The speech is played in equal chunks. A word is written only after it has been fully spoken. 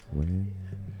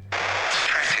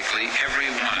Practically every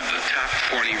one of the top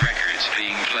 40 records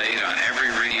being played on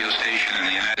every radio station in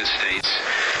the United States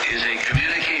is a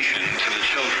communication to the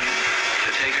children to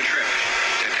take a trip,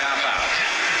 to cop out,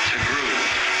 to groove.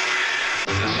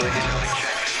 The psychedelic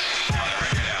jackets on the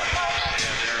record albums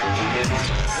have their own.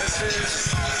 This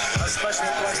is a special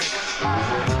question.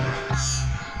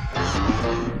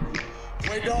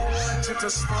 We don't want you to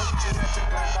smoke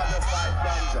genetically modified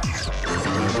ganja.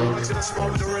 We want you to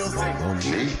smoke the real thing.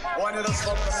 Me? Want you to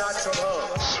smoke the natural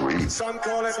herb. Sweet. Some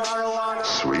call it marijuana.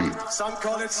 Sweet. Some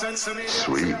call it sesame.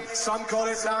 Sweet. Some call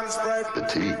it lamb's bread. The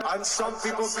tea. And some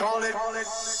people call it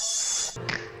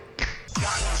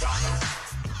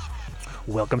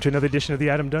Welcome to another edition of the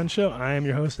Adam Dunn Show. I am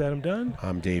your host, Adam Dunn.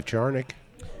 I'm Dave Charnick.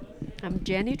 I'm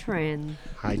Jenny Tran.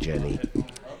 Hi, Jenny.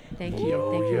 Thank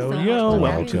you. Thank you so much Yo, for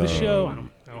welcome to the having me. show. I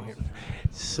don't hear.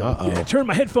 So, yeah, turn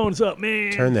my headphones up,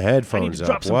 man. Turn the headphones I need to up.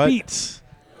 drop some What? beats.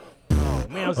 Oh,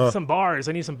 man, I was some bars.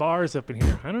 I need some bars up in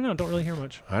here. I don't know. Don't really hear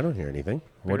much. I don't hear anything.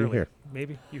 What do you Barely. hear?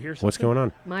 Maybe. You hear something? What's going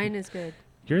on? Mine is good.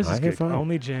 Yours I is hear good. fine.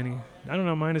 Only Jenny. I don't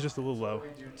know. Mine is just a little low.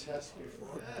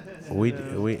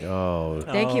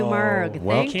 Thank you, Merg.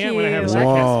 well, Thank can't you. when I have a That's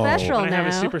sarcastic- special When I have a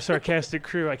now. super sarcastic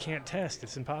crew, I can't test.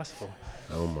 It's impossible.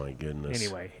 Oh, my goodness.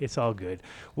 Anyway, it's all good.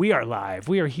 We are live.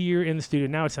 We are here in the studio.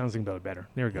 Now it sounds about better.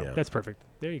 There we go. Yeah. That's perfect.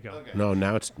 There you go. No,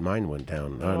 now it's mine went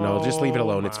down. No, just leave it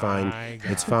alone. It's fine. my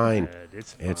It's fine. God,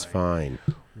 it's It's fine.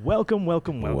 fine. Welcome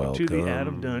to the Adam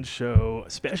Welcome. Dunn Show,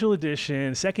 special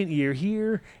edition, second year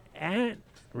here at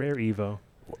Rare Evo.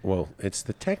 Well,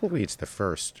 technically it's the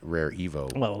first Rare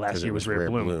Evo. Well, last 'cause year it was Rare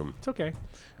Bloom. It's okay.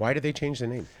 Why did they change the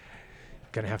name?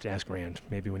 Gonna have to ask Rand.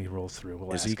 Maybe when he rolls through,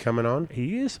 we'll Is ask. he coming on?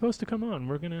 He is supposed to come on.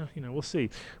 We're gonna, we'll see.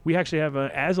 We actually have,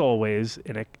 as always,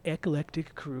 an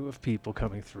eclectic crew of people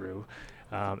coming through,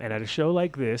 and at a show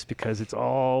like this, because it's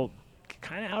all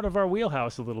kind of out of our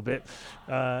wheelhouse a little bit,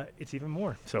 it's even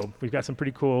more. So we've got some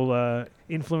pretty cool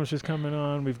influencers coming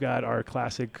on. We've got our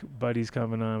classic buddies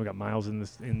coming on. We got Miles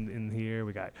in here.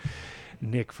 We got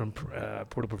Nick from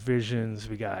Portal Provisions.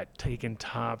 We got Taken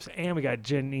Tops, and we got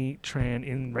Jenny Tran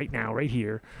in right now, right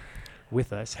here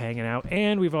with us, hanging out.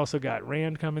 And we've also got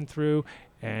Rand coming through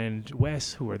and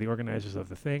Wes, who are the organizers of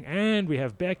the thing. And we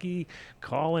have Becky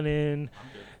calling in,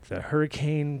 the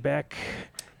Hurricane Beck /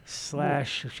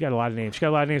 she got a lot of names.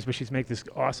 But she's making this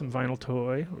awesome vinyl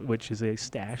toy, which is a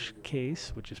stash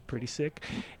case, which is pretty sick.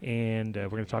 And we're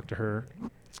going to talk to her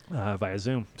via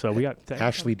Zoom. So we got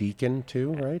Ashley Deacon,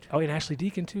 too, right? Oh, and Ashley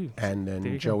Deacon, too. And There you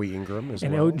then go. Joey Ingram as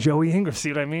And well. Joey Ingram, see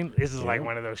what I mean? This is like Yeah.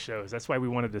 one of those shows. That's why we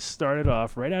wanted to start it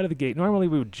off right out of the gate. Normally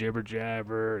we would jibber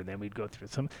jabber, and then we'd go through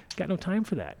some. Got no time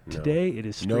for that. No. Today it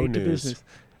is No straight to news. business.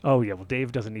 Oh yeah, well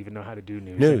Dave doesn't even know how to do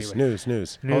news. News. anyway.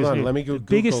 Hold on, news. let me go The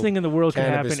biggest Google thing in the world could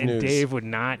cannabis happen, and news. Dave would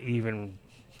not even.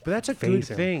 But that's a phase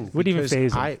good him. thing. Wouldn't even because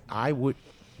phase him. I would.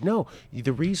 No,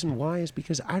 the reason why is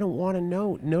because I don't want to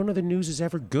know. None of the news is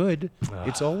ever good.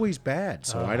 It's always bad,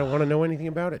 so I don't want to know anything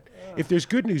about it. If there's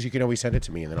good news, you can always send it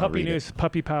to me, and then I'll Puppy read news, it.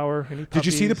 puppy power. Any Did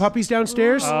you see the puppies? puppies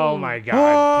downstairs? Oh my God!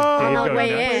 Oh, Did Dave No go way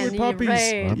nuts? in. with You're puppies.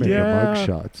 right. I'm making Yeah. mug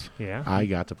shots. Yeah. I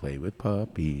got to play with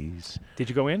puppies. Did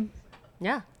you go in?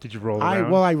 Yeah. Did you roll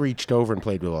around? I reached over and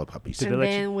played with all the puppies. Did they And let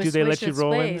then you? we Did they let you switched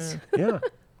roll in space. there? Yeah.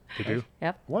 They do.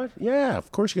 Yep. What? Yeah,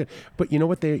 of course you could. But you know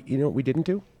what we didn't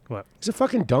do? What? There's a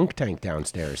fucking dunk tank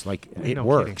downstairs. Like, it no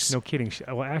works. Kidding. No kidding.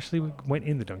 Well, Ashley went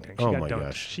in the dunk tank. She Oh got my dunked.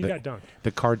 gosh. She got dunked.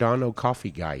 The Cardano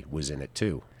coffee guy was in it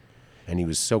too. And he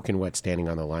was soaking wet standing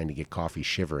on the line to get coffee,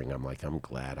 shivering. I'm like, I'm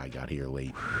glad I got here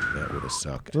late. That would have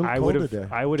sucked. Little I cold would today.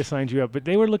 have. I would have signed you up, but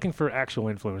they were looking for actual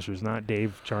influencers, not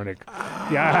Dave Charnick.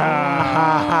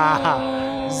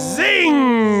 Yeah. Zing!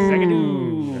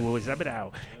 Zagadoo.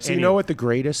 Zabadow. So you know what the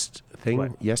greatest thing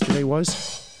What? yesterday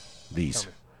was? These.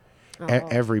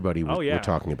 Everybody was, Oh yeah. were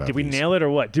talking about Did we these. nail it or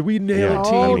what? Did we nail Yeah. it?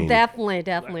 Oh, I mean- definitely.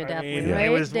 Yeah. Right,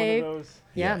 It was Dave? one of those.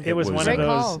 Yeah. It was one of Great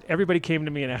those. call. Everybody came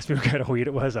to me and asked me what kind of weed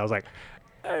it was. I was like,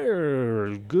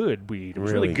 good weed. It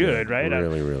was really good, right?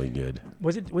 Really, really good.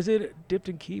 Was it dipped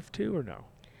in keef too or no?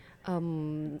 Are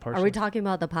Partially? we talking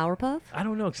about the Powerpuff? I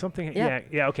don't know. Something. Yeah.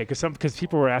 Yeah. Okay. Because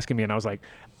people were asking me and I was like,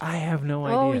 I have no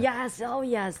Oh idea. yes, oh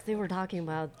yes. They were talking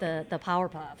about the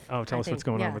Powerpuff. Oh, tell I us what's think.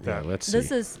 going on Yeah. with Yeah, that. let's see.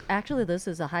 This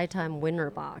is a high time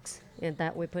winner box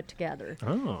that we put together.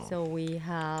 Oh. So we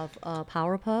have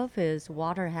Powerpuff is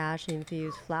water hash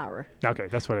infused flour. Okay,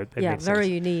 that's what it Yeah, makes very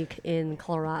sense. unique in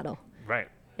Colorado. Right.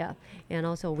 Yeah, and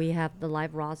also we have the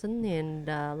live rosin and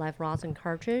live rosin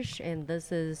cartridge, and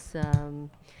this is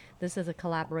a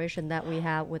collaboration that we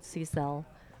have with C-Cell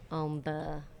on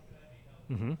the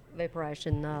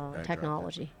vaporization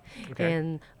technology. Okay.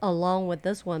 And along with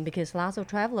this one, because lots of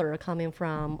travelers are coming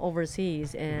from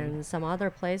overseas and some other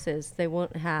places, they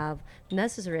won't have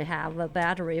necessarily have a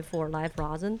battery for live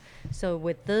rosin. So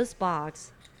with this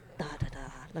box,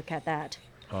 look at that.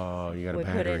 Oh, you got a We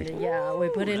put battery. in, we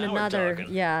put in now we're another,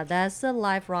 talking. that's a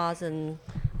live rosin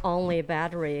only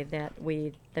battery that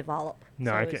we develop.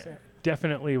 No, So I it's ca-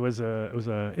 definitely was it was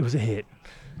a hit,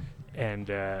 and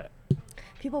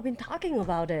people have been talking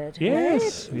about it.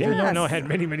 yes, right? yeah, no, I Yes. had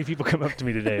many people come up to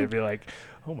me today and be like,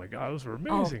 "Oh my God, those were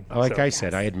amazing." Like So- I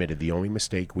said, I admitted the only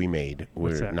mistake we made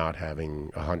What's was that? not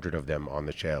having 100 of them on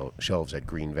the shelves at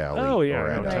Green Valley Oh yeah, or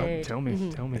no, at Right. tell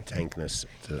me, tell me. Tankness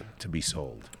to be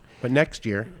sold. But next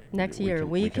year, Next year,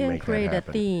 we can make that create a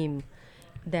happen. theme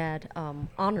that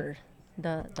honor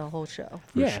the whole show.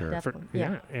 Yeah, sure. Definitely.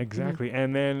 yeah, exactly.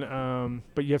 And then,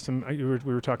 but you have some. We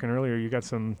were talking earlier. You got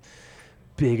some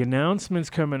big announcements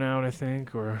coming out, I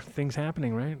think, or things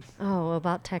happening, right? Oh,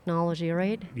 about technology,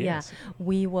 right? Yes. Yeah.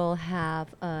 We will have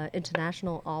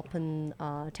international open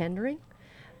tendering,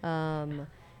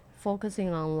 focusing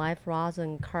on live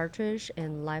rosin cartridge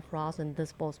and live rosin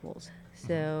disposables.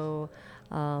 So,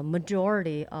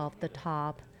 majority of the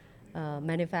top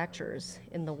manufacturers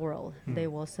in the world, they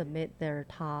will submit their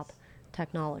top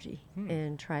technology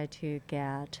and try to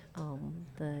get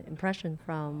the impression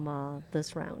from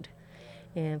this round.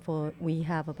 And we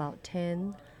have about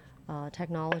 10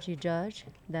 technology judge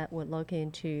that would look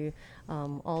into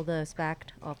all the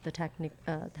aspect of the technic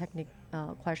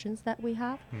questions that we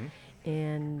have.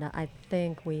 And I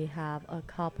think we have a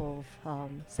couple of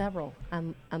several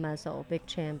MSO, big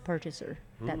chain purchaser,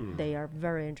 that they are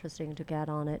very interesting to get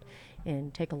on it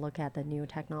and take a look at the new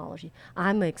technology.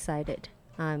 I'm excited.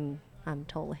 I'm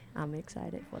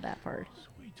excited for that part.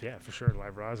 Yeah, for sure.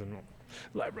 Live rosin.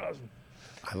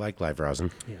 I like live rosin.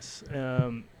 Yes.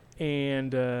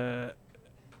 And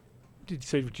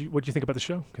what do you think about the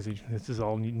show? Because this is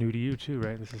all new to you too,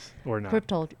 right? This is or not?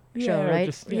 Crypto Yeah, show, right?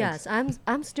 just- yeah, Yes,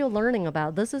 I'm still learning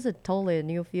about this. Is a totally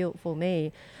new field for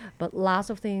me, but lots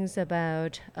of things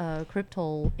about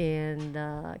crypto and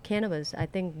cannabis. I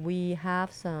think we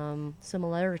have some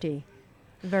similarity,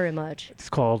 very much. It's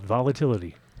called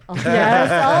volatility. Oh,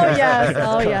 yes,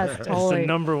 oh yes, It's totally, the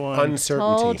number one.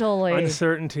 Uncertainty. totally.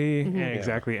 Uncertainty. Yeah,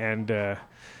 exactly. And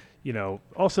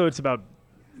also it's about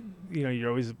you're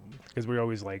always, because we're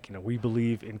always like, we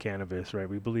believe in cannabis, right?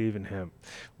 We believe in hemp.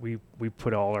 We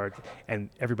put all our, and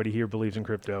everybody here believes in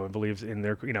crypto and believes in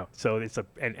their, so it's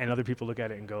and other people look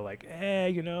at it and go like,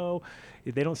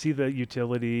 they don't see the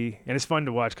utility. And it's fun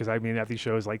to watch because at these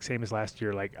shows, like same as last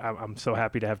year, like I'm so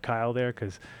happy to have Kyle there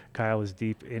because Kyle is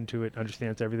deep into it,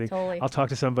 understands everything. Totally. I'll talk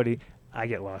to somebody, I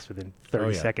get lost within 30 Oh,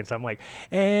 yeah. seconds. I'm like,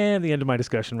 and the end of my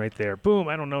discussion right there. Boom,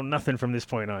 I don't know nothing from this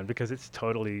point on because it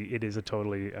is a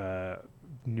totally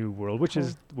new world, which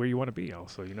is where you want to be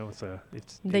also.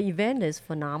 The event is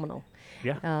phenomenal.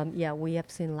 Yeah. We have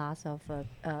seen lots of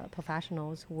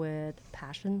professionals with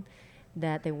passion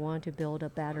that they want to build a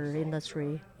better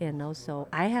industry, and also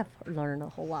I have learned a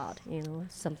whole lot,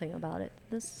 something about it.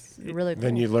 This is really cool.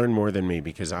 Then you learn more than me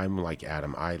because I'm like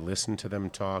Adam. I listened to them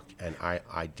talk and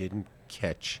I didn't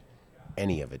catch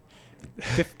any of it.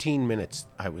 15 minutes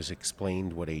I was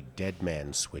explained what a dead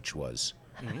man switch was.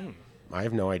 I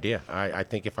have no idea. I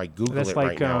think if I Google That's it like,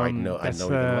 right now, I'd know that's,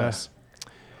 even less.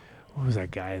 What was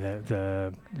that guy?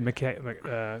 The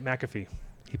McAfee.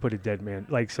 He put a dead man.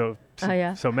 So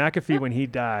McAfee, when he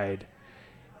died,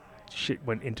 shit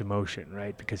went into motion,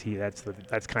 right? Because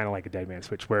that's kind of like a dead man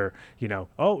switch where,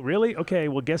 oh, really? Okay,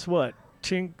 well, guess what?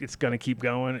 Chink, it's going to keep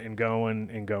going and going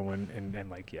and going. And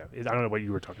I don't know what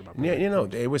you were talking about. Yeah,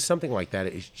 it was something like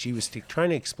that. She was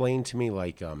trying to explain to me,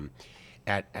 like,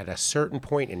 at a certain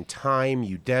point in time,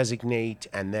 you designate,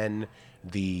 and then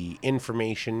the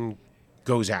information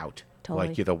goes out. Totally.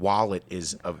 Like the wallet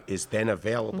is then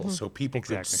available, so people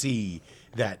could Exactly. see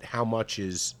that how much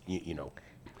is,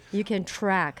 You can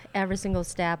track every single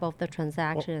step of the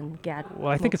transaction.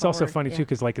 Well, I think it's also funny, yeah. too,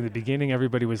 because, in the beginning,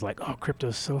 everybody was like, oh,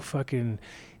 crypto's so fucking...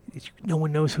 no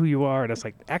one knows who you are. And it's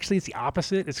like, actually, it's the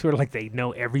opposite. It's sort of like they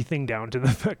know everything down to the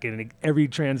fucking every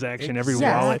transaction, every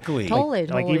wallet. Exactly. Totally.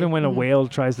 Like even when a whale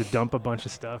tries to dump a bunch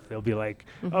of stuff, they'll be like,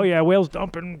 oh, yeah, whale's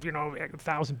dumping,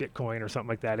 1,000 Bitcoin or something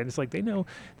like that. And it's like they know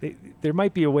there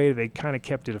might be a way they kind of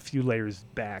kept it a few layers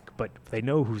back, but they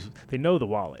know the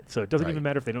wallet. So it doesn't even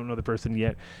matter if they don't know the person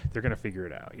yet. They're going to figure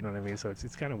it out. You know what I mean? So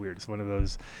it's kind of weird. It's one of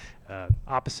those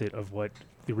opposite of what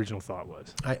the original thought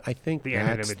was. I think The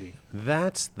anonymity.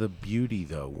 that's the beauty,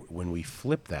 though, when we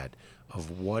flip that,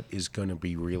 of what is going to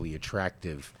be really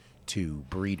attractive to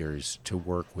breeders to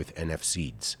work with NF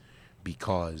seeds,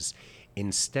 because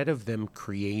instead of them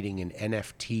creating an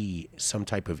NFT, some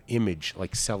type of image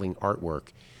like selling artwork,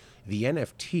 the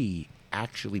NFT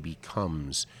actually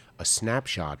becomes a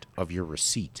snapshot of your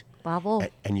receipt. Bravo.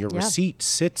 And your receipt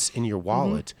sits in your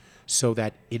wallet so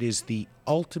that it is the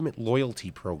ultimate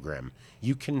loyalty program.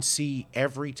 You can see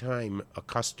every time a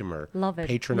customer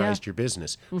patronized your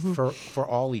business for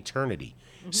all eternity.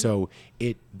 So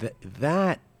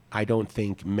that I don't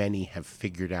think many have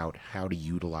figured out how to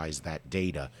utilize that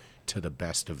data to the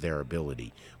best of their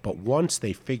ability. But once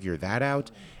they figure that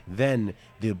out, then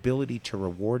the ability to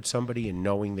reward somebody and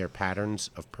knowing their patterns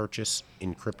of purchase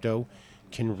in crypto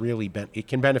can really it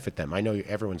can benefit them. I know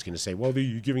everyone's going to say, well,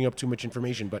 you're giving up too much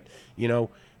information, but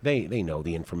they know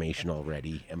the information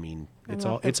already. I mean,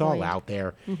 it's all out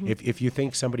there. If you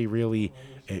think somebody really,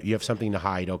 you have something to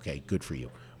hide, okay, good for you.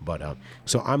 But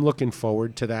so I'm looking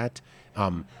forward to that.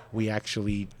 We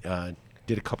actually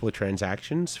did a couple of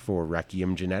transactions for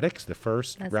Requiem Genetics, the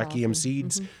first Requiem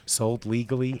seeds sold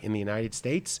legally in the United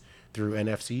States through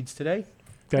NF Seeds today.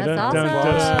 That's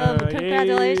awesome.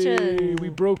 Congratulations. Yay, we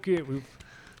broke it. We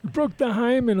broke the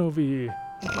hymen over here.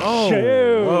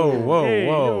 Oh,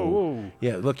 whoa.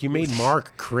 Yeah, look, you made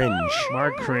Mark cringe.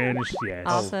 Mark cringe, yes.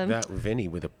 Awesome. That Vinny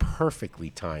with a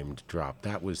perfectly timed drop.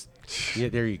 That was,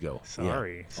 there you go.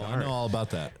 Sorry. I know all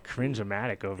about that.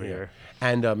 Cringe-o-matic over here.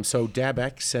 And so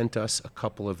Becks sent us a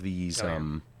couple of these,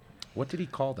 what did he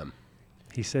call them?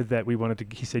 He said that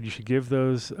he said you should give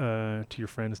those to your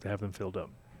friends to have them filled up.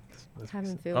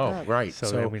 Haven't filled up. Right. So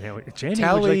Jenny, would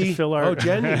you like to fill our... Oh,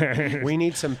 Jenny, we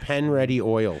need some pen-ready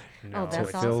oil that's to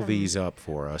fill awesome. these up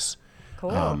for us.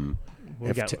 Cool.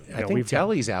 I think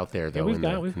Telly's out there, though, we've in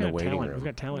got the waiting talent. room. We've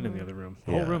got talent in the other room.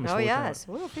 The whole room is Oh, full of yes.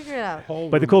 talent. We'll figure it out.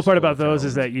 But the cool part about those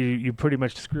is that you pretty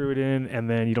much screw it in, and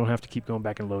then you don't have to keep going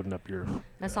back and loading up your...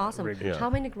 That's awesome. rig. How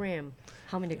many gram?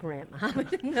 How many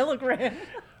milligram?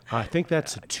 I think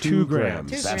that's 2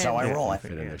 grams. 2 That's how I roll.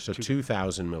 Fit in there. So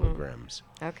 2,000 milligrams.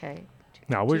 Okay.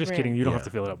 No, we're 2 just kidding. You don't have Yeah. to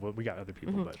fill it up. We got other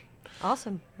people, but...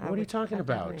 Awesome. What are you talking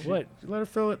about? What? Let her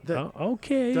fill it. The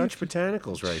Okay. Dutch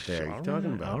botanicals right there. All You're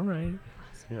talking about. All right.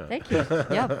 Yeah. Thank you.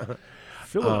 Yep.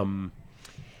 Fill it up.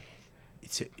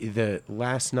 It's the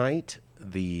last night,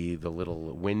 the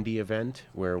little windy event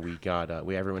where we got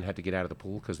everyone had to get out of the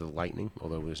pool because of the lightning.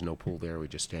 Although there was no pool there, we were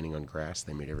just standing on grass.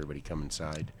 They made everybody come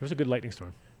inside. It was a good lightning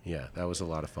storm. Yeah, that was a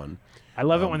lot of fun. I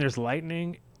love it when there's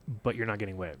lightning, but you're not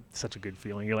getting wet. It's such a good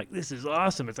feeling. You're like, this is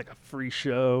awesome. It's like a free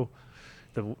show.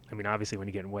 Obviously when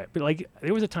you're getting wet, but like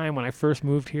there was a time when I first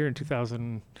moved here in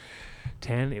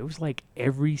 2010, it was like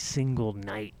every single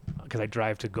night because I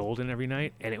drive to Golden every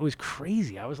night, and it was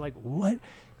crazy. I was like, what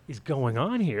is going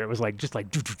on here? It was like just like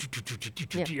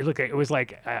you look at it was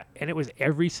like and it was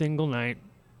every single night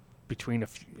between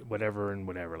whatever and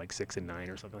whatever, like 6 and 9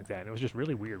 or something like that. And it was just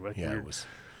really weird. Yeah, it was.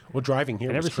 Well, driving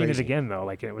here I never was seen crazy. it again though.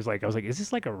 Like it was like I was like, is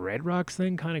this like a Red Rocks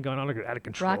thing kind of going on out of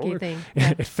control? Rocky Or- thing.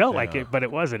 it felt like it, but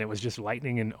it wasn't. It was just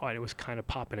lightning and it was kind of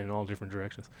popping in all different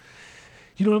directions.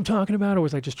 You know what I'm talking about, or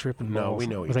was I just tripping? No, balls? we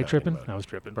know what Was you're I tripping? talking about. I was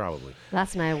tripping. Probably.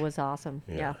 Last night was awesome.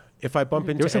 Yeah. If I bump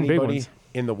There into were some big anybody ones.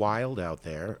 in the wild out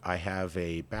there, I have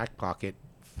a back pocket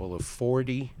full of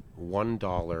 40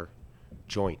 $1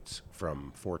 joints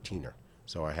from 14er.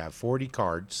 So I have 40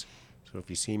 cards. So if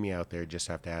you see me out there, just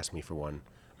have to ask me for one.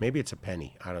 Maybe it's a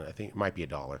penny. I don't know. I think it might be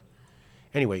 $1.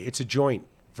 Anyway, it's a joint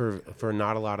for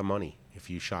not a lot of money. If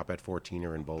you shop at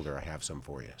 14er in Boulder, I have some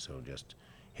for you. So just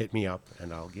hit me up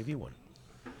and I'll give you one.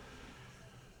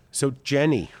 So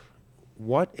Jenny,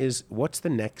 what's the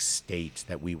next state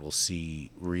that we will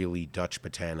see really Dutch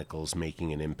botanicals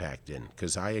making an impact in?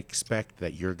 Because I expect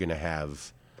that you're going to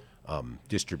have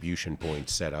distribution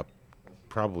points set up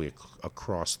probably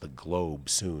across the globe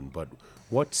soon. But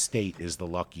what state is the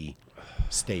lucky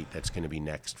state that's going to be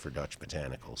next for Dutch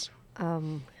botanicals?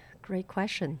 Great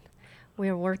question. We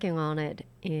are working on it,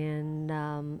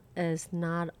 and it's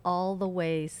not all the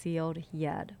way sealed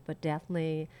yet, but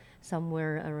definitely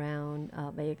somewhere around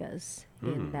Vegas.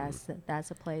 And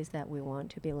that's a place that we want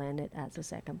to be landed as a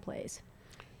second place.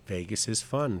 Vegas is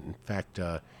fun. In fact,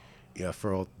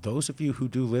 for those of you who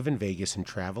do live in Vegas and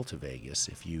travel to Vegas,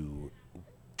 if you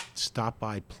stop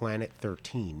by Planet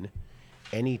 13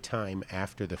 anytime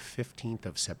after the 15th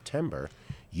of September,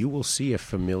 you will see a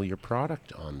familiar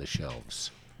product on the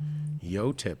shelves.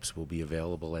 Yo Tips will be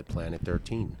available at Planet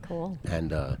 13. Cool.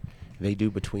 And they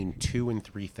do between 2,000 and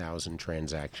 3,000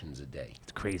 transactions a day.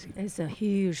 It's crazy. It's a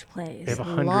huge place. They have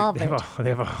Love 100. it. They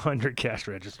have 100 cash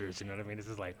registers. You know what I mean? This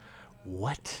is like,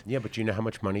 what? Yeah, but you know how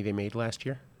much money they made last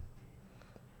year?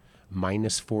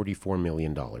 Minus $44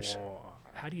 million.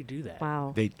 How do you do that?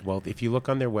 Wow. Well, if you look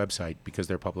on their website, because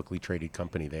they're a publicly traded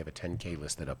company, they have a 10K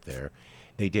listed up there.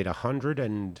 They did 100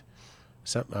 and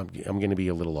some. I'm going to be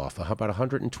a little off. About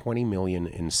 120 million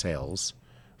in sales,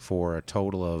 for a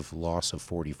total of loss of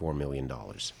 $44 million.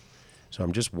 So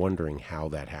I'm just wondering how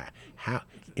that how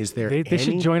is there? They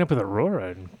should join up with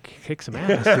Aurora and kick some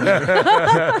ass,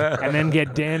 and then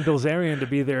get Dan Bilzerian to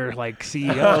be their like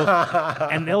CEO,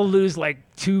 and they'll lose like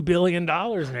 $2 billion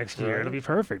next year. It'll be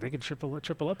perfect. They could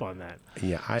triple up on that.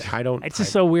 Yeah, I don't. It's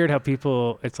just so weird how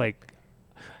people. It's like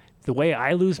the way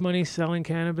I lose money selling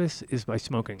cannabis is by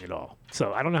smoking it all.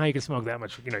 So I don't know how you can smoke that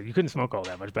much. You couldn't smoke all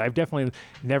that much, but I've definitely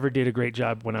never did a great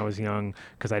job when I was young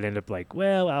because I'd end up like,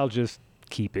 well, I'll just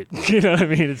keep it. You know what I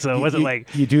mean? So it wasn't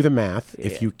like you do the math.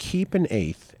 If you keep an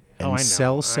eighth and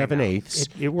sell 7/8,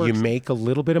 it works. you make a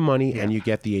little bit of money and you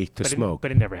get the eighth to smoke.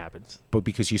 But it never happens. But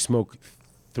because you smoke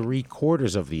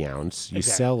 3/4 of the ounce, you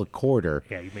sell a quarter,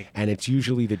 and it's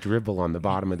usually the dribble on the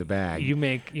bottom of the bag. You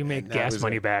make gas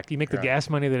money back. You make the gas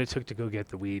money that it took to go get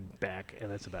the weed back, and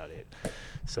that's about it.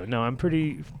 So no, I'm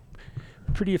pretty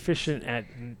efficient at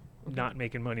not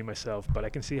making money myself, but I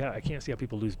can't see how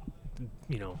people lose,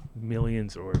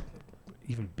 millions or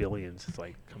even billions. It's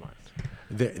like, come on.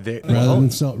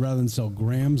 Rather than sell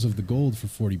grams of the gold for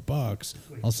 $40,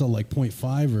 I'll sell like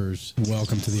 0.5ers.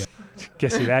 Welcome to the.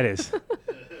 Guess who that is?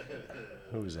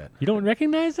 Who is that? You don't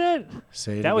recognize that?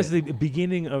 Say it that again. was the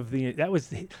beginning of the. That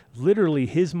was literally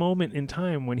his moment in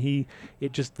time when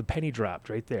the penny dropped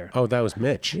right there. Oh, that was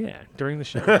Mitch. Yeah, during the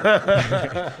show.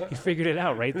 He figured it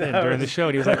out right then during the show.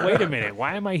 And he was like, wait a minute,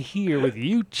 why am I here with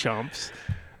you chumps?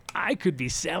 I could be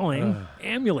selling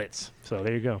amulets. So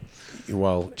there you go.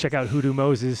 Well, check out Hoodoo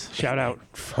Moses. Shout out.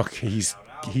 Fuck, he's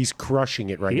crushing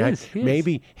it right He now. is.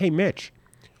 Maybe, hey, Mitch.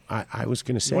 I was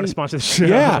going to say. You want to sponsor the show?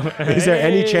 Yeah. Is there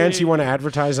any chance you want to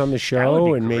advertise on the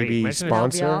show and maybe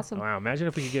sponsor? That'd be awesome. Wow, imagine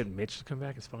if we could get Mitch to come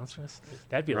back and sponsor us.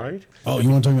 That'd be right. Like, oh, you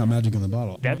want to talk about magic in the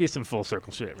bottle? That'd be some full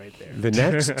circle shit right there. The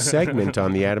next segment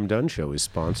on the Adam Dunn Show is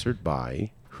sponsored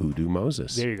by Hoodoo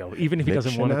Moses. There you go. Even if he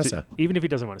doesn't want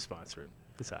to sponsor it,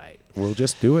 it's all right. We'll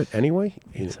just do it anyway.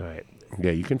 It's all right.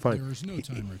 Yeah, you can find. There is no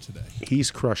timer today.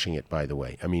 He's crushing it, by the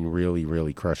way. I mean, really,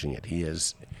 really crushing it. He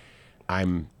is.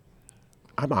 I'm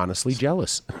honestly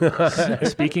jealous.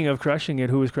 Speaking of crushing it,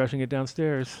 who was crushing it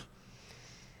downstairs?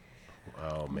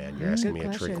 Oh man, you're asking me a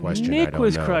trick question. question. Nick I don't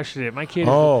was know. crushing it. My kid.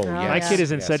 Oh, my yes. kid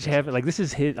is in Yes, such yes. heaven. Like this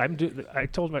is his. I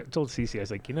told Cece, I was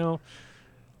like,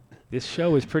 this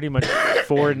show is pretty much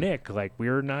for Nick. Like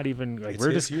we're not even like It's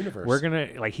we're his just universe. we're gonna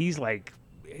like he's like.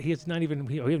 It's not even.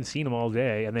 We haven't seen him all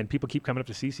day, and then people keep coming up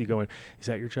to Cece going, "Is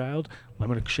that your child? Well,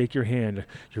 I'm going to shake your hand.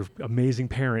 You're an amazing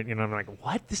parent." And I'm like,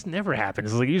 "What? This never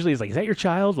happens." Like usually, it's like, "Is that your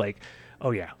child?" Like,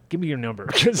 "Oh yeah, give me your number."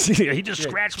 Because he just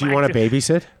scratched. Do you want to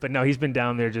babysit? But no, he's been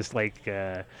down there just like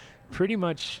pretty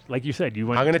much like you said. You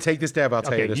want? I'm going to take this dab. I'll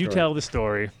tell you the story. You tell the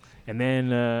story, and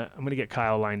then I'm going to get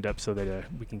Kyle lined up so that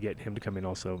we can get him to come in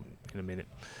also in a minute.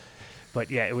 But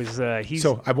yeah, it was.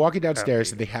 So I'm walking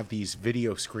downstairs and they have these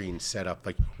video screens set up.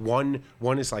 Like one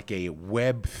is like a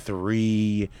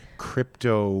Web3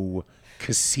 crypto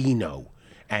casino,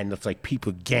 and it's like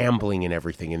people gambling and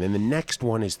everything. And then the next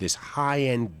one is this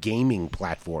high-end gaming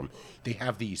platform. They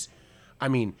have these. I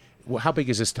mean, how big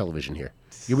is this television here?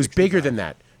 It was bigger than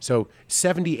that. So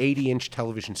 70, 80-inch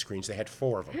television screens. They had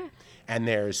 4 of them, and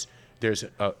there's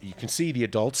you can see the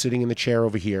adult sitting in the chair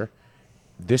over here.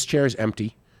 This chair is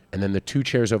empty. And then the 2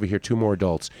 chairs over here, 2 more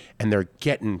adults, and they're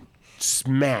getting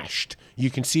smashed. You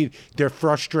can see they're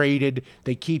frustrated.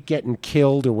 They keep getting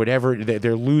killed or whatever.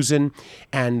 They're losing.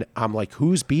 And I'm like,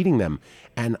 who's beating them?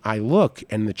 And I look,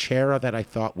 and the chair that I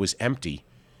thought was empty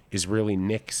is really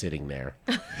Nick sitting there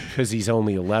because he's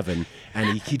only 11,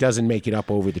 and he doesn't make it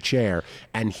up over the chair.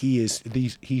 And he's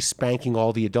spanking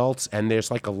all the adults, and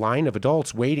there's like a line of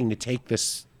adults waiting to take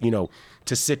this,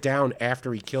 to sit down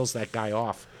after he kills that guy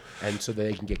off. And so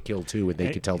they can get killed too, and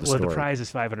they can tell the story. Well, the prize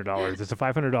is $500. It's a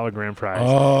 $500 grand prize.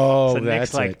 Oh, so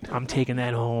that's Nick's like, it. I'm taking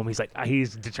that home. He's like,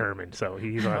 he's determined. So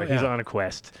he's on a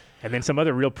quest. And then some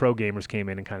other real pro gamers came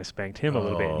in and kind of spanked him a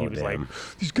little bit. And he was like,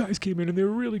 these guys came in and they were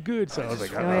really good. So I was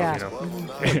like,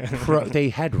 They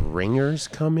had ringers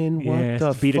come in? What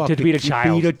the fuck? To beat a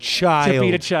child. To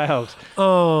beat a child.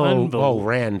 Oh,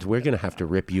 Rand, we're going to have to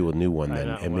rip you a new one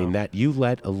then. I mean, that you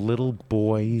let a little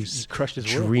boy's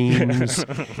dreams,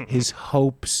 his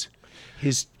hopes,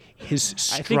 his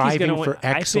striving for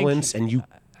excellence, and you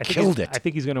killed it. I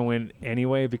think he's gonna win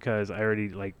anyway because I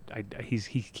already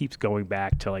he keeps going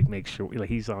back to make sure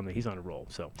he's on a roll.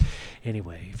 So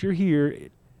anyway, if you're here,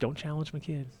 don't challenge my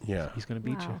kid. Yeah, he's gonna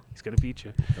beat you. He's gonna beat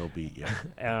you. He'll beat you.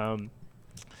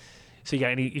 So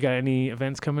you got any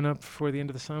events coming up before the end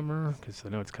of the summer? Because I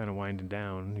know it's kind of winding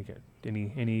down. You got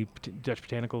any Dutch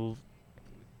botanical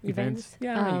events?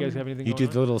 Yeah, you guys have anything? You going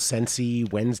do the little Sensi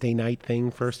Wednesday night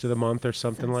thing first of the month or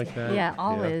something like that? Yeah,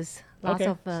 always. Lots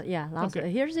Okay. of lots.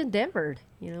 Okay. Here's in Denver.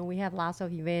 We have lots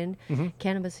of event,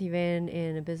 cannabis event,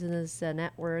 and a business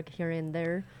network here and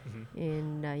there,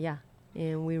 and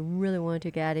and we really want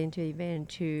to get into event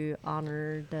to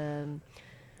honor the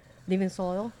living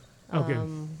soil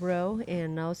grow,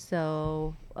 and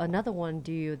also another one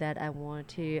do that I want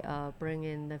to bring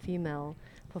in the female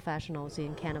professionals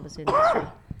in cannabis industry.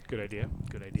 Good idea.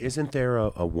 Good idea. Isn't there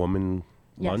a woman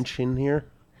lunch in here?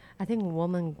 I think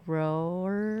woman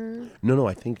grower. No,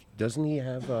 I think, doesn't he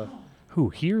have a... Who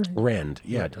here? Rand,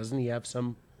 yeah. Doesn't he have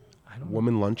some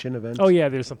woman luncheon events? Oh yeah,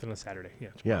 there's something on Saturday. Yeah.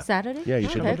 Yeah. Saturday? Yeah, you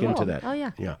should Okay, look into cool. that. Oh,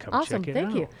 yeah. Yeah. Come Awesome. check it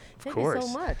Thank you. out. Thank course. you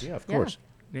so much. Yeah, of course.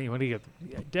 Yeah, you want to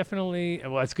get definitely.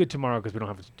 Well, it's good tomorrow because we don't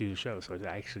have to do the show, so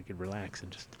I actually can relax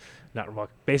and just not walk.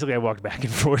 Basically, I walked back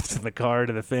and forth in the car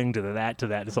to the thing to the that to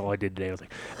that. That's all I did today. I was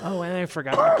like, oh, and I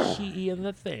forgot the key and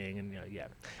the thing, and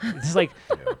it's like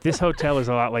this hotel is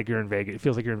a lot like you're in Vegas. It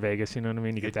feels like you're in Vegas. You know what I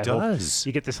mean? You get It that does.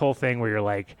 you get this whole thing where you're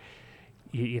like,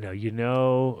 you know,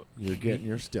 You're getting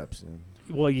your steps in.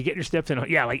 well, you get your steps in.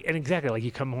 Yeah, like and exactly like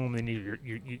you come home and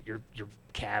your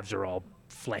calves are all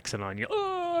flexing on you.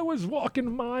 Oh, I was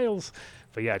walking miles.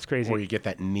 But yeah, it's crazy. Or you get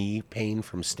that knee pain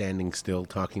from standing still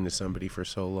talking to somebody for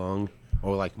so long.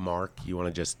 Or like Mark, you want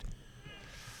to just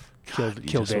Kill you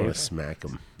just want Dave. to smack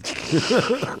him.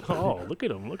 Oh, look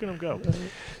at him go. He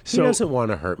So doesn't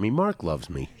want to hurt me. Mark loves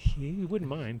me. he wouldn't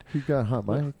mind. He got hot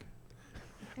mic.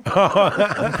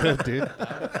 Dude.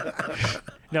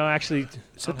 No, actually,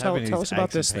 So I'm tell having us these about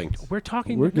aches this and thing. pains. we're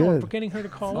talking. We're no, good. we're getting her to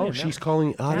call Oh, in. she's Now-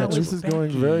 calling. Oh, now that's, This is going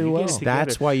Becky, very you get well. it together.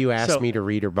 that's why you asked So- me to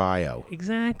read her bio.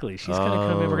 Exactly. She's going to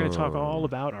come in. We're going to talk Oh. all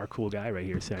about our cool guy right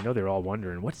here. So I know they're all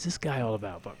wondering, what's this guy all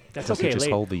about? But that's Doesn't okay. just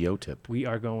Later. hold the yo-tip. We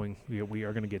are going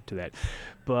to get to that.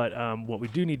 But what we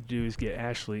do need to do is get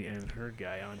Ashley and her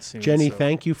guy on soon. Jenny, so-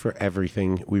 thank you for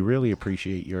everything. We really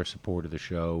appreciate your support of the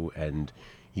show, and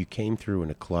you came through in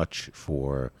a clutch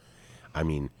for, I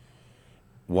mean,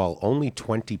 while only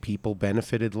 20 people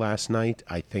benefited last night,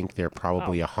 I think there are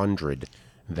probably 100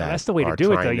 that that's the way to are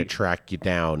do it, trying though. to You- track you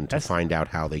down to That's- find out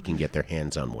how they can get their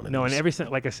hands on one of No, and these.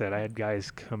 like I said, I had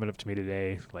guys coming up to me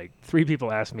today. Like 3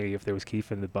 people asked me if there was keef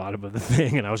in the bottom of the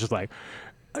thing, and I was just like,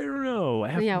 I don't know. I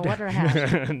have Yeah, to- water hash.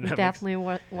 That makes- Definitely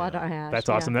water hash. That's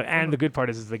yeah. awesome. And the good part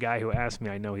is the guy who asked me,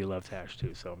 I know he loves hash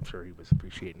too, so I'm sure he was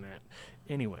appreciating that.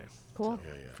 Anyway, Cool.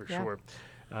 for Yeah. sure.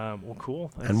 Well,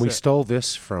 cool. And we That's, stole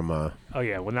this from, oh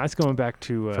yeah, well that's going back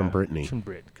to From Brittany. From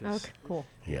Brit. 'Cause- Okay, cool.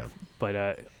 yeah.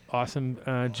 But awesome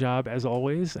job as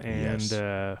always, and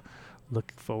Yes.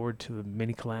 look forward to the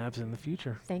mini collabs in the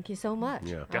future. Thank you so much.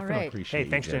 Yeah, All definitely right. appreciate Hey,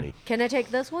 thanks, you, Jenny. Jen. Can I take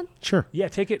this one? Sure. Yeah,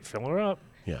 take it, fill her up.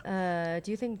 Yeah.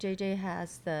 Do you think JJ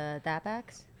has the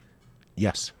bags?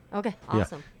 Yes. Okay, Yeah.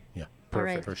 awesome. Yeah. All right,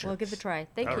 Perfect. For sure. we'll give it a try.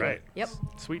 Thank All you. right. Yep.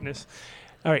 Sweetness.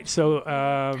 All right, so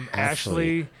Ashley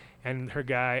Ashley. and her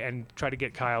guy, and try to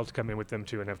get Kyle to come in with them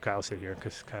too, and have Kyle sit here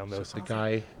because Kyle knows The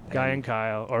guy. and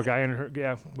Kyle, or guy and her,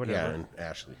 yeah, whatever. Yeah, and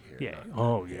Ashley here. Yeah.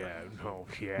 Oh yeah. Oh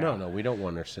yeah. No, we don't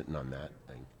want her sitting on that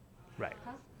thing. Right.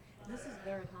 This is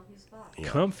very comfy spot. Yeah.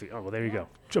 Comfy. Oh well, there you go.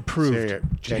 Approved. Serious.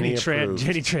 Jenny Tran. approved.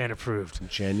 Jenny Tran approved.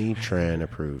 Jenny Tran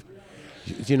approved.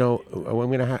 You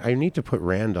know, I need to put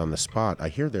Rand on the spot. I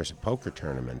hear there's a poker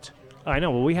tournament. I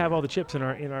know. Well, we have all the chips in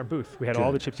our booth. We had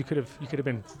all the Good. chips. You could have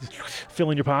been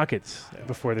filling your pockets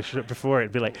before before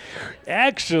it'd be like,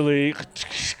 actually.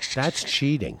 That's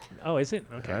cheating. Oh, is it?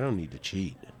 Okay. I don't need to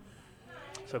cheat.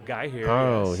 So guy here.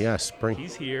 Oh, yes. yes. Bring.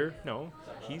 He's here. No,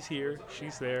 he's here.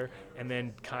 She's there. And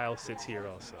then Kyle sits here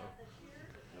also.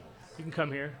 You can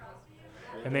come here.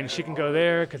 And then she can go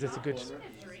there because it's a good.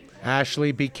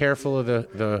 Ashley, be careful of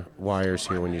the wires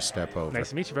here when you step over. Nice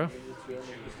to meet you, bro.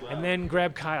 And then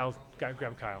grab Kyle.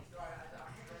 Grab Kyle.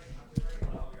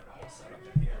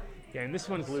 Yeah, and this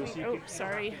one's loose. You can,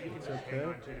 Sorry. you can just hang on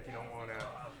to it if you don't want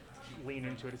to lean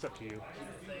into it. It's up to you.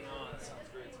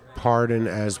 Pardon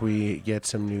as we get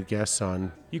some new guests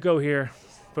on. You go here.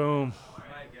 Boom.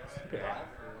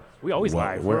 We always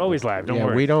live. We're always live. Don't yeah,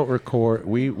 worry. we don't record.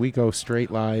 We go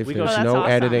straight live. We go- There's Oh, that's no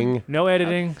awesome. editing. No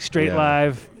editing, straight Yeah.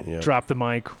 live. Yeah. Drop the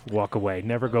mic, walk away.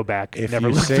 Never go back. If never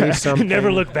you look say back. something-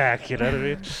 Never look back. You know what I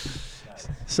mean?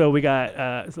 So we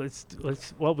got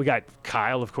we got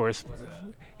Kyle, of course.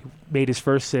 He made his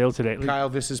first sale today. Kyle,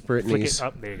 this is Flick Brittany's. it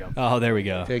up. There you go. Oh, there we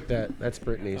go. Take that. That's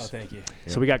Brittany's. Oh, thank you.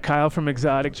 So we got Kyle from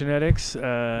Exotic Genetics.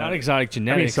 Not exotic I mean,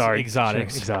 genetics. sorry,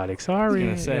 Exotics. Exotic. I Sorry.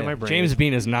 was gonna Yeah, my say, brain. James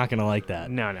Bean is not gonna like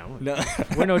that. No. No.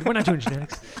 we're not doing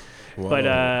genetics. Whoa.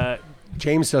 But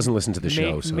James doesn't listen to the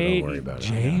show, so don't worry about it.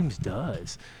 James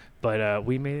does. But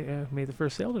we made the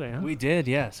first sale today, huh? We did,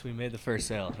 yes. We made the first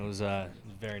sale. It was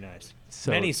very nice.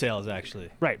 So- Many sales, actually.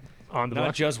 Right. On the Not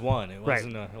block. just one. It Right.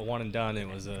 wasn't a one and done. It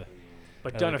was a.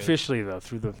 But I done like it. officially, though,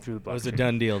 through the It was a blockchain.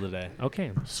 done deal today.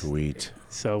 Okay. Sweet.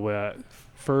 So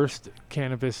first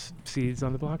cannabis seeds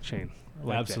on the blockchain. I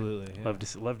like that. Absolutely. Yeah.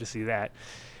 Love to see that.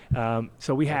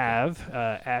 So we have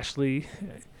Ashley.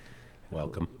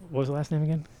 Welcome. What was the last name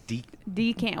again?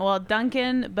 Decan. Well,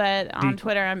 Duncan, but on D-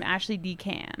 Twitter, I'm Ashley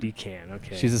Decan. Decan.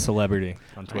 Okay. She's a celebrity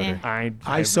on Twitter. Yeah.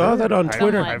 I saw that on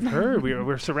Twitter. I've heard.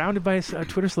 We're surrounded by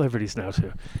Twitter celebrities now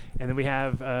too. And then we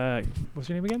have what's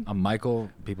your name again? I'm Michael.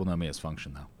 People know me as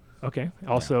Function though. Okay.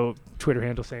 Also Twitter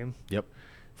handle same. Yep.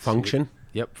 Function.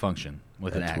 Yep. Function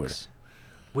with an That's X. weird.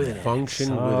 With an Function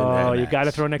X. with an Oh, X. you got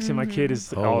to throw next to my kid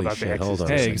is all Holy about shit, the X's. hold on a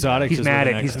Hey, second. exotic. He's just mad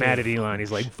with at an he's X mad too. at Elon.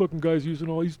 He's like, fucking guys using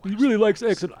all these. He really likes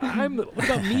X, and what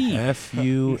about me?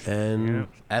 FUN.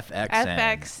 FXN.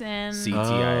 FX and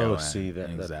CTION. Oh, see that.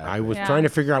 Exactly. I was Yeah. trying to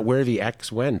figure out where the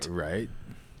X went. Right.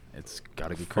 It's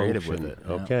got to be creative with Function. it.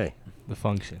 Yeah. Okay. The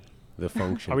function. The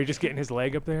function. Are we just getting his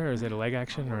leg up there, or is it a leg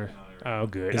action, or? Oh,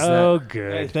 good. Is Oh, that- Hey,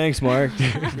 good. thanks, Mark.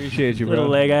 Appreciate you, bro. Little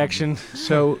leg action.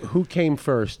 So, who came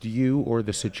first, you or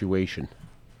the situation?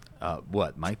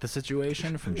 What? Mike the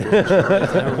Situation from Jude? Is that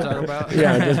what we're talking about?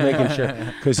 Yeah, I'm just making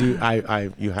sure because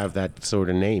you have that sort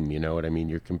of name. You know what I mean?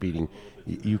 You're competing.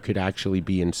 You could actually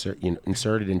be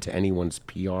inserted into anyone's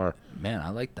PR. Man, I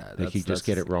like that. They could just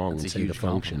get it wrong that's and a say the huge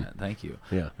function. compliment. Thank you.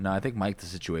 Yeah. No, I think Mike the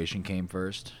Situation came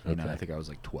first. You know, Okay. I think I was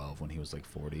like 12 when he was like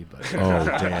 40. But Oh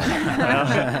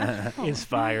damn!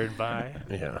 Inspired by.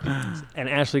 Yeah. And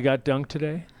Ashley got dunked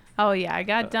today. Oh yeah, I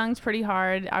got dunked pretty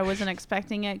hard. I wasn't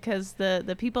expecting it because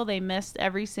the people, they missed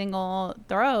every single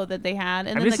throw that they had, and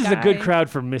I then mean, this the is a good guy- crowd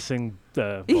for missing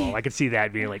the ball. I could see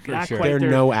that being like not sure. quite There are their-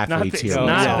 no not athletes the- here.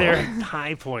 Not No. their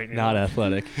high point. you Not know?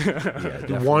 athletic.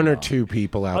 One or two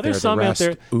people out Oh, there. there's The some out rest,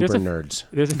 there. uber There's a- nerds.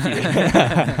 There's a few.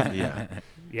 Yeah.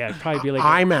 Yeah, it'd probably be like.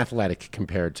 I'm athletic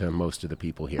compared to most of the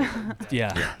people here.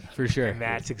 Yeah, for sure. and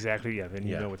that's exactly Then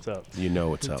you Yeah. know what's up. You know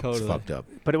what's up. Totally. It's fucked up.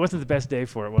 But it wasn't the best day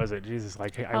for it, was it? Jesus,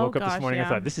 like I Oh, woke up this gosh, morning. I yeah.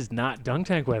 thought this is not dunk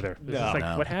tank weather. This No. is like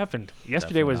No. what happened.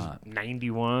 Yesterday Definitely was not.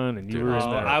 91, and you Dude, were in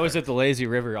Oh, the. I was at the lazy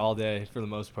river all day for the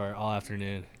most part, all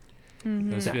afternoon.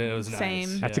 Mhm. It was nice.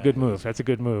 Same. That's a Yeah. good move. That's a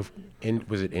good move.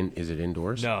 Is it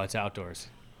indoors? No, it's outdoors.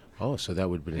 Oh, so that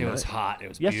would be It nice. was hot. It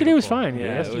was Yesterday was beautiful. fine,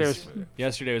 yeah. Yesterday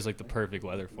yesterday was like the perfect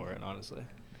weather for it, honestly.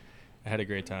 I had a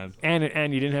great time. And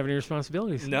you didn't have any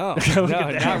responsibilities. No, Look no,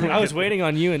 at that. I was waiting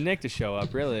on you and Nick to show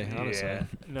up, really, honestly. Yeah.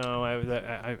 No,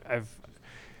 I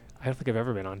don't think I've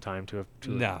ever been on time to a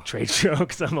No. trade show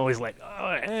because I'm always like, oh,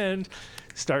 and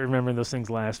start remembering those things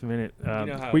last minute.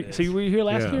 know how were, it so is. you were here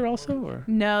last Yeah. year also, or?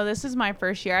 No, this is my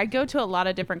first year. I go to a lot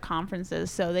of different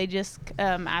conferences, so they just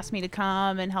asked me to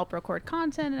come and help record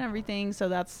content and everything. So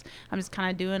I'm just kind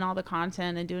of doing all the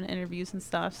content and doing interviews and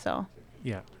stuff. So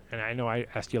Yeah. And I know I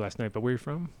asked you last night, but where are you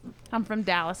from? I'm from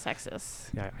Dallas,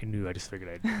 Texas. Yeah, I knew. I just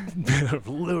figured I'd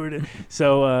lured it.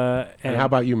 So, And how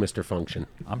about you, Mr. Function?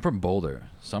 I'm from Boulder,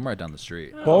 so I'm right down the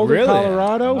street. Boulder, really?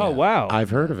 Colorado? Oh, wow.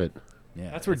 I've heard of it. Yeah,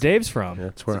 That's where Dave's from.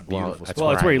 That's where. a beautiful That's well,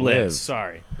 where that's where I he lives. live.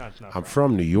 Sorry. Not I'm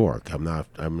from New York. I'm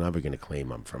never going to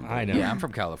claim I'm from. I Boulder. know. Yeah, I'm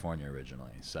from California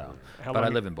originally, so How but I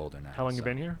long live in Boulder now. how long you so.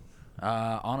 been here?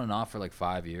 On and off for like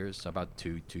 5 years. So about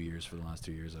two years for the last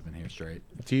 2 years I've been here straight.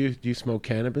 Do you smoke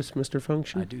cannabis, Mr.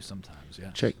 Function? I do sometimes, yeah.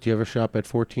 Check. Do you ever shop at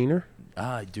 14er?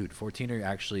 Dude, 14er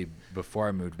actually, before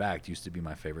I moved back, used to be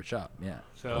my favorite shop. Yeah.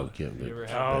 So, give the,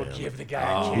 give the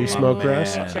guy. Oh, a you chance. smoke man.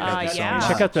 grass? Check out the yeah.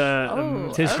 Check out the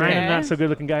Oh, Tiz Tran, okay. not so good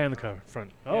looking guy on the cover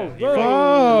front. Oh,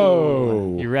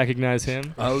 Oh. You recognize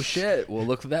him? Oh shit! Well,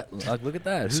 look at that. Look at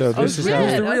that. So this is who's how-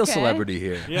 the real Okay. celebrity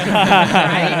here?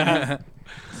 Right?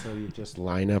 So you just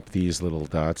line up these little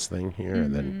dots thing here,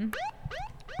 and then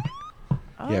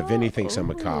yeah, Vinny thinks I'm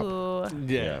a cop. Ooh.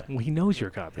 Yeah. Well, he knows you're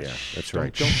a cop. Yeah, that's Don't-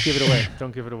 right. Don't give it away.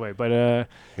 Don't give it away. But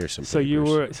Here's some. so you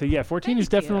papers. were 14 is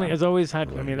Thank definitely you. has always had.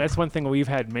 I mean, that's one thing we've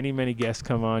had many guests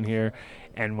come on here,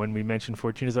 and when we mention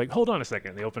 14, is like, hold on a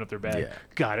second. They open up their bag. Yeah.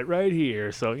 Got it right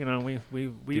here. So we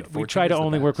Dude, 14 try to is the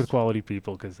only work with best. quality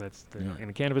people because that's Yeah. in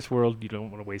the cannabis world. You don't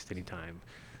want to waste any time.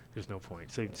 There's no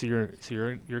point. So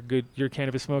you're good. You're a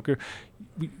cannabis smoker.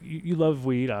 You love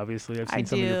weed, obviously. I've seen I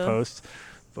some of your do. posts,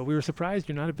 but we were surprised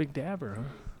you're not a big dabber,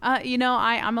 huh?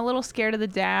 I'm a little scared of the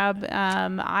dab.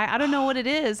 I don't know what it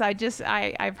is.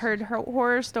 I've heard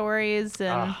horror stories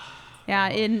and yeah,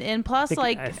 and plus think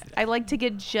like I- I like to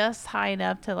get just high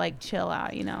enough to like chill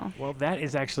out, you know. Well, that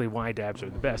is actually why dabs are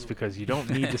the best because you don't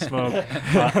need to smoke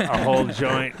a whole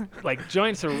joint. Like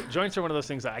joints are one of those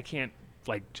things that I can't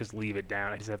like just leave it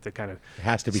down. I just have to kind of It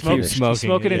has to be smoke, finished.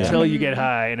 smoke it yeah. until you get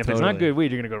high. And if it's not Totally. good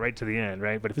weed, you're gonna go right to the end,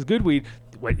 right? But if it's good weed,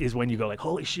 what is when you go like,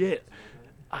 holy shit,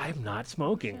 I'm not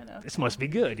smoking. This must be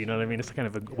good. You know what I mean? It's kind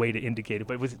of a way to indicate it.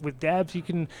 But with dabs, you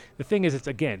can. The thing is, it's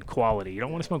again quality. You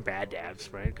don't want to smoke bad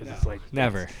dabs, right? Because it's like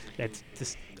Never. That's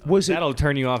just. Was it That'll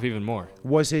turn you off even more.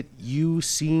 was it you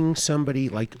seeing somebody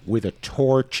like with a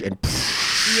torch and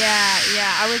Yeah.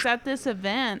 I was at this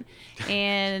event,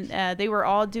 and they were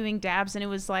all doing dabs, and it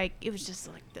was just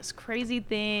like this crazy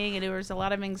thing, and there was a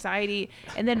lot of anxiety.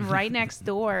 And then right next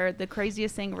door, the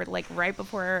craziest thing, like right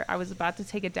before I was about to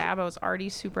take a dab, I was already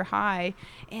super high,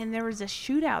 and there was a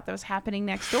shootout that was happening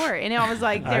next door, and I was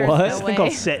like, "There's no It's way."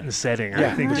 called set and setting.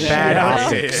 I think bad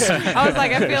optics? I was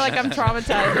like, I feel like I'm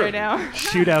traumatized right now.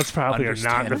 Shootouts probably are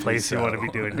not the place you want to be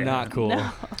doing that. Not cool.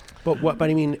 But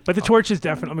I mean, But the torch is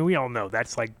definitely. I mean, we all know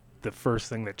that's like the first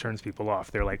thing that turns people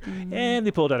off. They're like, and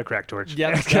they pulled out a crack torch.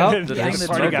 Yep. And Yep. The the thing that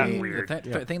party turned got me- weird.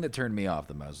 the thing that turned me off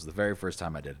the most was the very first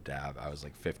time I did a dab. I was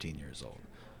like 15 years old,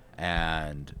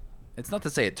 and it's not to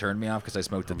say it turned me off because I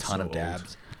smoked a ton of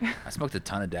dabs. I smoked a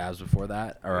ton of dabs before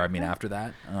that, or I mean after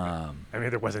that. I mean,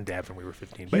 there wasn't dabs when we were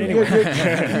 15. But you're,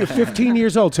 anyway. you're 15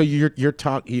 years old, so you're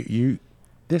you.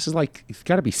 This is like it's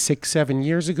got to be 6-7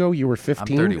 years ago. You were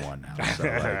 15. I'm 31 now, so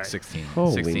like 16,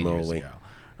 Holy 16 moly. years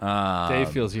ago. Dave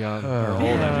feels young. Or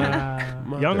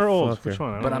old. Young or old? Motherfucker. Which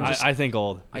one? I But don't I'm know. just- I think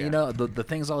old. You know, the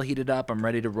thing's all heated up. I'm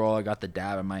ready to roll. I got the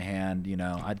dab in my hand. You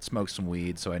know, I'd smoked some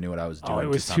weed, so I knew what I was doing. Oh, it to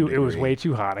was some too. It was degree. way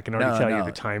too hot. I can already No, tell you no.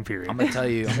 the time period. I'm gonna tell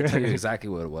you exactly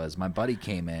what it was. My buddy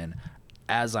came in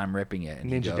as I'm ripping it, and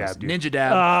he Ninja goes, dab, dude. "Ninja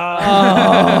dab." Oh.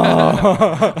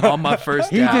 On my first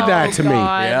He dab. did that to me.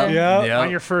 God. Yep. On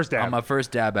your first dab. On my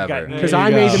first dab got ever. ninja Because There I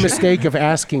you made go. the mistake of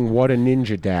asking what a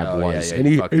ninja dab Oh, yeah, was, yeah, and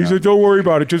you he fucked said, up. "Don't worry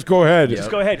about it. Just go ahead." Yep.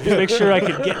 Just go ahead. Just make sure I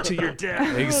can get to your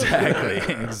dab.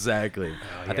 Exactly.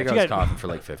 I think You I was got- coughing for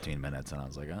like 15 minutes, and I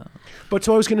was like, "Oh, But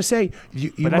so I was going to say,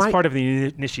 you But that's might, part of the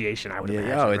initiation, I would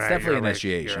imagine. oh, it's right? definitely You're like-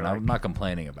 initiation. you're I'm like- not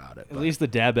complaining about it." At but- least the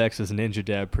Dab X is ninja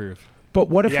dab proof. But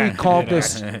what if Yeah, we called you know,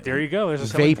 this there you go. There's a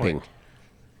selling vaping point.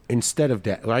 instead of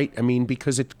that, right? I mean,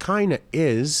 because it kind of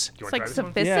is, You It's wanna like try this one?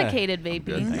 sophisticated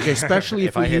vaping. especially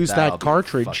if I we hit use I'll that be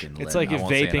cartridge. fucking It's lit. like I if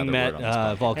won't say vaping another met word on this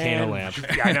podcast. volcano And- lamp.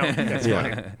 Yeah, I know. That's Yeah.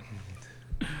 funny.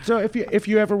 So if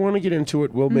you ever want to get into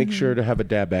it, we'll make sure to have a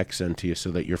Dab X sent to you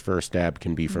so that your first dab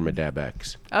can be from a Dab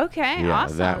X. Okay, Yeah,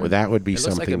 awesome. that would be It looks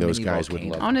like something a those mini guys would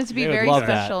volcano. I love. want it to be They would very love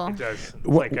that. special. It does. It's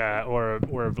What- like or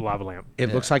a lava lamp.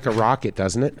 It looks like a rocket,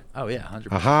 doesn't it? Oh yeah, 100%.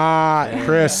 Aha,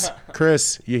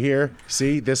 Chris, you hear?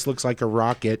 See, this looks like a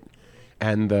rocket,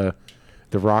 and the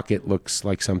rocket looks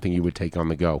like something you would take on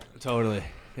the go. Totally.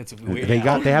 It's weird. They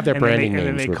have their And then branding and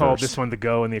then names they called reversed. this one the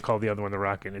Go, and they called the other one the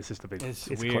Rocket. It's just a big. It's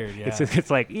cl- weird, yeah. It's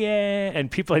like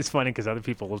and people. It's funny because other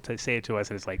people will say it to us,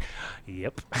 and it's like,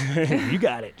 "Yep, you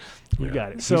got it, you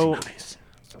got it." So,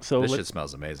 so This let- shit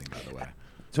smells amazing, by the way.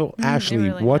 So Ashley,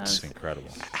 really what's does. Incredible.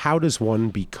 how does one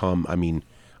become? I mean,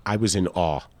 I was in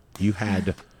awe. You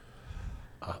had,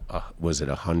 was it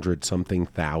 100-something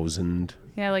thousand?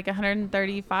 Yeah, like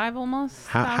 135 almost.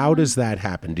 How thousand. does that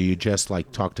happen? Do you just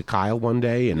like talk to Kyle one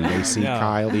day and they see No.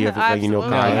 Kyle? Do you ever like, you know Absolutely.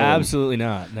 No, Kyle? and- absolutely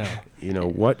not. No. You know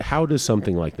what? How does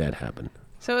something like that happen?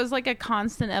 So it was like a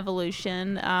constant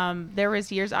evolution. There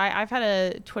was years I've had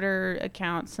a Twitter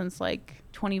account since like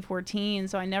 2014,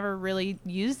 so I never really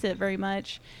used it very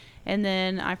much. And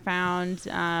then I found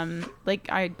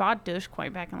like I bought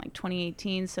Dogecoin back in like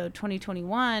 2018. So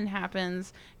 2021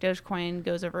 happens, Dogecoin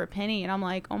goes over a penny, and I'm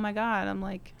like, oh my god! I'm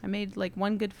like, I made like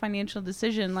one good financial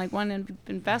decision, like one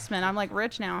investment. I'm like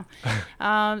rich now.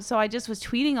 So I just was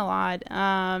tweeting a lot,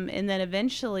 and then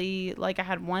eventually, like I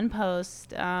had one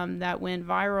post that went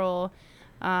viral.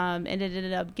 And it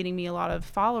ended up getting me a lot of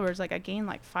followers. Like I gained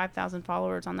like 5,000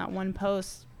 followers on that one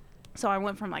post. So I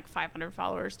went from like 500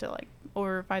 followers to like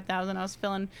over 5,000. I was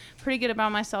feeling pretty good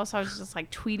about myself. So I was just like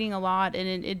tweeting a lot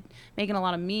and it making a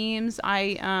lot of memes.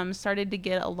 I started to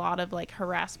get a lot of like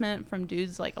harassment from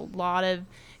dudes, like a lot of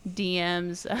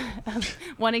DMs of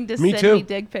wanting to Me send too. me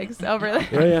dick pics over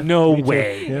there. Yeah, no me too.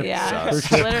 way. Yeah, For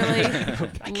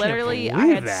sure. literally, I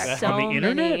believe had that. so On the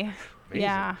internet? many. Amazing.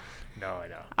 Yeah. No, I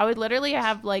know. I would literally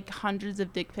have like hundreds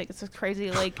of dick pics. It's crazy.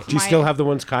 Like, Do you still have the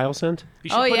ones Kyle sent? You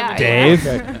should Oh put 'em yeah, in-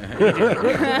 Dave?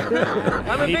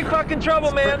 I'm in big fucking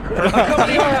trouble, man. I'm coming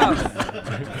to your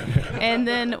house. And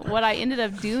then what I ended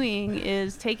up doing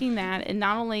is taking that and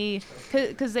not only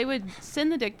because they would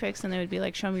send the dick pics and they would be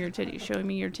like, show me your titties, show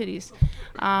me your titties.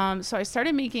 So I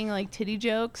started making like titty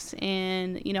jokes,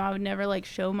 and you know I would never like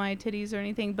show my titties or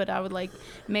anything, but I would like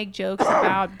make jokes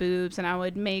about boobs, and I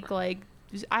would make like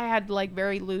I had like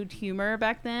very lewd humor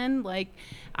back then. Like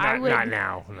Not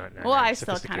now. Well, I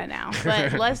still kind of now,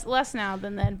 but less now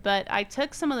than then. But I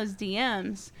took some of those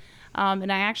DMs.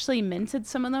 And I actually minted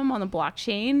some of them on the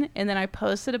blockchain, and then I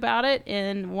posted about it.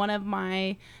 And one of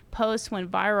my posts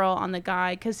went viral on the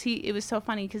guy because it was so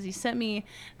funny because he sent me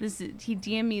this. He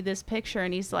DM'd me this picture,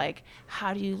 and he's like,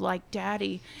 "How do you like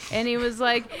daddy?" And he was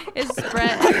like, "It's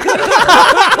Brett."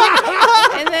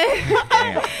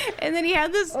 and then he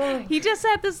had this. He just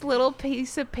had this little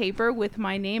piece of paper with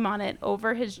my name on it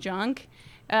over his junk.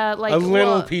 Like a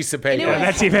little piece of paper.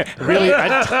 That's even really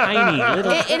a tiny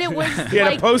little. And it was he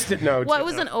had a Post-it note. Well, it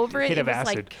wasn't over it. Hit It of was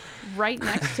acid. like right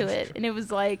next to it, and it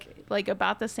was like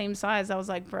about the same size. I was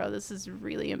like, bro, this is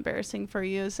really embarrassing for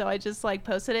you. So I just like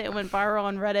posted it. It went viral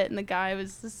on Reddit, and the guy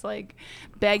was just like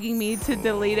begging me to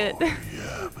delete it.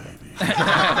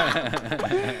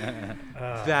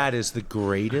 That is the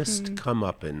greatest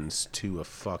comeuppance to a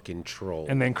fucking troll.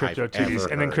 And then crypto I've ever titties.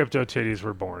 And then heard. crypto titties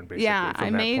were born. Basically. Yeah, from I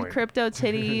that made point. crypto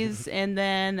titties, and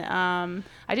then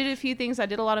I did a few things. I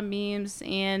did a lot of memes,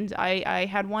 and I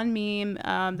had one meme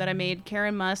that I made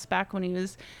Karen Musk back when he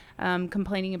was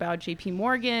complaining about JP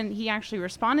Morgan. He actually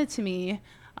responded to me,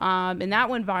 and that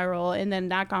went viral, and then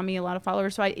that got me a lot of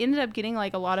followers. So I ended up getting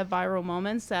like a lot of viral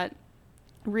moments that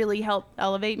really helped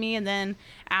elevate me. And then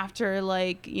after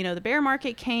like, you know, the bear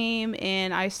market came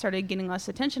and I started getting less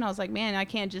attention, I was like, man, I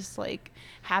can't just like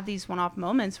have these one-off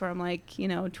moments where I'm like, you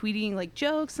know, tweeting like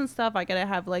jokes and stuff. I gotta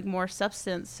have like more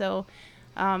substance. So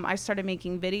I started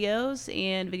making videos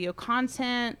and video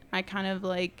content. I kind of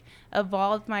like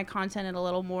evolved my content in a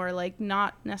little more like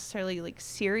not necessarily like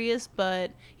serious,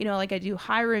 but you know, like I do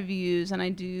high reviews and I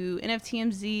do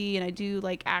NFTMZ and I do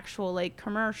like actual like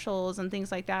commercials and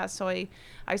things like that. So I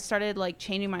started like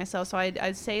changing myself. So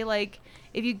I'd say like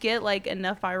if you get like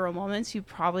enough viral moments, you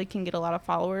probably can get a lot of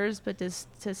followers, but just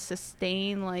to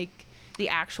sustain like the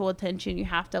actual attention, you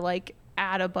have to like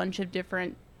add a bunch of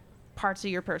different parts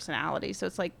of your personality. So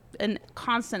it's like a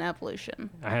constant evolution.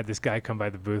 I had this guy come by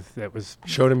the booth that was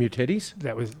showed him your titties.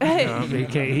 That was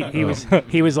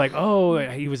he was like, oh,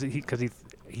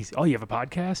 he's oh, you have a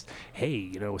podcast? Hey,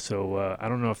 you know, so I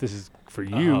don't know if this is for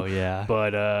you. Oh, yeah.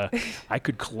 But I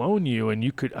could clone you, and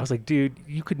you could. I was like, dude,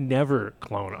 you could never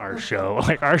clone our show.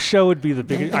 Like our show would be the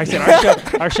biggest. I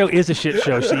said our show is a shit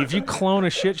show. So if you clone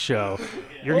a shit show,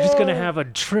 you're just gonna have a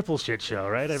triple shit show,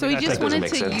 right? So he just wanted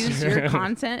to use your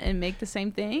content and make the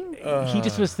same thing? He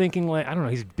just was thinking like, I don't know,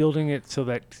 he's building it so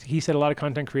that he said a lot of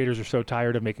content creators are so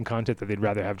tired of making content that they'd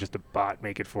rather have just a bot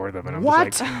make it for them. And I'm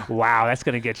just like, wow, that's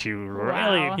gonna get you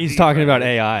really. He's talking about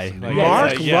AI. Like,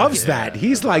 Mark loves that.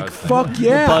 He's like, fuck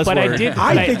yeah. But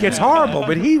I think it's horrible,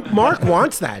 but Mark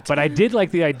wants that. But I did like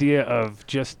the idea of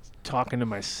just talking to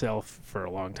myself for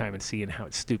a long time and seeing how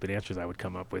stupid answers I would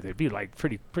come up with. It'd be like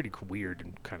pretty weird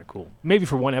and kind of cool. Maybe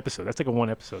for one episode. That's like a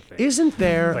one episode thing. Isn't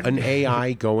there an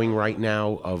AI going right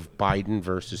now of Biden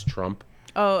versus Trump?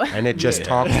 Oh. And it just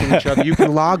talks to each other. You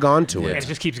can log on to it. And it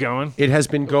just keeps going? It has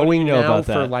been going know now about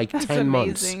for that? like That's 10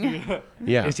 months. amazing.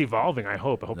 Yeah. It's evolving, I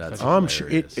hope. That's I'm sure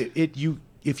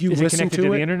if you Is listen it connected to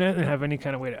to it, the internet and have any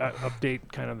kind of way to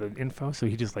update kind of the info? So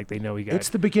he just like, they know he got it's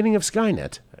the beginning of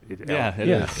Skynet. It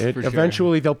is,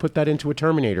 Eventually, they'll put that into a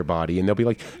Terminator body, and they'll be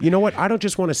like, you know what? I don't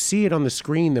just want to see it on the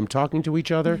screen, them talking to each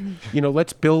other. You know,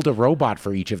 let's build a robot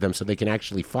for each of them so they can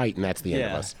actually fight, and that's the end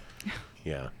of us.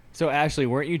 Yeah. So Ashley,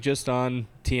 weren't you just on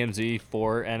TMZ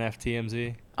for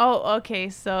NFTMZ? Oh, okay.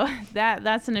 So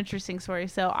that's an interesting story.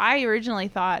 So I originally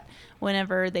thought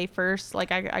whenever they first,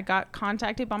 like I got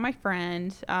contacted by my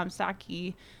friend,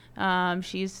 Saki.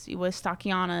 She was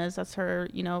Stakiana's, that's her,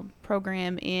 you know,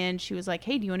 program. And she was like,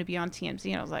 hey, do you want to be on TMZ?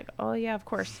 And I was like, oh yeah, of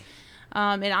course.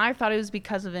 And I thought it was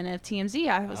because of NFTMZ.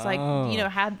 I was like, you know,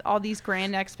 had all these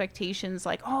grand expectations,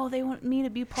 like, oh, they want me to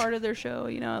be part of their show,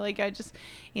 you know, like I just,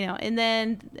 you know, and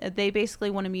then they basically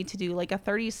wanted me to do like a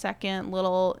 30-second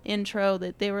little intro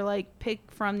that they were like, pick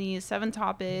from these 7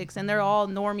 topics, and they're all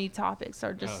normie topics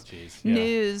or just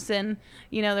news. And,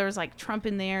 you know, there was like Trump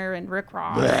in there and Rick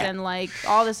Ross and like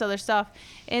all this other stuff.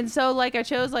 And so like I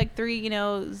chose like 3, you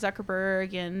know,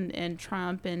 Zuckerberg and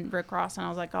Trump and Rick Ross, and I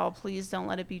was like, oh, please don't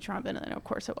let it be Trump. And then of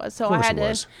course it was. So I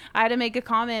had to make a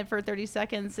comment for 30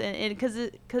 seconds, and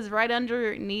because right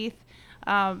underneath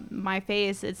my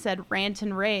face it said rant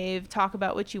and rave, talk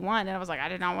about what you want, and I was like, I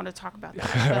did not want to talk about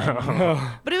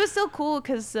that. But it was still cool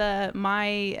because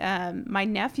my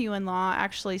nephew-in-law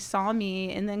actually saw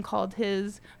me and then called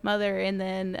his mother, and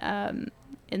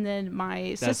then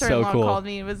my sister-in-law called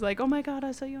me and was like, oh my God,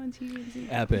 I saw you on TV.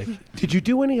 Epic. Did you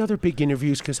do any other big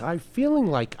interviews? Because I'm feeling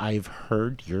like I've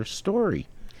heard your story,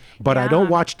 but I don't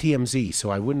watch TMZ,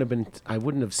 so I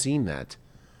wouldn't have seen that.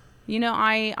 You know,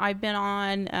 I've been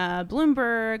on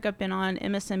Bloomberg. I've been on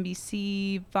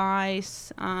MSNBC,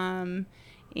 Vice,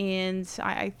 and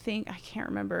I think I can't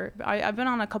remember. I've been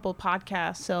on a couple of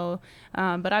podcasts. So,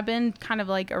 but I've been kind of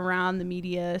like around the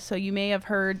media. So you may have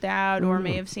heard that, or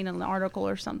may have seen an article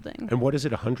or something. And what is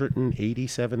it?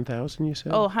 187,000? You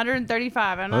said? Oh,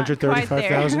 135. I'm not quite there.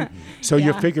 135,000. So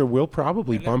you figure we'll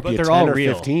probably bump But you they're 10 all or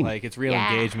real. 15. Like it's real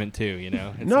engagement too, you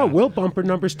know. It's No, not- we'll bump our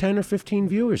numbers 10 or 15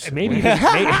 viewers. Maybe, you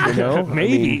know,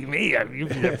 maybe, you've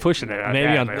been pushing it. On Maybe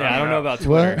that, on. but Yeah, I don't know about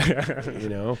Twitter. you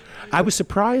know, I was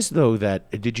surprised though that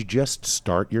did you just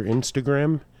start your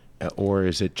Instagram, or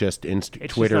is it just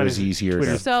Twitter is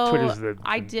easier? So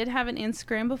I did have an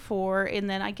Instagram before, and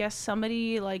then I guess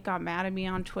somebody like got mad at me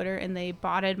on Twitter, and they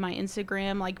botted my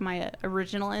Instagram, like my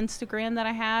original Instagram that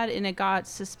I had, and it got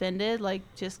suspended, like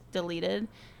just deleted.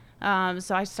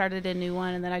 So I started a new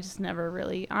one, and then I just never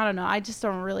really, I don't know, I just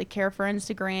don't really care for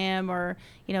Instagram or,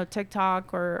 you know,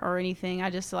 TikTok or anything. I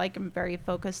just like, I'm very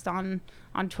focused on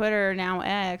Twitter, now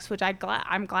X, which I'm glad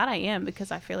I am,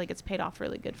 because I feel like it's paid off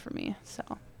really good for me. So.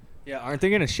 Yeah, aren't they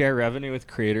going to share revenue with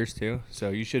creators too? So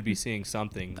you should be seeing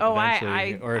something Oh,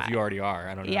 eventually, or if you already are,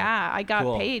 I don't know. Yeah, I got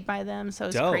Cool. paid by them, so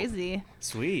it's Dope. crazy.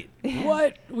 Sweet.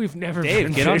 What? We've never Dave,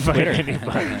 been get on paid by Twitter.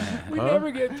 anybody. We Huh?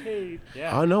 never get paid.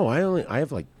 Yeah. Oh no, I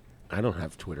have like, I don't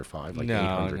have Twitter 5, like No,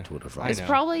 800 no. Twitter 5. It's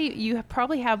probably, you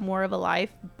probably have more of a life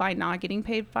by not getting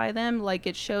paid by them. Like,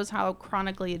 it shows how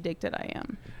chronically addicted I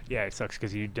am. Yeah, it sucks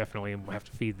because you definitely have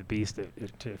to feed the beast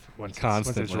once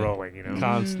Constantly. it's rolling, you know.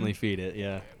 Constantly feed it,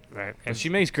 yeah. Right. And she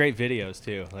makes great videos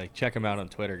too. Like, check them out on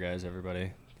Twitter, guys,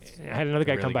 everybody. I had another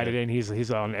guy Really come by good. today, and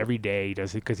he's on every day. He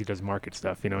does it because he does market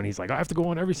stuff, you know. And he's like, I have to go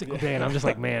on every single day, and I'm just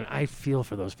like, man, I feel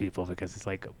for those people because it's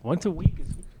like once a week is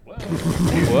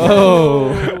Whoa.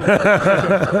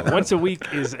 once a week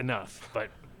is enough, but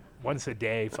once a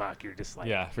day, fuck, you're just like,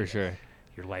 Yeah, for sure.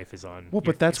 Your life is on. Well,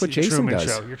 but that's it's what your Jason Truman does.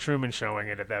 Show. You're Truman showing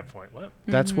it at that point. What?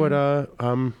 That's what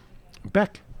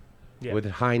Beck Yeah. with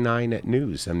High 9 at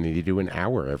News. I mean, they do an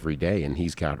hour every day, and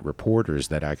he's got reporters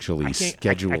that actually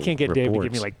schedule I can't get Dave to give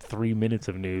me reports. like 3 minutes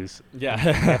of news. Yeah. I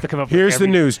have to come up Here's with the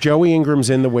every, news. Joey Ingram's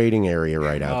in the waiting area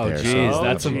right out Oh, there. geez, so-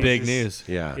 that's some big news.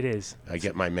 Yeah, It is. I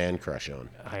get my man crush on.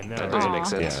 I know. That doesn't make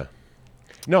sense. Yeah.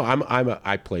 No,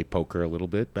 I play poker a little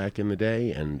bit back in the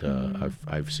day, and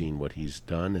I've seen what he's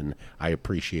done, and I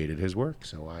appreciated his work.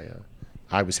 So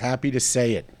I was happy to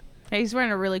say it. Hey, he's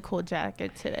wearing a really cool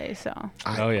jacket today, so.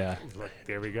 Oh, yeah. Look,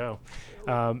 there we go.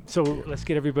 So let's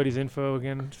get everybody's info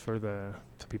again so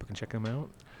people can check them out.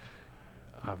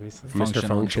 Obviously, Mr.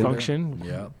 Function.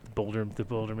 Yeah. The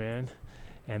Boulder Man,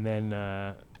 and then.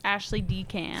 Ashley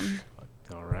Decan.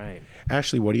 All right.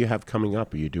 Ashley, what do you have coming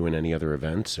up? Are you doing any other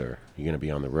events, or are you going to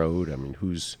be on the road? I mean,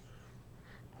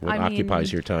 what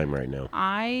occupies your time right now?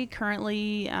 I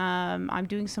currently, I'm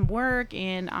doing some work,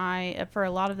 and for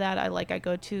a lot of that, I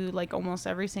go to like almost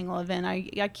every single event.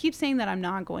 I keep saying that I'm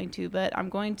not going to, but I'm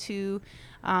going to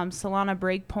Solana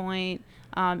Breakpoint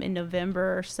in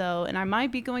November or so, and I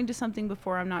might be going to something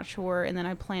before, I'm not sure, and then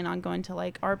I plan on going to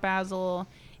like Art Basel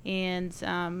and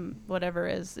whatever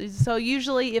is. So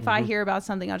usually if I hear about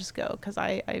something, I'll just go, because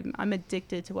I'm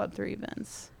addicted to Web3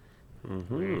 events.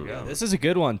 Yeah, this is a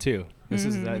good one too. This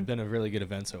has been a really good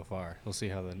event so far. We'll see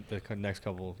how the next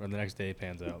couple or the next day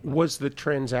pans out. Was the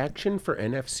transaction for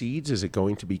NFCs, is it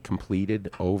going to be completed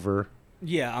over?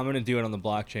 Yeah, I'm gonna do it on the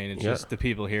blockchain. It's Yeah. just the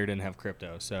people here didn't have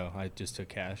crypto, so I just took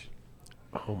cash.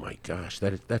 Oh my gosh,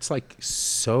 that's like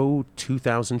so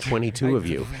 2022 of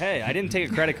you. Hey, I didn't take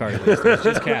a credit card. At least. It was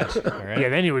just cash. All right. Yeah,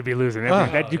 then you would be losing.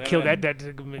 You killed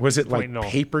that. Was it like no.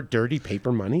 dirty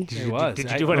paper money? It was.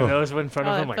 Did you do one of those in front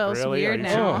of Oh, him? it Like, feels really? weird Are you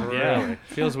now. sure? Yeah, Really?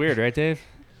 feels weird, right, Dave?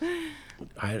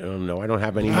 I don't know. I don't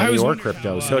have any money or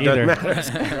crypto, so it doesn't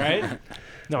matter. Right?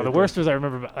 No, the worst was I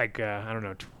remember like I don't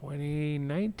know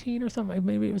 2019 or something.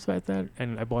 Maybe it was about that.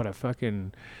 And I bought a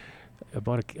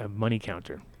money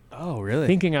counter. Oh, really?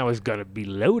 Thinking I was gonna be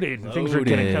loaded and things were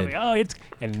gonna come. Oh, it's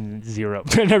and zero.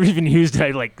 I never even used it.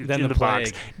 I like Then in the the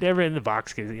box. plague. Never in the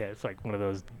box because yeah, it's like one of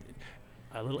those.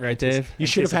 Right, Dave? You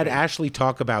should have had Ashley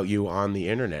talk about you on the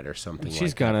internet or something. She's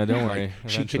like gonna. that. Don't worry.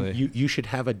 She can. Eventually. You should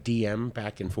have a DM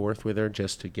back and forth with her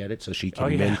just to get it, so she can Oh,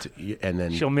 yeah. mint and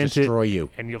then She'll mint destroy it, you.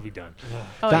 and you'll be done.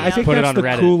 Oh, I yeah. think Put it that's on the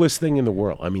Reddit. coolest thing in the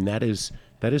world. I mean, that is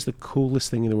the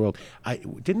coolest thing in the world.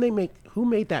 Who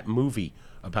made that movie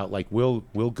about like we'll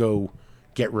go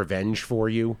get revenge for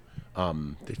you?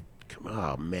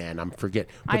 Oh man, I'm forget.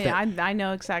 But I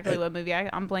know exactly what movie.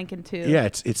 I'm blanking too. yeah,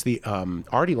 it's the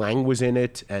Artie Lang was in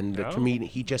it, and the Oh. comedian,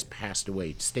 he just passed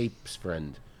away. Stape's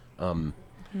friend.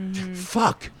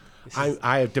 Fuck.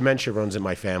 I have dementia runs in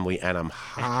my family, and I'm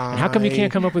high. And how come you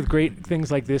can't come up with great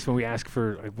things like this when we ask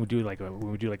for when we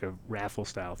do like a raffle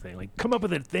style thing? Like come up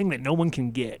with a thing that no one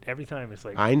can get every time. It's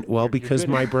like because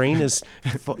my brain is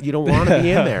you don't want to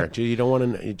be in there. You don't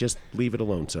want to just leave it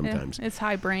alone sometimes. It's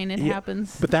high brain. It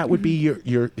happens. But that would be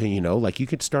your like you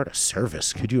could start a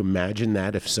service. Could you imagine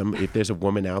that if there's a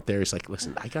woman out there is like,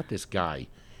 listen, I got this guy.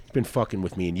 Been fucking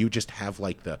with me, and you just have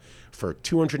like for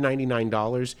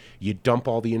 $299 you dump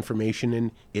all the information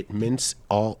in, it mints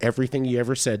everything he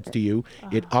ever said to you,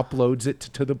 it uploads it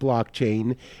to the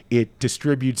blockchain, it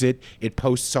distributes it, it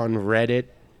posts on Reddit,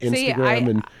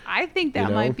 Instagram. I think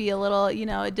that might be a little,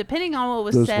 depending on what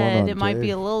was said, it might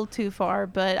be a little too far.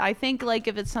 But I think like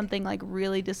if it's something like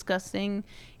really disgusting,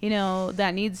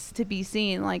 that needs to be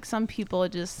seen. Like some people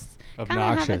just kind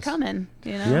of have it coming,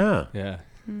 Yeah.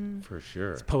 For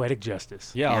sure. It's poetic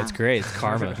justice. Yeah, it's great. It's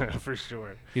karma. For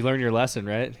sure. You learned your lesson,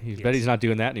 right? You bet he's not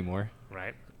doing that anymore.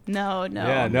 Right. No.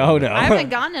 Yeah, no. I haven't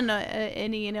gotten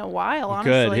any in a while,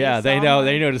 honestly. Good. Yeah, so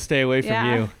they know to stay away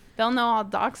from you. They'll know I'll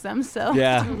dox them, so.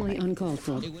 Yeah. Totally uncalled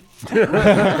for.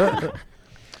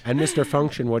 And Mr.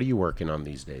 Function, what are you working on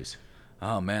these days?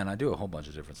 Oh man, I do a whole bunch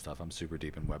of different stuff. I'm super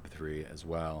deep in Web3 as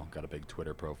well. Got a big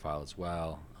Twitter profile as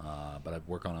well. But I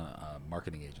work on a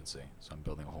marketing agency. So I'm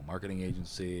building a whole marketing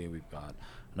agency. We've got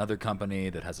another company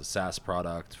that has a SaaS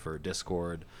product for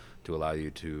Discord to allow you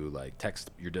to like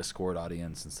text your Discord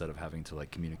audience instead of having to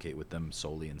like communicate with them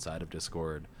solely inside of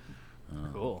Discord.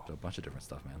 Cool. So a bunch of different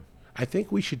stuff, man. I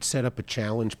think we should set up a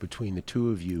challenge between the two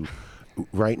of you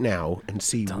right now and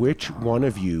see which one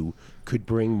of you could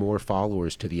bring more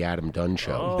followers to the Adam Dunn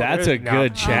Show. Oh, that's a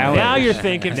good challenge. Now you're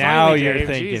thinking. Now finally, you're Dave,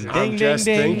 thinking. Jesus. Ding, I'm just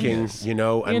ding, thinking,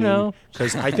 ding.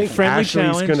 because I think Friendly Ashley's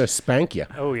challenge. going to spank you.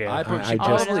 Oh yeah. She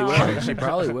probably will. She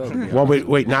probably will. Well,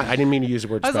 wait, I didn't mean to use the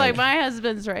word I was spank. like, my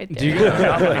husband's right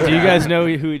there. Do you guys know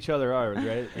who each other are,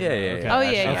 right? Yeah. Okay. Oh,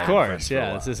 yeah. Of course,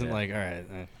 yeah. This isn't like, all right.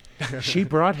 She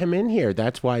brought him in here.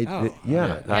 That's why. I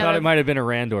thought it might have been a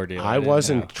Randor deal. I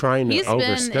wasn't trying to He's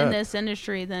overstep. been in this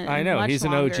industry then. I know. Much He's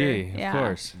an longer. OG, Yeah. of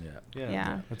course.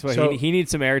 Yeah. That's why he needs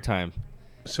some airtime.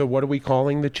 So what are we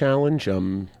calling the challenge?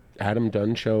 Adam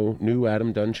Dunn Show, new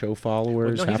Adam Dunn Show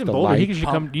followers Well, no, he's have in to Boulder. like. He should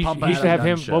come. You should have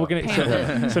him. Well, we're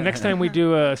gonna. So next time we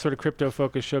do a sort of crypto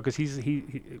focused show, because he's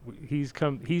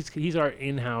our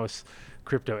in-house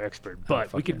crypto expert,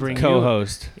 but we could bring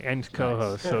co-host and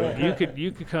co-host. So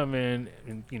you could come in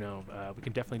and we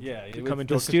can definitely come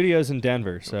into the studios in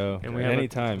Denver. So and we have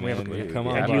anytime, come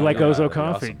on. And do you like Ozo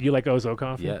coffee? Awesome. Do you like Ozo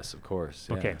coffee? Yes, of course.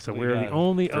 Yeah. Okay, so we're the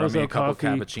only Throw me Ozo a couple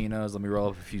coffee. cappuccinos. Let me roll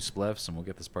up a few spliffs, and we'll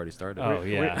get this party started. Oh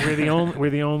yeah, we're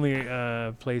the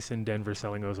only place in Denver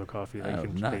selling Ozo coffee. That you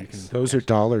can, nice. Those are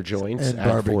dollar joints And at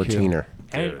barbecue. 14er.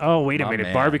 And wait a minute,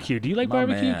 man. barbecue. Do you like My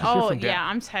barbecue? man. 'Cause you're Oh, from yeah,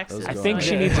 I'm Texas. I Those think go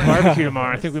she on. needs barbecue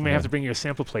tomorrow. I think we may have to bring you a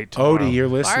sample plate tomorrow. Odie, you're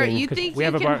listening. You think we you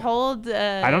have a can bar- hold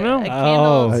I don't know. a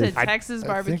candle to I- Texas I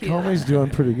barbecue? think homie's doing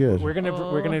pretty good. We're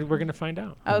gonna find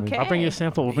out. Okay. I'll bring you a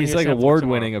sample. We'll bring he's you a like sample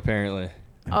award-winning tomorrow. apparently.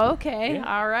 Okay,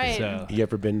 all right. So You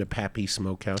ever been to Pappy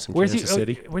Smokehouse in Where's Kansas he?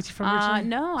 City? Where's he from? originally?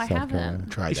 No, I South haven't. Carolina.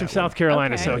 Try He's that from South one.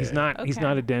 Carolina, Okay. so he's not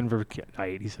Okay. a Denver kid.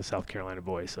 He's a South Carolina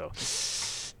boy, so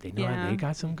they know Yeah. they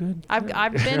got some good. I've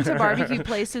been to barbecue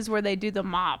places where they do the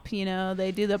mop.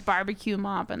 They do the barbecue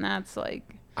mop, and that's like.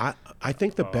 I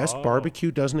think the best barbecue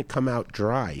doesn't it come out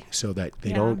dry so that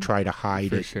they don't try to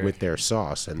hide it sure. with their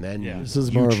sauce, and then This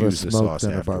is you more of a choose the smoke sauce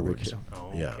than a afterwards. barbecue.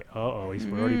 Oh, Yeah. okay.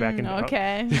 We're already back in.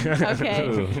 Okay.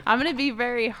 Okay. I'm gonna be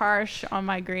very harsh on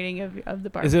my grading of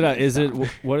the barbecue.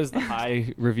 What is the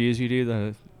high reviews you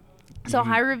do? So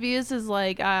high reviews is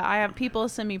like I have people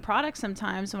send me products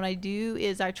sometimes. What I do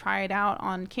is I try it out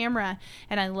on camera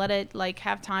and I let it like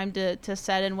have time to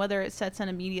set in, whether it sets in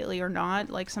immediately or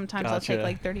not. Like sometimes I'll take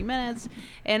like 30 minutes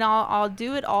and I'll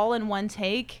do it all in one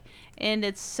take. And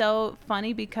it's so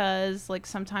funny because like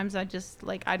sometimes I just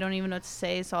like I don't even know what to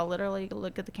say, so I'll literally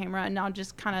look at the camera and I'll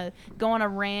just kind of go on a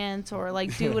rant or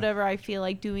like do whatever I feel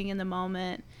like doing in the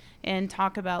moment. And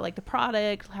talk about like the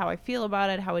product, how I feel about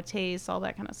it, how it tastes, all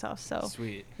that kind of stuff. So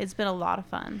Sweet. It's been a lot of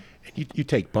fun. You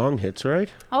take bong hits,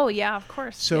 right? Oh yeah, of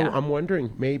course. So yeah. I'm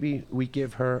wondering, maybe we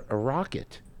give her a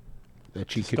rocket that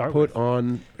she could Start put with.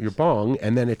 on your bong,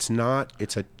 and then it's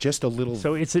just a little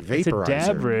So it's a vaporizer.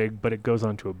 dab rig, but it goes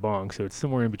onto a bong, so it's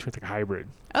somewhere in between, it's like a hybrid.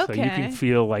 So you can Okay.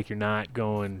 feel like you're not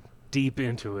going deep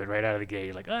into it right out of the gate.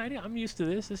 You're like, I'm used to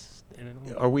this.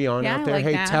 Are we on Yeah, out I there? like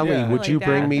Hey, that. Telly, Yeah. would I you like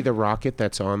bring that. me the rocket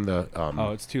that's on the?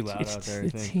 Oh, it's too loud out there. I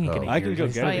think. I can go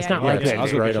get it. It's yeah, not yeah. like Yeah, that.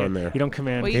 it's Dave. right You on can't- there. You don't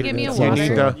command. Will you give me a You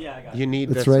water? need Yeah, you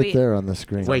need It's the right Sweet. there on the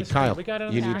screen. wait, Kyle. We got it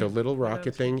on You the need the screen. little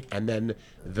rocket thing, and then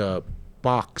the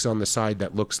box on the side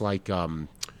that looks like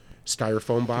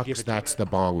styrofoam give box, it to that's the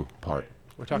bong part.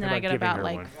 We're And talking then about I get giving about her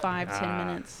like one. 5-10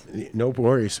 minutes. No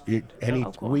worries.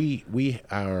 Cool. We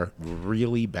are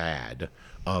really bad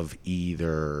of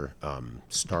either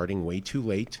starting way too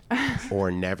late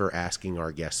or never asking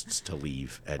our guests to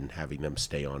leave and having them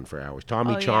stay on for hours.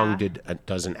 Tommy Chong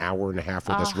does an hour and a half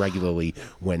with us regularly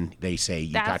when they say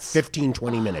you got 15,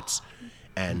 20 minutes.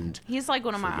 And he's like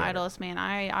one of my idols, man.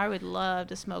 I would love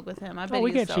to smoke with him. I bet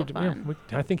we he's get so you. fun.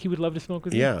 I think he would love to smoke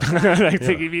with you. Yeah. I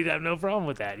think he'd have no problem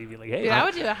with that. He'd be like, hey. Dude, I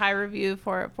would do a high review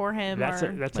for him. That's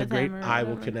a great. I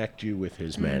will connect you with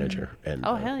his manager and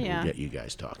Oh, hell yeah. we'll get you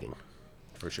guys talking.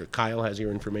 For sure. Kyle has your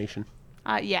information?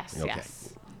 Yes, Okay.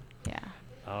 yes. Yeah.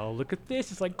 Oh, look at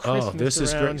this. It's like Christmas. Oh, this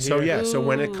is around great. So here. yeah, so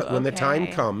when the time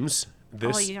okay. comes,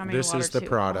 this you got me this water is the too.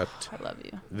 product. I love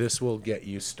you. This will get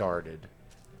you started.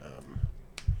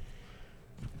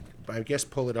 I guess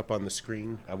pull it up on the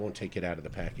screen. I won't take it out of the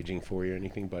packaging for you or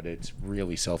anything, but it's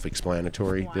really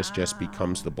self-explanatory. This just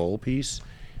becomes the bowl piece,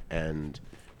 and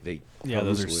they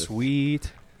those are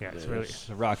sweet. Yeah, it's really.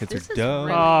 The rockets This are is dope.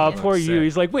 really Oh, poor Sick. you.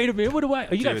 He's like, wait a minute. What do I?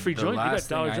 Oh, you got Dude, free the joints. You got last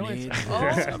dollar thing I joints.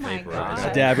 need Oh my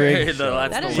god. Dab rig.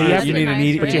 That is So you have really to-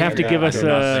 nice but you have to rig. give us I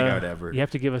don't think I would a. ever- You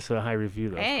have to give us a high review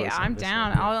though. of Hey, course, on I'm this down.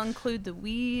 one, yeah. I'll include the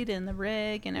weed and the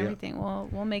rig and everything.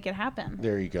 We'll make it happen.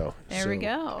 There you go. There we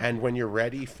go. And when you're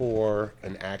ready for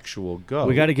an actual go,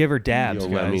 We got to give her dabs, you'll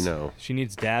guys. let me know. She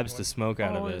needs dabs to smoke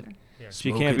out of it. She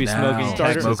Smoke can't it be now. smoking. Start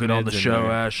Texas smoking on mids the in show,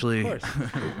 there. Ashley.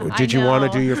 Did you want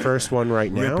know. to do your first one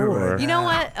right now? Or? You know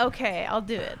what? Okay, I'll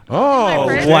do it. Oh,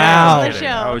 My first wow. one on the show.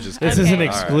 I was just This is an Okay.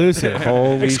 exclusive.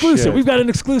 Holy Exclusive. shit. We've got an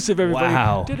exclusive, everybody.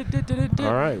 Wow.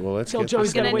 All right, well, let's Tell get Joey's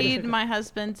this gotta I'm gonna wait a need my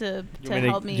husband to want me to-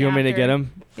 help me. do you want me to after. get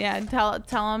him? Yeah,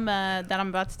 tell him that I'm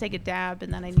about to take a dab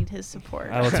and that I need his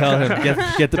support. I will tell him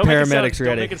get the Don't make it sound- paramedics Don't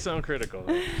ready. make it sound critical.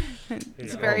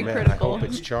 It's very Oh, man, critical. I hope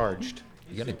it's charged.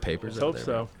 You got any papers Hope up there?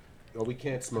 so. Oh, we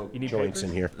can't smoke You need joints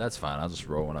papers? in here. That's fine. I'll just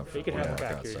roll one up. You can have a walk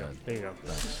pack here. outside. There you go.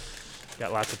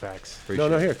 Got lots of packs. No,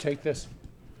 no, here, take this.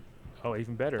 Oh,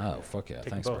 even better. Oh, fuck yeah.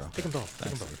 Take Thanks, them bro. both. Take them both. Take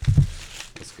them Thanks,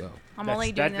 both. Let's go. I'm That's-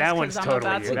 only that- doing that this one's because I'm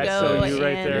totally about you. to That's go so you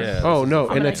right and there. Yeah. Oh, no,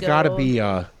 I'm and gonna it's got to go be,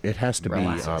 it has to be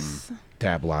relax.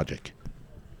 Dab Logic.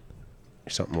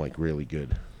 Something like really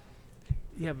good.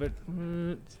 Yeah, but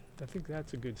I think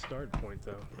that's a good start point,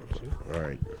 though. All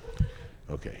right.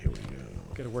 Okay, here we go.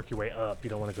 Got to work your way up. You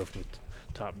don't want to go from the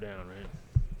top down, right?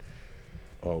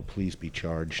 Oh, please be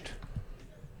charged.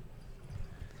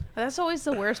 That's always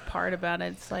the worst part about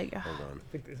it. It's like Hold on.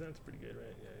 I think that sounds pretty good,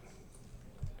 right?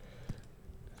 Yeah.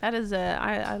 that is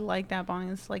I like that bong.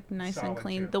 It's like nice and Solid,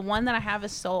 clean. too. The one that I have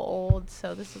is so old,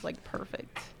 so this is like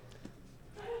perfect.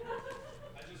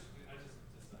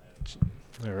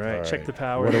 All right. All Check right. the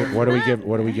power. What do we give?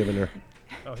 What are we giving her?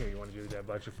 Oh, here, you want to do that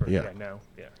budget first? Yeah. Right now?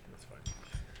 Yeah, that's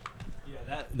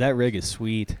fine. That rig is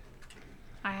sweet.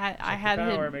 I had the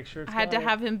power, him. make sure it's I had to got it.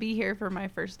 have him be here for my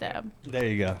first dab. There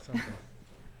you go. Something.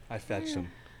 I fetched him.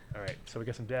 All right, so we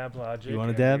got some Dab Logic. You want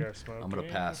a and we dab? got smoking. I'm going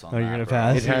to pass on Oh, that. you're gonna bro.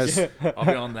 pass? It has. I'll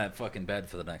be on that fucking bed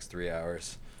for the next 3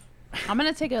 hours. I'm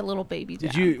gonna take a little baby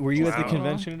dab. Were you at the Wow.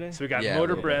 convention today? So we got Yeah,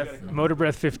 Motor yeah. Breath, Motor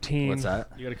Breath 15. What's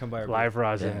that? You gotta come by our Live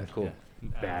rosin. Yeah, cool.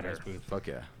 Batter. Fuck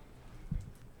yeah.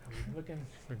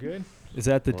 We're good. Is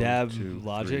that the 1, Dab 2,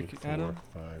 Logic, 3, 4, Adam?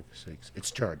 5, 6.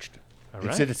 It's charged. All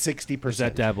It's right. at 60%. Is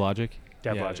that Dab Logic?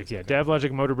 Dab Yeah, Logic, it is, yeah. okay. Dab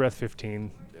Logic, Motor Breath 15,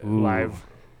 Ooh.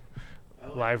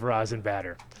 live rosin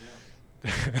batter.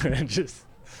 Just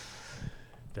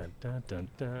dun dun dun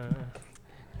dun.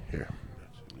 Here.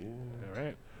 All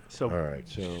right. So All right.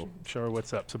 So show her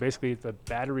what's up. So basically, the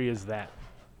battery is that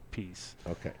piece.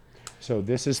 okay. So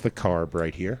this is the carb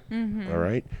right here. All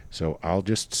right. So I'll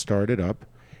just start it up.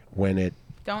 When it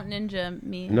Don't ninja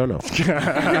me. no. It's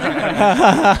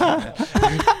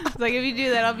like if you do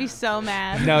that, I'll be so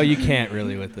mad. No, you can't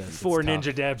really with this. Four It's tough.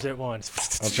 ninja dabs at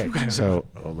once. Okay. So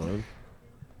hold on.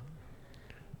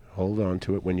 Hold on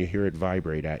to it. When you hear it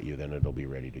vibrate at you, then it'll be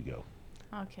ready to go.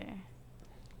 Okay.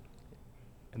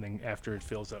 And then after it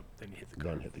fills up, then you hit the Go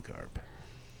carb. and hit the carb.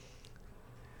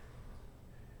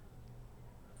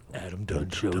 Adam Dunn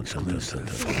Show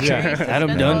exclusive. Yeah, Adam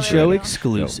Then Dunn there Show we go.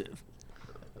 exclusive.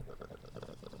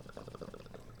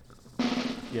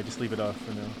 Yeah, just leave it off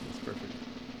for now. That's perfect.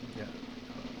 Yeah.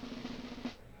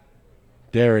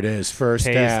 There it is. First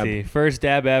Tasty. dab. First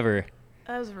dab ever.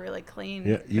 That was really clean.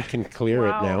 Yeah, you can clear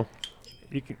Wow. it now.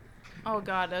 You can. Oh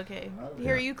God. Okay.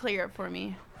 Here, you clear it for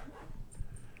me.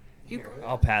 You.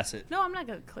 I'll pass it. No, I'm not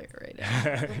gonna clear it right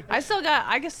now.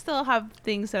 I can still have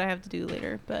things that I have to do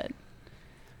later, but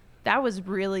that was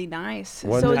really nice.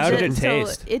 What- So How did it it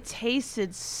taste? It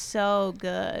tasted so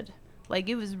good. Like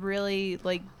it was really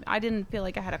like I didn't feel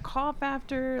like I had a cough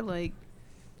after. Like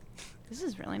This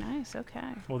is really nice. Okay.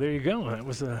 Well, there you go. That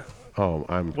was a. Oh,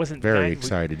 I'm Wasn't very that-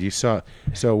 excited. You saw,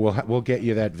 so we'll get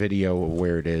you that video of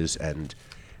where it is, and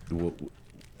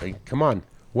hey, come on.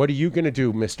 What are you gonna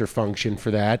do, Mr. Function, for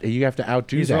that? You have to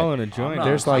outdo He's that. rolling a joint.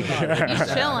 There's like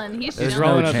He's chilling. He's There's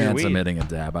chilling. no chance I'm hitting a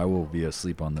dab. I will be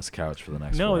asleep on this couch for the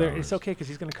next. No, 4 there, hours. it's okay because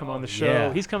he's going to come on the show.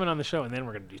 Yeah. He's coming on the show, and then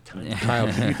we're going to do tons.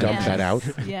 Kyle, can you dump that out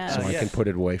Yes. so I can put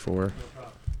it away for her?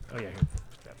 Oh yeah,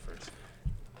 put that first.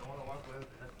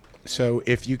 So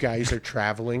if you guys are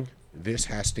traveling, this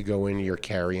has to go in your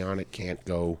carry-on. It can't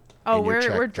go. Oh, in your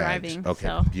check we're bags. driving. Okay,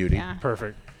 so, beauty. Yeah.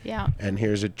 Perfect. Yeah. And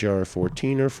here's a jar of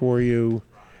 14er for you.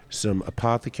 Some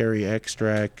apothecary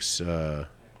extracts. That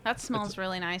smells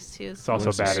really nice too. It's also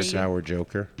what's this, battered. Sour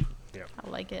Joker. I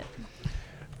like it.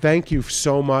 Thank you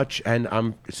so much. And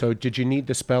so did you need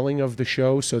the spelling of the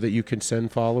show so that you can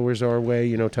send followers our way?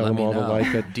 You know, tell Let them me all to know. like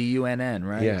it. DUNN,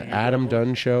 right? Yeah, Adam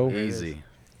Dunn Show. Easy.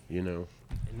 You know.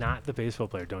 Not the baseball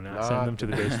player. Do not send them to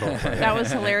the baseball player. That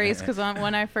was hilarious because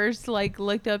when I first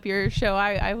looked up your show,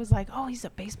 I was like, oh, he's a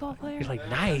baseball player. He's like,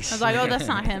 nice. I was like, oh, that's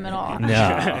not him at all. No.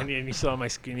 and you saw my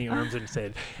skinny arms and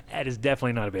said, that is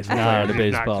definitely not a baseball player. Not a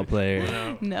baseball player.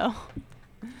 No. No.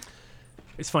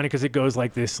 It's funny because it goes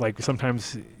like this. Like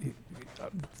sometimes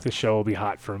the show will be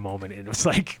hot for a moment, and it's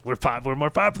like we're more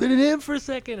popular than him for a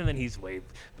second, and then he's way.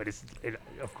 But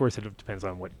of course it depends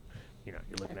on what you're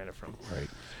looking at it from. Right.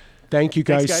 Thank you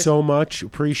Thanks, guys so much.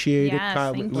 Appreciate Yes, it.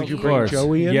 Kyle, thank would you you. bring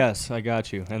Joey in? Yes, I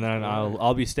got you. And then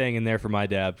I'll be staying in there for my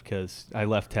dab because I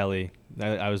left Telly.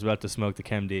 I was about to smoke the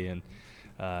Chem D and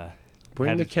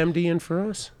Bring the Chem D in for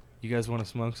us. You guys want to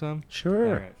smoke some? Sure.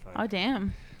 All right, fine. Oh,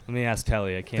 damn. Let me ask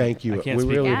Telly. I can't. Thank you. I can't We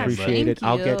speak really for him, but- appreciate it. Thank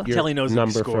I'll you. get your Telly knows the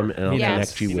number score. from and I'll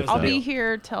Yes. connect you with I'll them. be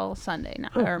here till Sunday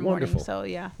Oh, or morning. wonderful. So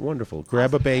yeah. Wonderful.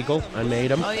 Grab a bagel. I made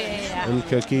them. Oh yeah. And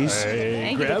cookies.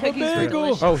 Thank you. The grab a cookies were bagel.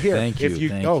 delicious. Oh, here. Thank if you,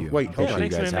 thank oh, you. wait. Hold Hope on. you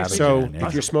guys man. have it So, again.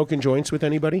 if you're smoking joints with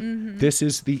anybody, this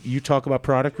is you talk about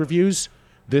product reviews.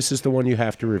 This is the one you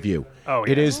have to review. Oh,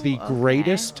 It yeah. is the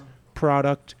greatest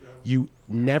product you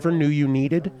never knew you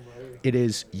needed. It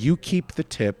is you keep the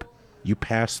tip, you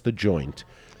pass the joint.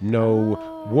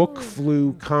 No wook,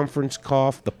 flu, conference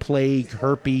cough, the plague,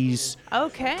 herpes.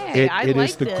 Okay. I It like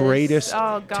is the this. greatest.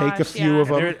 Oh gosh. Take a few of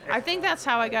them. I think that's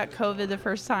how I got COVID the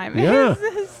first time. Yeah.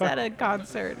 Is at a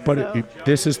concert. But so.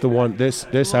 this is the one. This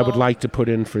I would Well, like to put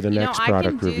in for the next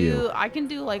product review. I can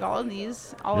do like all of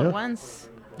these all Yeah. at once.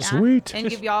 Yeah. Sweet. And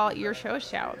give y'all your show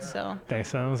shout. So. That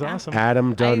sounds awesome.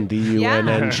 Adam Dunn,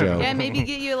 D-U-N-N yeah. show. Yeah, maybe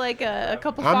get you like a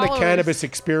couple I'm followers. the cannabis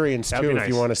experience That'd too. be If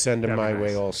you nice. want to send them That'd my be way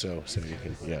nice. also, so you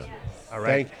can. Yeah. All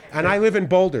right. And I live in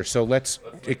Boulder, so let's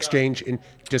exchange.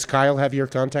 Does Kyle have your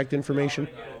contact information?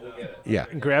 Yeah.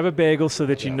 Grab a bagel so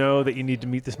that you know that you need to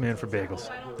meet this man for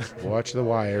bagels. Watch the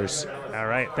wires. All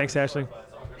right. Thanks, Ashley.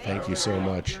 Thank you so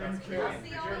much.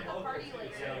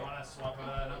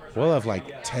 We'll have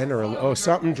like 10 or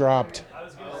something dropped.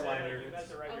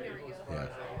 Yeah.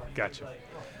 Gotcha.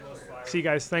 See you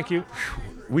guys. Thank you.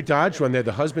 We dodged one there.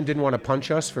 The husband didn't want to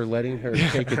punch us for letting her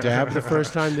take a dab the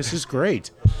first time. This is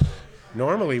great.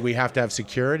 Normally we have to have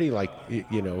security. Like,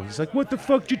 he's like, "What the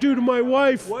fuck did you do to my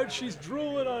wife?" What? She's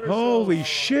drooling on herself. Holy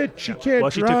shit, she can't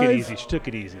Well, she drive. took it easy. She took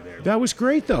it easy there. That was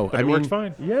great, though. But I it mean, worked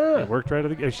fine. Yeah. It worked right.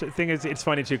 The thing is, it's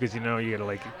funny too because you gotta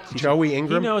like Joey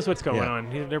Ingram? He knows what's going Yeah.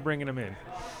 on. They're bringing him in.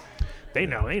 They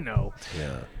know.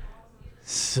 Yeah.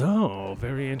 So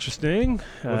very interesting.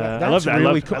 that's I love that.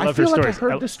 really I cool. I love her feel like I stories.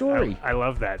 heard the story. I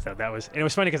love that. So that was, and it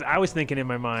was funny because I was thinking in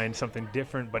my mind something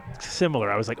different but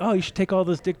similar. I was like, oh, you should take all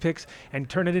those dick pics and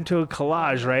turn it into a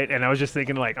collage, right? And I was just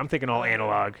thinking I'm thinking all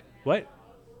analog. What?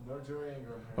 No Joey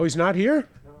Ingram. Oh, he's not here?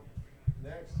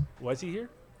 Next. Was he here?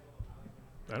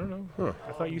 I don't know. Huh.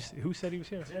 I thought who said he was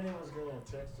here? Jenny was going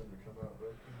to text him to come out,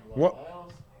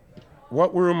 but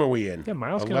What room are we in? Yeah,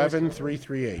 Miles can always-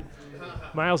 11338.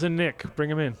 Miles and Nick, bring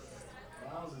him in.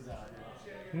 Miles is out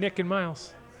here. Nick and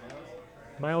Miles.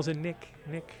 Miles and Nick.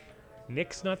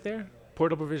 Nick's not there?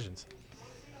 Portable Provisions.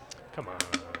 Come on.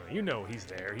 You know he's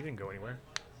there. He didn't go anywhere.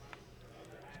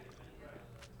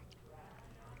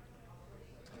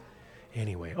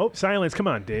 Anyway. Oh, silence. Come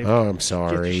on, Dave. Oh, I'm Get your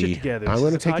sorry. shit together. I'm This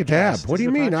going to is a take a dab. podcast. What do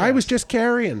This you is a mean? I was podcast. just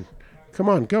carrying. Come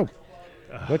on, go.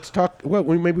 Let's talk. Well,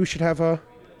 maybe we should have a.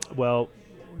 Well,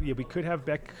 yeah, we could have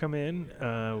Beck come in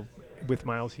with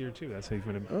Miles here too. That's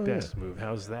even a best move.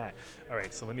 How's that? All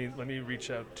right, so let me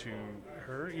reach out to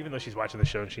her, even though she's watching the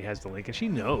show and she has the link and she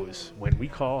knows when we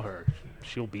call her,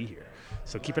 she'll be here.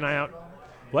 So keep an eye out.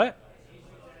 What?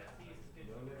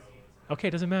 Okay,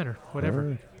 doesn't matter. Whatever. All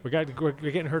right.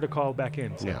 We're getting her to call back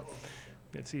in. So Yeah.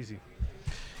 it's easy.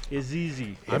 is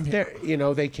easy. If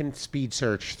they're, they can speed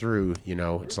search through,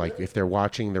 it's like if they're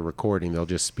watching the recording, they'll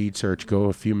just speed search, go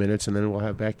a few minutes, and then we'll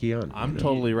have Becky on. I'm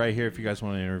totally right here if you guys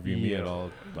want to interview me at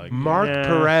all. Like Mark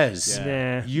Perez,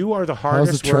 you are the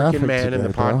hardest working man in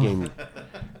the pod game.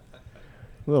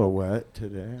 A little wet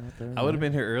today out there. I would have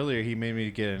been here earlier. He made me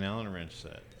get an Allen wrench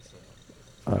set. So.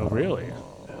 Oh, really?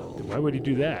 Why would he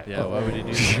do that? Yeah, why would he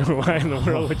do that? Why in the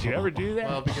world would you ever do that?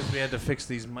 Well, because we had to fix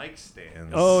these mic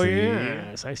stands. Oh,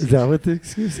 yes. I see. Is that what the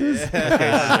excuse is?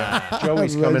 Okay,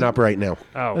 Joey's coming up right now.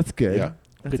 Oh. That's good. Yeah.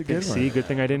 That's a good one. See, good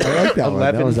thing I didn't. I like that one.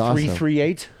 That was awesome.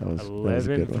 11338. That was a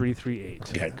good one.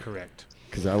 11338. Yeah. Correct.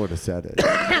 Because I would have said it.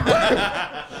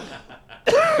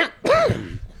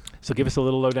 So give us a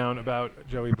little lowdown about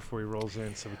Joey before he rolls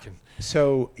in, so we can.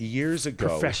 So years ago,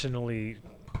 professionally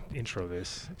intro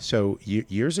this. So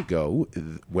years ago,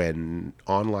 when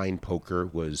online poker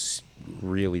was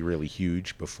really, really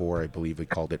huge, before I believe they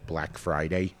called it Black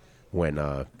Friday, when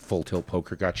Full Tilt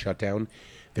Poker got shut down,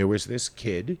 there was this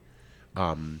kid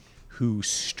who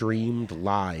streamed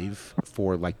live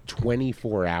for like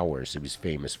 24 hours. He was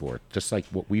famous for it, just like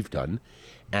what we've done,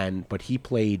 but he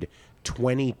played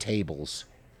 20 tables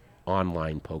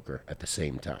online poker at the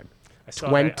same time.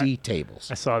 20 tables.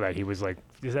 I saw that. He was like,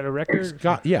 is that a record?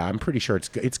 Yeah, I'm pretty sure it's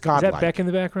godlike. Is that Beck in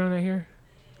the background I hear?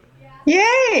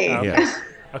 Yay! Yeah.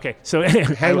 Okay, so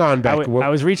hang on, Beck. I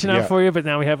was reaching out for you, but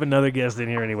now we have another guest in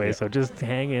here anyway. So just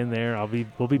hang in there.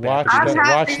 We'll be back.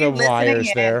 Watch the wires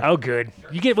there. Oh, good.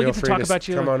 We get to talk about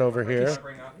you. Come on over here.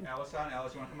 Alice, you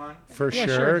want to come on? For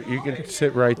sure. You can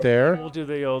sit right there. We'll do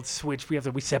the old switch.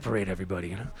 We separate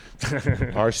everybody.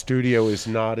 Our studio is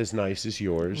not as nice as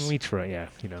yours. We try, yeah.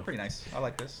 Pretty nice. I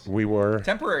like this. We were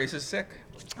temporary. This is sick.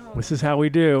 This is how we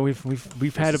do.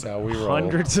 We've had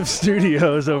hundreds of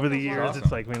studios over the years. Awesome.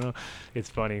 It's like, it's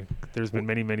funny. There's been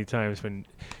many times when,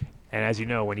 and as you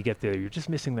know, when you get there, you're just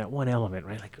missing that one element,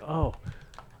 right? Like, oh,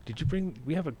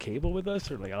 we have a cable with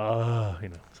us? Or like, so.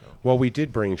 Well, we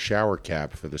did bring shower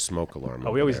cap for the smoke alarm.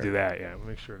 Oh, we always do that, yeah. We'll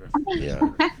make sure to. Yeah.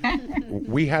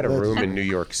 We had a room in New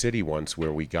York City once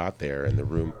where we got there, and the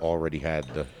room already had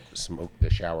the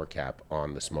shower cap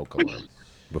on the smoke alarm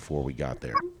before we got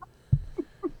there.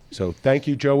 So thank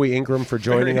you, Joey Ingram, for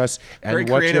joining us. And very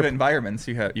creative environments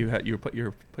you put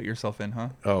yourself in, huh?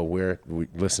 Oh, we're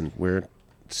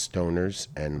stoners,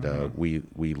 and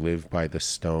we live by the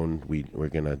stone. We're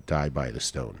gonna die by the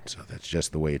stone. So that's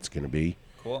just the way it's gonna be.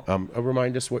 Cool.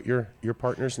 Remind us what your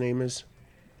partner's name is.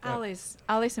 Alice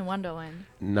in Wonderland.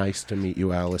 This to meet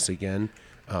you, Alice, again,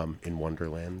 in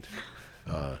Wonderland.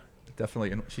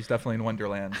 She's definitely in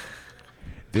Wonderland.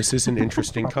 This is an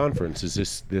interesting conference.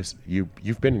 Is this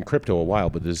you've been in crypto a while,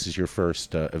 but this is your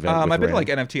first event? I've been to Rand. like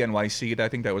NFT NYC. I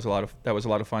think that was a lot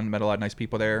of fun. Met a lot of nice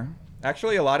people there.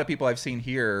 Actually, a lot of people I've seen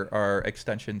here are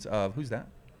extensions of who's that?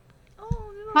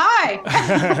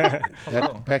 Hi.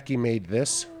 Hello. Becky made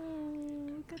this.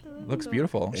 Looks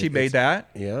beautiful. She made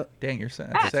that? Yeah. Dang, you're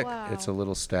sick. Wow. It's a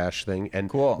little stash thing. And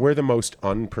cool. We're the most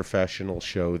unprofessional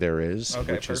show there is,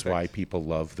 okay, which is why people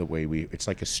love the way it's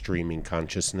like a streaming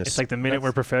consciousness. It's like the minute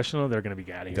we're professional, they're going to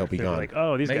be out of here. They'll be gone. Like,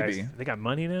 oh, these guys, they got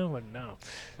money now? But no.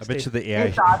 I bet you the AI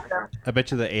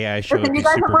show would be you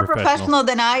guys super are more professional. professional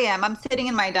than I am. I'm sitting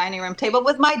in my dining room table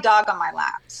with my dog on my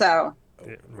lap. So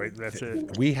right, that's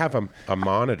it. We have a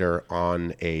monitor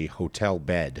on a hotel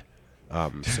bed.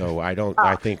 So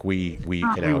I think we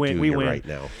can outdo you right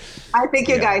now. I think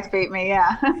you guys beat me,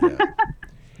 yeah.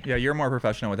 Yeah, you're more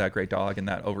professional with that great dog and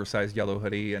that oversized yellow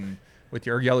hoodie and with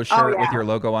your yellow shirt with your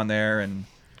logo on there and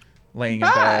laying in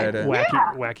bed. And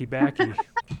wacky backy.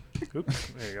 Oops,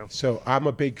 there you go. So I'm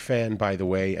a big fan, by the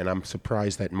way, and I'm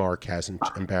surprised that Mark hasn't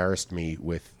embarrassed me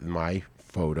with my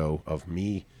photo of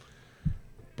me.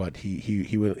 But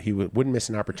he wouldn't miss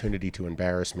an opportunity to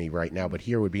embarrass me right now. But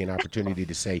here would be an opportunity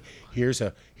to say, here's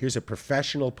a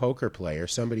professional poker player,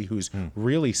 somebody who's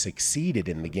really succeeded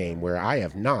in the game where I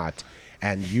have not,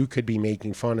 and you could be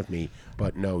making fun of me.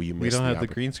 But no, you missed. We don't have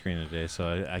the green screen today,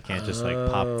 so I can't just like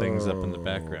pop things up in the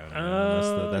background.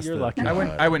 That's you're lucky.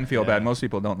 I wouldn't feel bad. Most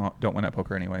people don't win at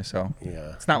poker anyway, so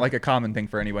it's not like a common thing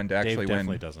for anyone to actually Dave win.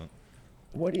 Definitely doesn't.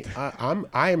 What do you,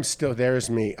 I am still. There's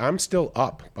me. I'm still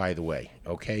up. By the way,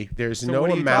 okay. There's no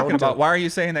what are you amount. Talking about? Why are you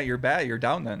saying that you're bad? You're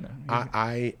down then.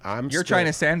 I'm. You're trying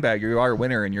to sandbag. You are a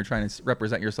winner, and you're trying to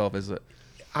represent yourself as a.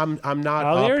 I'm not.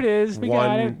 Oh, up there it is. We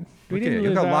got it.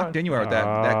 Look how locked in you are with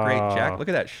that great jack. Look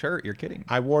at that shirt. You're kidding.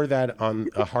 I wore that on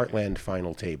a Heartland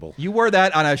final table. You wore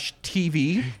that on a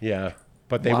TV? Yeah.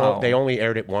 But they won't. They only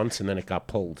aired it once, and then it got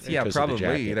pulled. Yeah,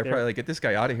 probably. They're probably like, get this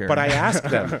guy out of here. But I asked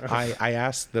them. I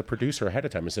asked the producer ahead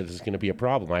of time. I said, "This is going to be a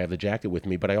problem. I have the jacket with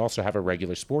me, but I also have a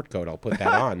regular sport coat. I'll put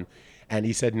that on." And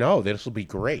he said, no, this will be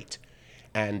great.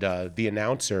 And the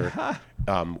announcer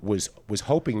was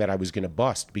hoping that I was going to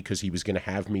bust because he was going to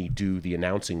have me do the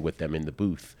announcing with them in the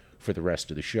booth for the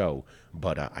rest of the show.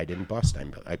 But I didn't bust.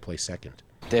 I placed second.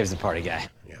 Dave's the party guy.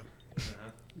 Yeah.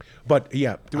 But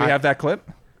yeah. Do we have that clip?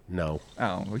 No.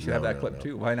 Oh, we should have that clip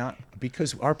too. Why not?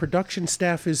 Because our production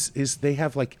staff is they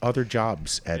have like other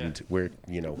jobs, and we're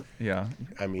Yeah.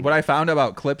 I mean, what I found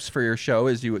about clips for your show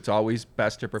is it's always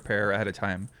best to prepare ahead of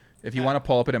time. If you want to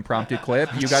pull up an impromptu clip,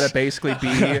 you got to basically be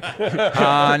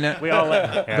on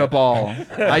the ball.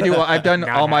 I've done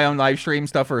all my own live stream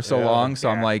stuff for so long, so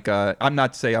I'm like, I'm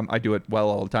not to say I do it well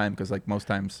all the time, because like most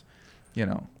times,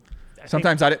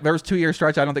 sometimes there was 2-year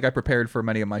stretch. I don't think I prepared for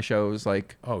many of my shows.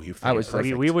 Like, I was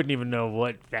we wouldn't even know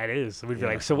what that is. We'd be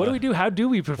like, so what do we do? How do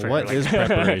we prepare? What is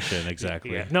preparation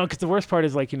exactly? No, because the worst part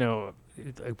is like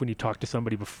when you talk to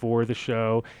somebody before the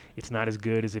show, it's not as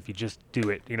good as if you just do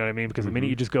it. You know what I mean? Because the minute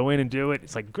you just go in and do it,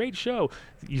 it's like, great show.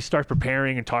 You start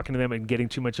preparing and talking to them and getting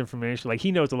too much information. Like,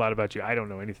 he knows a lot about you. I don't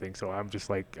know anything. So I'm just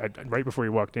like, right before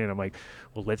you walked in, I'm like,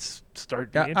 well, let's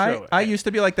start the intro. I used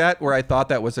to be like that, where I thought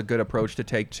that was a good approach to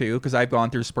take too, because I've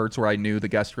gone through spurts where I knew the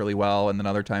guest really well, and then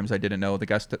other times I didn't know the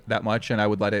guest that much, and I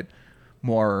would let it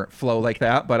more flow like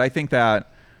that. But I think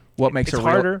that what makes it's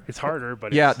harder. It's harder,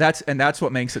 but that's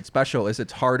what makes it special. Is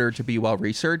it's harder to be well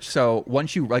researched. So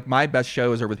once you my best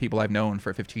shows are with people I've known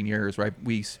for 15 years, right?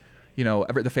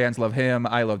 The fans love him,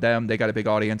 I love them. They got a big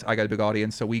audience, I got a big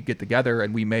audience. So we get together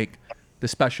and we make the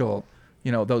special,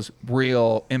 those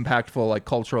real impactful like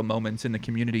cultural moments in the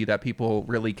community that people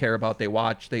really care about. They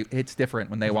watch. It's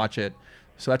different when they watch it.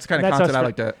 So that's the kind of content I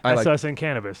like to. That's us in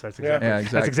cannabis. That's exactly. Yeah,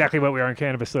 exactly. That's exactly what we are in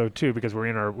cannabis, though, too, because we're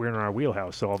in our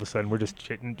wheelhouse. So all of a sudden we're just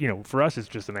chitting. For us, it's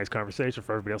just a nice conversation.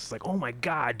 For everybody else, it's like, oh my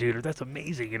god, dude, that's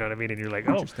amazing. You know what I mean? And you're like,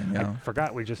 oh, I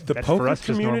forgot. The that's poker for us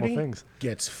community just normal things.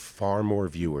 Gets far more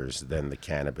viewers than the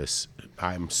cannabis.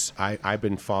 I've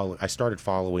been following. I started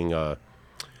following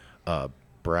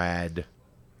Brad.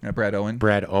 Brad Owen.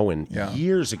 Brad Owen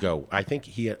years ago. I think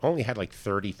he only had like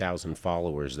 30,000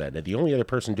 followers then. The only other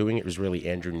person doing it was really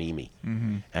Andrew Nemi.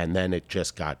 Mm-hmm. And then it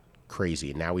just got crazy.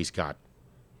 And now he's got...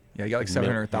 Yeah, he got like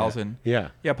 700,000. Yeah.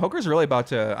 Yeah, poker's really about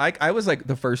to... I was like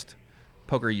the first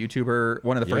poker YouTuber,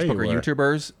 one of the first poker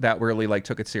YouTubers that really like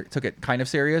took it kind of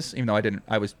serious, even though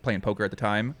I was playing poker at the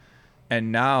time.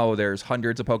 And now there's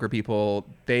hundreds of poker people.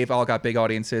 They've all got big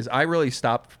audiences. I really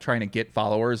stopped trying to get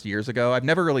followers years ago. I've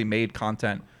never really made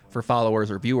content for followers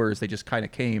or viewers. They just kind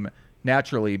of came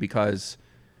naturally because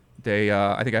they,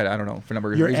 I don't know, for a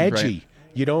number of reasons. You're edgy.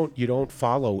 Right? You don't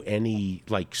follow any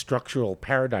like structural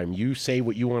paradigm. You say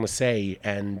what you want to say,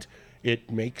 and it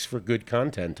makes for good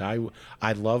content.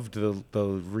 I loved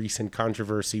the recent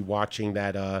controversy watching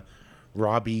that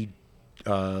Robbie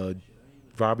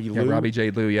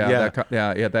J. Lou,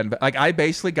 like I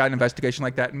basically got an investigation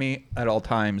like that in me at all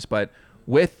times, but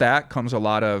with that comes a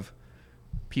lot of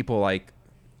people like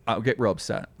get real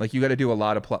upset. Like you got to do a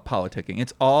lot of politicking.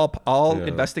 It's all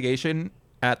investigation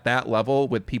at that level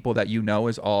with people that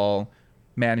is all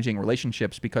managing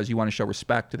relationships, because you want to show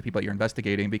respect to the people that you're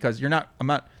investigating, because I'm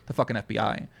not the fucking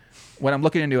FBI. When I'm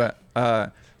looking into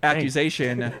a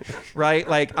accusation, right?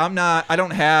 Like when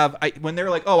they're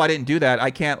like, oh, I didn't do that,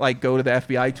 I can't like go to the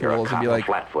FBI tools and be like,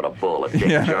 flat-foot, a bull, a dick,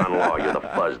 John Law, you're the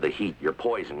fuzz, the heat, you're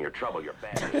poison, you're trouble, you're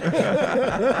bad.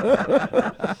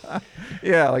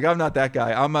 Yeah, like I'm not that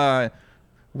guy. I'm a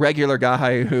regular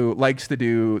guy who likes to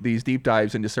do these deep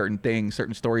dives into certain things,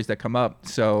 certain stories that come up.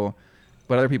 So,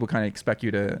 but other people kind of expect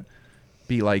you to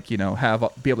be like, be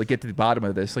able to get to the bottom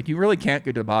of this. Like you really can't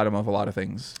get to the bottom of a lot of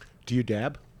things. Do you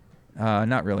dab?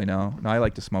 Not really, no. I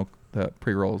like to smoke the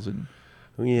pre-rolls and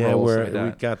rolls like we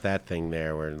got that thing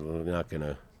there. We're not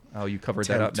gonna. Oh, you covered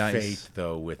that up nice. Fate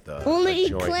though with the only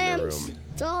joint clamps. in the room.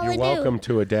 That's all You're I welcome do.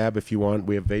 to a dab if you want.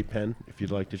 We have vape pen if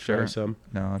you'd like to try some.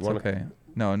 No, it's okay.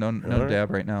 No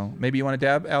dab right now. Maybe you want to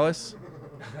dab, Alice?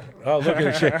 Oh, look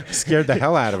at her! She scared the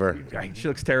hell out of her. She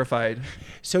looks terrified.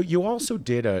 So you also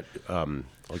did a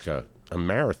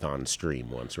marathon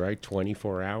stream once, right?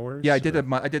 24 hours. Yeah,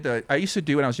 I used to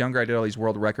do when I was younger. I did all these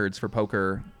world records for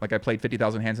poker. Like I played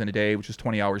 50,000 hands in a day, which was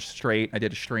 20 hours straight. I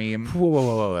did a stream.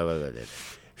 Whoa.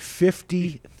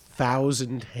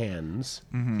 50,000 hands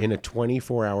in a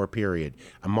 24-hour period.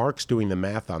 Mark's doing the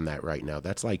math on that right now.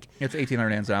 That's like it's 1,800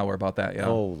 hands an hour. About that, yeah.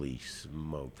 Holy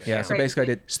smokes! Yeah, so basically I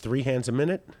did. It's 3 hands a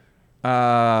minute.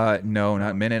 No,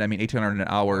 not a minute. I mean 1,800 an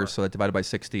hour. So that divided by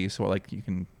 60. So like you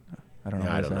can. I don't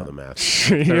know. I don't know the math.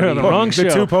 You're on the wrong show.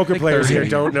 The two poker players here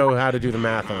don't know how to do the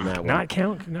math on that one. Not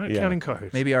counting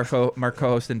cards. Maybe our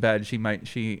co-host in bed. She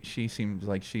seems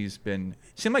like she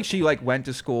like went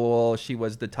to school. She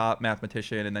was the top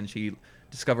mathematician, and then she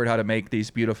discovered how to make these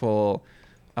beautiful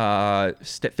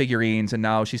figurines, and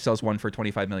now she sells one for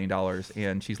 $25 million,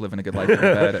 and she's living a good life in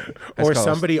bed. Or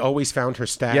somebody always found her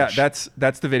stash. Yeah,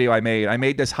 that's the video I made. I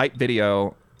made this hype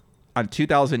video on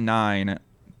 2009,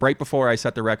 right before I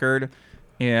set the record,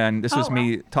 and this was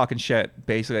me talking shit.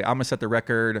 Basically, I'm gonna set the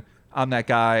record. I'm that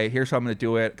guy. Here's how I'm gonna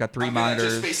do it. Got 3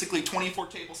 monitors. Just basically 24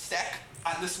 tables stack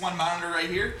on this one monitor right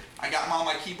here. I got all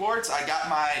my keyboards. I got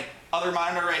my other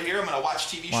monitor right here. I'm gonna watch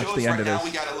TV shows. Right now,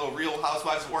 we got a little Real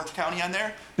Housewives of Orange County on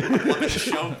there. I'm loving the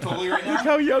show totally right now. Look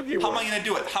how young you are. How am I gonna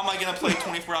do it? How am I gonna play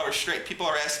 24 hours straight? People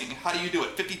are asking, how do you do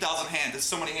it? 50,000 hands. It's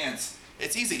so many hands.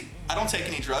 It's easy. I don't take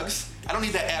any drugs. I don't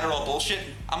need that Adderall bullshit.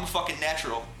 I'm a fucking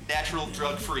natural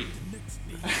drug free.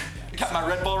 I got my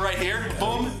Red Bull right here.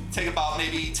 Boom. Take about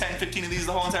maybe 10, 15 of these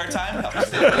the whole entire time.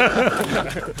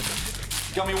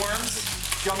 Gummy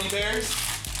worms, gummy bears,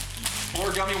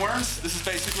 or gummy worms. This is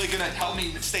basically gonna help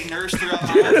me stay nourished throughout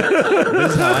my life.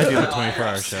 This is how I do the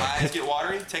 24-hour show. My eyes get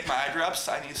watery. Take my eye drops.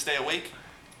 I need to stay awake.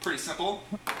 Pretty simple.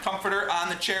 Comforter on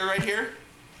the chair right here.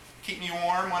 Keep me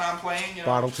warm when I'm playing. You know,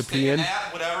 bottle to pee in.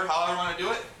 Nap, whatever, however I want to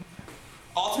do it.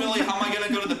 Ultimately, how am I going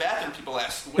to go to the bathroom? People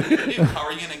ask. What are you going to do? How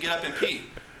are you going to get up and pee?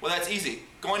 Well, that's easy.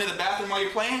 Going to the bathroom while you're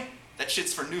playing, that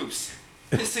shit's for noobs.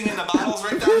 Pissing in the bottles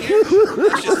right down here,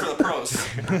 that's just for the pros.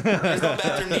 There's no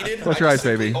bathroom needed. That's right,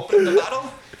 baby. Open the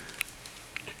bottle,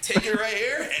 take it right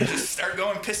here, and just start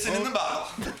going pissing in the bottle.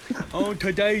 On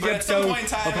today's But at some episode point in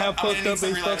time, of How I'm going Fucked to need Up some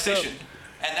Is Fucked Up. relaxation.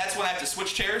 And that's when I have to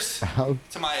switch chairs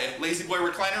to my Lazy Boy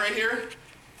recliner right here.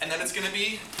 And then it's going to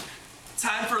be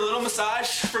time for a little massage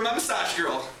from my massage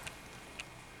girl.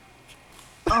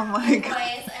 Oh my god.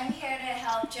 Boys, I'm here to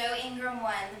help Joey Ingram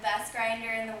win, the best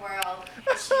grinder in the world.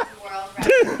 She's the world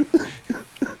record.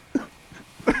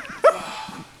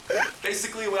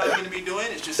 Basically, what I'm going to be doing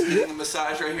is just getting a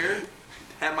massage right here.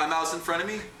 Have my mouse in front of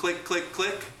me. Click, click,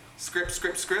 click. Script,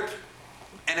 script, script.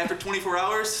 And after 24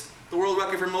 hours, the world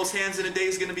record for most hands in a day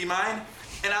is going to be mine.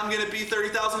 And I'm going to be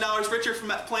 $30,000 richer from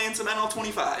playing some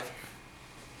NL25. I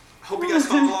hope you guys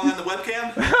follow along on the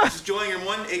webcam. This is Joey Ingram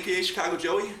 1, a.k.a. Chicago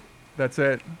Joey. That's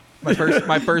it. My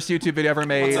first YouTube video ever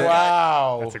made.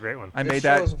 Wow. That's a great one. I made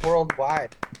that Show's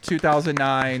worldwide.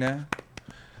 2009. The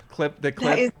clip.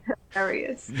 That is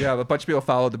hilarious. Yeah, a bunch of people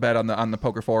followed the bet on the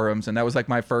poker forums, and that was like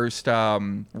my first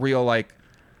real like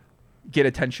get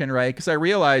attention, right? Because I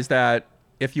realized that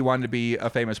if you wanted to be a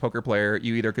famous poker player,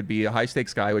 you either could be a high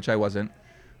stakes guy, which I wasn't,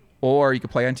 or you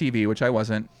could play on TV, which I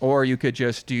wasn't, or you could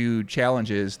just do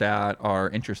challenges that are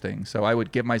interesting. So I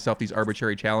would give myself these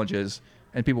arbitrary challenges,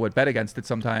 and people would bet against it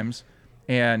sometimes.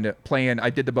 And I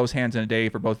did the most hands in a day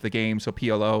for both the games, so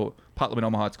PLO, Pot Limit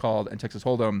Omaha it's called, and Texas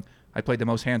Hold'em. I played the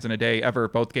most hands in a day ever,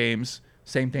 both games.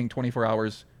 Same thing, 24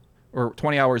 hours, or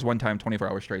 20 hours one time, 24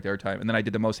 hours straight the other time. And then I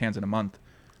did the most hands in a month,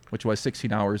 which was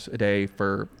 16 hours a day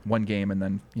for one game, and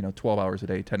then 12 hours a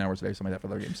day, 10 hours a day, something like that for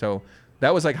the other game. So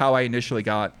that was like how I initially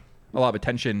got a lot of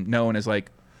attention, known as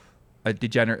like a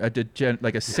degenerate,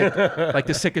 like a sick, like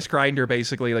the sickest grinder,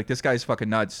 basically. Like, this guy's fucking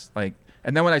nuts. Like,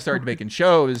 and then when I started making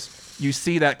shows, you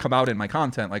see that come out in my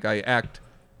content. Like, I act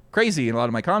crazy in a lot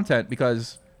of my content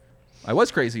because I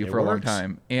was crazy for a long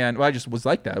time, and I just was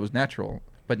like that. It was natural.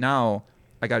 But now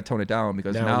I got to tone it down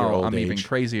because now I'm even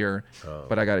crazier.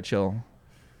 But I got to chill.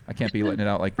 I can't be letting it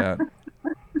out like that.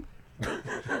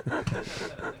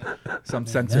 So I'm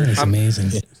censored. That is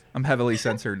amazing. I'm heavily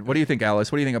censored. What do you think,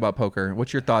 Alice? What do you think about poker?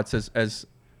 What's your thoughts as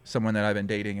someone that I've been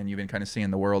dating and you've been kind of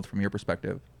seeing the world from your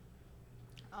perspective?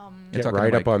 Get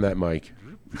right up on that mic.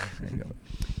 There you go.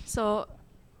 So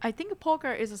I think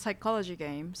poker is a psychology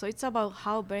game. So it's about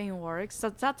how brain works. So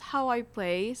that's how I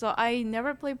play. So I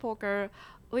never play poker.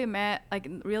 We met like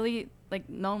really like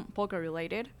non-poker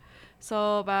related.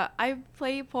 So, but I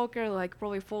play poker like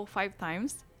probably 4 or 5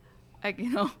 times, like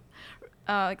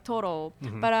like total.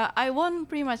 Mm-hmm. But I won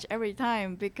pretty much every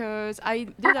time because I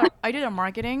did a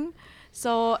marketing.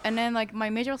 So, and then like my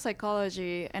major was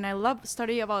psychology, and I love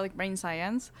study about like brain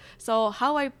science. So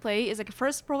how I play is like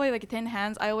first probably like 10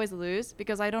 hands I always lose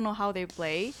because I don't know how they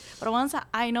play. But once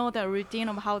I know the routine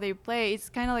of how they play, it's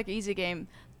kind of like easy game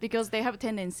because they have a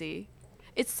tendency.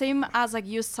 It's same as like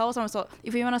you sell someone. So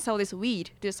if you want to sell this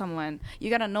weed to someone, you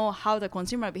gotta know how the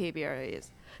consumer behavior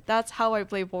is. That's how I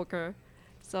play poker.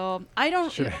 So I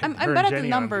don't. I'm better at the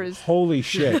numbers. Holy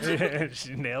shit!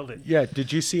 She nailed it. Yeah.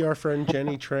 Did you see our friend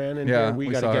Jenny Tran? And Yeah, we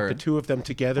we got to saw get her. the two of them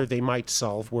together. They might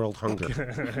solve world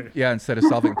hunger. Yeah, instead of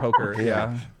solving poker.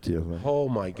 Yeah. Oh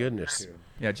my goodness.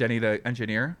 Yeah, Jenny, the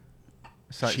engineer.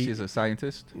 She's a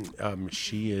scientist.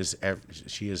 She is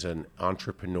an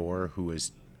entrepreneur who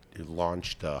has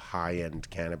launched a high-end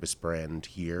cannabis brand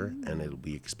here, and it'll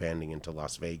be expanding into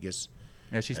Las Vegas.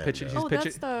 Yeah, she's pitching. She's Oh,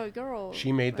 pitching. that's the girl.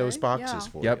 She made those right? boxes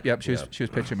Yeah. for Yep, you. yep. She was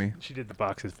pitching me. She did the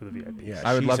boxes for the VIP. Yeah,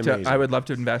 I would she's love amazing. to. I would love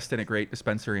to invest in a great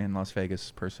dispensary in Las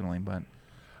Vegas personally, but.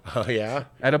 Oh yeah.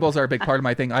 Edibles are a big part of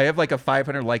my thing. I have like a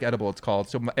 500 like edible. It's called.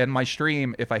 So in my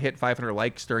stream, if I hit 500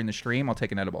 likes during the stream, I'll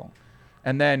take an edible,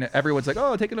 and then everyone's like,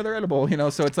 "Oh, take another edible," you know.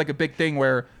 So it's like a big thing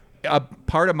where a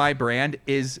part of my brand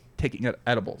is taking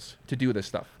edibles to do this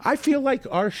stuff. I feel like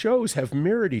our shows have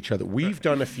mirrored each other. We've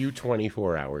done a few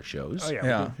 24-hour shows. Oh yeah,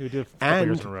 Yeah. we did a couple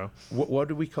years And in a row. what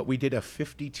did we call? We did a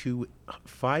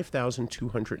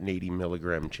 5,280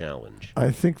 milligram challenge.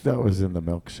 I think that was in the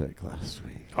milkshake last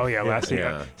week. Oh yeah, last year.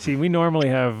 Yeah. See, we normally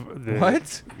have the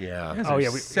What? Yeah. Oh yeah,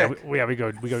 sick. we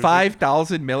go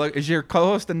 5,000 milli. Is your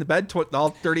co-host in the bed all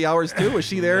 30 hours too? Was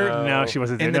she there? No, she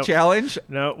wasn't in there. the challenge.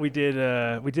 No, we did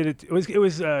it. It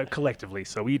was collectively.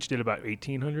 So we each did about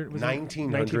 1,800. Was it?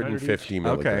 1,950 Okay,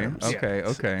 milligrams.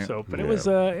 okay. So, but Yeah.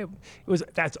 it was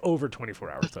that's over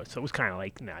 24 hours though. So it was kind of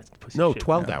like nah, it's pussy No, shit.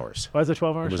 12 hours. Oh, was it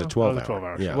 12 hours? It was a show? 12 Oh, it was a 12 hour.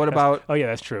 hours. Yeah. What That's- about? Oh yeah,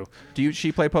 that's true.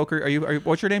 She play poker? Are you?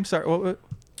 What's your name? Sorry. What?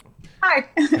 Hi.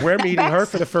 We're meeting her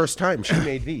for the first time. She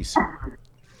made these.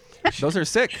 Those are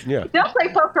sick. Yeah. Don't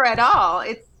play poker at all.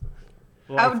 It's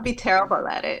Well, I would be terrible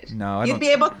at it. No, I You'd don't. be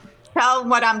able to tell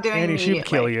what I'm doing. Annie, she'd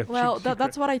kill immediately. you. Well,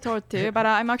 that's what I thought too. But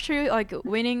I'm actually like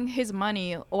winning his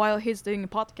money while he's doing a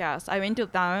podcast. I went to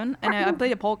Dunn and I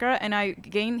played poker and I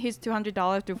gained his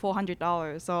 $200 to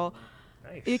 $400. So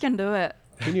Nice. you can do it.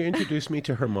 Can you introduce me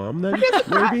to her mom then?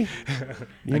 Maybe.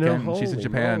 You know, Again, she's in holy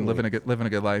Japan, moly. living a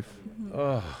good life.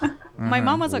 Oh. My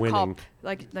mom was a Winning. cop,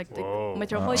 like the Whoa.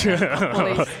 metropolitan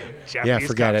police. Japanese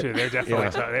forget cop, it. too. They're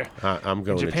definitely Yeah. I'm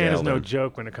going to Japan jail is no then.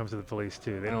 joke when it comes to the police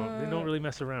too. They don't really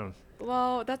mess around.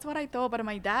 Well, that's what I thought. But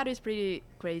my dad is pretty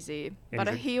crazy. But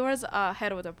Is it? he was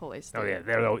head of the police. Oh too.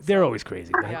 yeah, they're always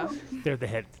crazy. Yeah. They're the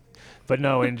head. But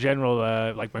no, in general,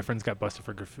 like my friends got busted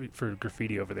for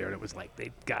graffiti over there, and it was like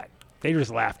they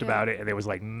just laughed about it, and it was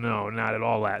like, no, not at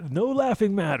all. No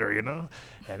laughing matter, you know.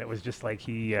 And it was just like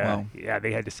Wow.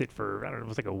 they had to sit for I don't know, it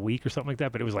was like a week or something like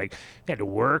that. But it was like they had to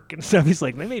work and stuff. He's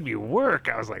like, they made me work.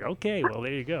 I was like, okay, well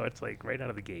there you go. It's like right out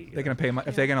of the gate. you They're know? gonna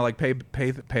if they're gonna like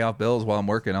pay off bills while I'm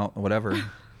working, whatever.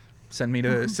 Send me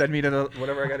to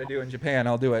whatever I got to do in Japan.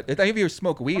 I'll do it. If any of you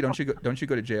smoke weed, don't you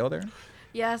go to jail there?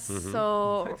 Yes. Mm-hmm.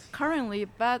 So currently,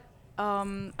 but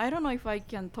I don't know if I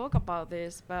can talk about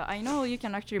this, but I know you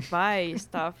can actually buy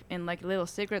stuff in like little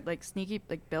secret, like sneaky,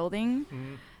 like building,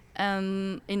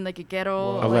 and in like a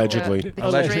ghetto. Whoa. Allegedly. The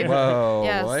Allegedly. strip. Whoa,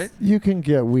 Yes. what? You can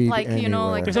get weed Like, anywhere. you know,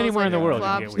 like There's those, anywhere in like, the world you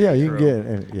can clubs. get weed. Yeah, you can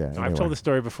True. get. Yeah. No, I've anywhere. told the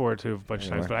story before too a bunch of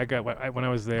times, Anywhere. but when I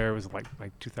was there, it was like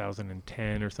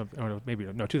 2010 or something, or maybe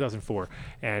no 2004,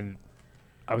 and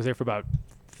I was there for about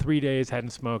 3 days,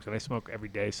 hadn't smoked, and I smoke every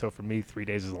day, so for me 3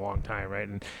 days is a long time, right?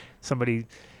 And somebody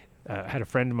had a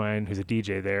friend of mine who's a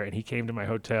DJ there, and he came to my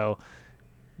hotel,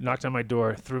 knocked on my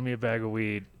door, threw me a bag of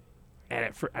weed,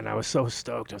 and I was so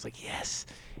stoked. I was like, yes.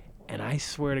 And I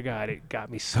swear to God, it got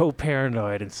me so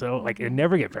paranoid and so like it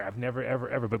never get paranoid. I've never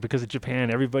ever, but because of Japan,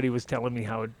 everybody was telling me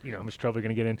how much trouble you're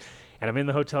gonna get in. And I'm in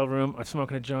the hotel room, I'm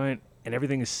smoking a joint, and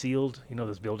everything is sealed. You know,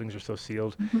 those buildings are so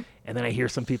sealed. And then I hear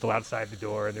some people outside the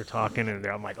door, and they're talking, and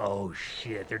I'm like, oh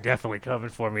shit, they're definitely coming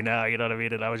for me now. You know what I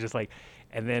mean? And I was just like,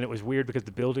 and then it was weird because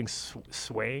the building's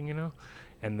swaying, you know,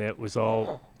 and it was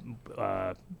all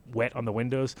wet on the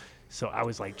windows. So I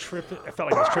was like tripping. I felt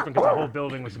like I was tripping because the whole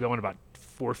building was going about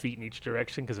 4 feet in each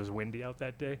direction because it was windy out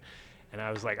that day. And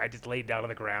I was like, I just laid down on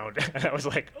the ground, and I was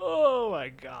like, oh my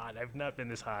God, I've not been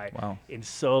this high in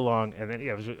so long. And then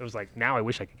it was like, now I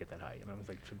wish I could get that high. And I was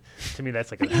like, to me,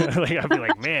 that's like, like I'd be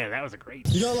like, man, that was a great.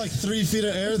 You got like 3 feet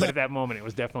of air. But at that moment, it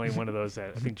was definitely one of those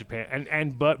that I think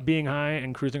Japan but being high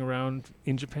and cruising around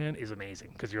in Japan is amazing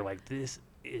because you're like, this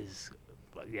is.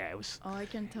 Yeah, it was. Oh, I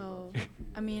can tell.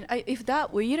 I mean, if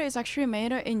that weed is actually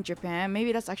made in Japan,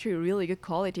 maybe that's actually really good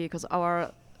quality because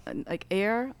our like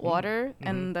air, water,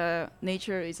 and the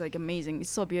nature is like amazing. It's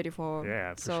so beautiful.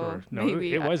 Yeah, for so sure. No,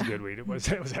 maybe it was good weed. It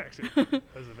was actually it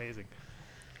was amazing.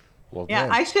 Well, Yeah,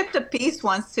 then. I shipped a piece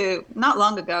once not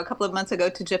long ago, a couple of months ago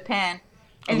to Japan,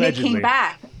 and Allegedly. it came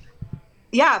back.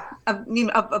 Yeah, a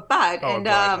bud, Oh, and a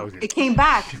bud. Okay. it came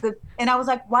back. And I was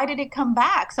like, why did it come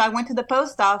back? So I went to the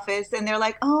post office, and they're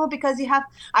like, oh, because you have.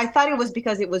 I thought it was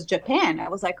because it was Japan. I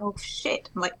was like, oh shit.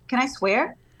 I'm like, can I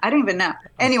swear? I don't even know.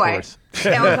 Anyway, course.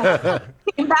 I was like,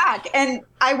 it came back, and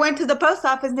I went to the post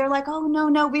office, and they're like, oh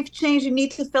no, we've changed. You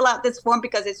need to fill out this form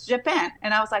because it's Japan.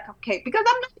 And I was like, okay, because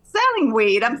I'm not selling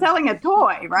weed. I'm selling a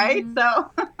toy, right? So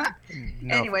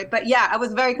anyway, but yeah, I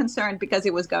was very concerned because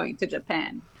it was going to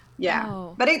Japan. Yeah,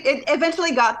 Oh. but it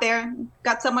eventually got there.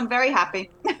 Got someone very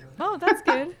happy. Oh, that's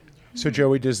good. So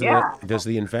Joey, does Yeah.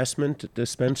 the investment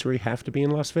dispensary have to be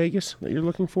in Las Vegas that you're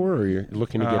looking for, or you're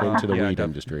looking to get into the weed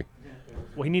industry?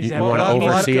 Well, he needs You to have want to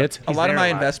oversee it. A lot of my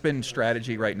investment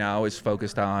strategy right now is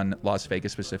focused on Las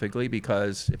Vegas specifically,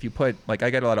 because if you put, like, I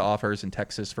get a lot of offers in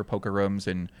Texas for poker rooms,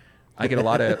 and I get a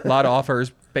lot of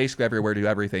offers basically everywhere to do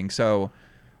everything. So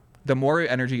the more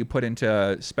energy you put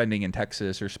into spending in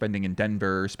Texas or spending in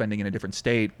Denver or spending in a different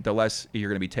state, the less you're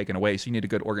going to be taken away. So you need a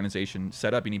good organization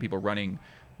set up. You need people running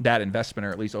that investment,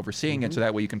 or at least overseeing it, so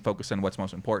that way you can focus on what's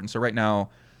most important. So right now,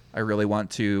 I really want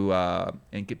to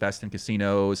invest in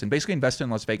casinos and basically invest in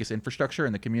Las Vegas infrastructure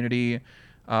and the community.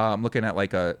 I'm looking at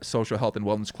like a social health and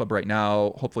wellness club right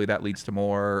now. Hopefully that leads to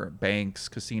more banks,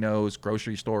 casinos,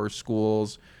 grocery stores,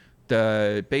 schools.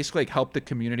 To basically like help the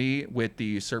community with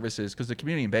the services, because the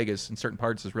community in Vegas in certain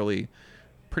parts is really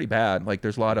pretty bad. Like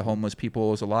there's a lot of homeless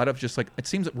people. There's a lot of just like, it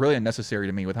seems really unnecessary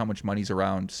to me with how much money's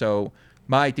around. So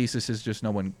my thesis is just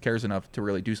no one cares enough to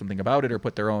really do something about it or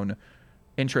put their own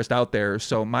interest out there.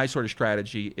 So my sort of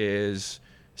strategy is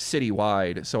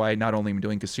citywide. So I not only am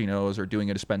doing casinos or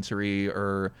doing a dispensary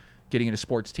or getting into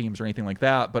sports teams or anything like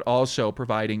that, but also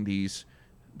providing these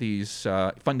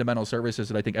fundamental services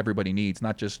that I think everybody needs,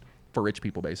 not just for rich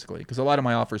people, basically. Because a lot of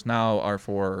my offers now are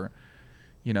for,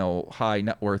 you know, high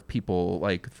net worth people,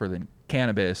 like for the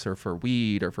cannabis or for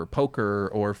weed or for poker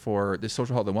or for the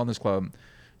social health and wellness club.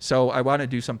 So I want to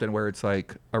do something where it's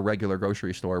like a regular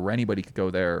grocery store where anybody could go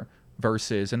there,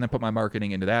 versus, and then put my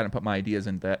marketing into that and put my ideas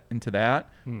into that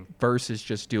versus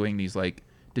just doing these like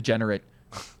degenerate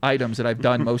items that I've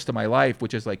done most of my life,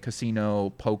 which is like casino,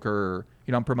 poker.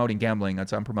 You know, I'm promoting gambling.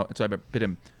 So I've been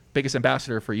a biggest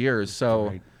ambassador for years.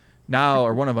 So now,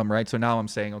 or one of them, right? So now I'm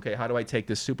saying, okay, how do I take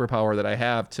this superpower that I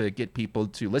have to get people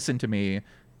to listen to me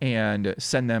and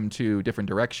send them to different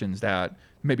directions that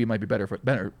maybe might be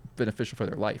better beneficial for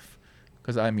their life?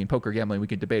 Because I mean, poker, gambling, we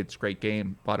can debate. It's a great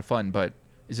game, a lot of fun, but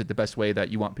is it the best way that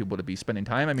you want people to be spending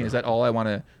time? I mean, is that all I want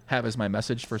to have as my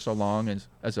message for so long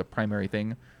as a primary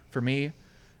thing for me?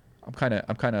 I'm kind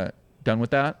of done with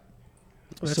that.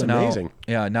 Well, that's so now, amazing.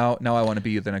 Yeah, now I want to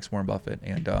be the next Warren Buffett,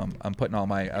 and I'm putting all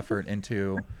my effort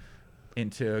into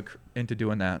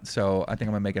doing that. So I think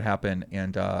I'm gonna make it happen,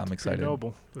 and I'm excited. Pretty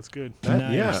noble. That's good.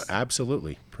 Nice. Yeah,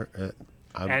 absolutely.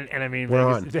 And I mean,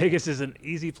 Vegas is an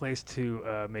easy place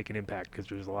to make an impact, because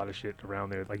there's a lot of shit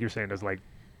around there. Like you're saying, there's like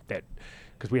that,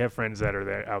 because we have friends that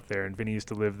are out there, and Vinny used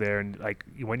to live there, and like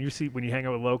when you hang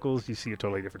out with locals, you see a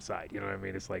totally different side. You know what I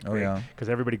mean? It's like, because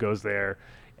everybody goes there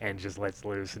and just lets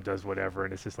loose and does whatever,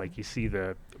 and it's just like you see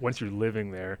once you're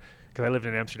living there. Because I lived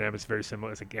in Amsterdam, it's very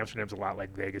similar. It's like Amsterdam's a lot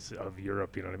like Vegas of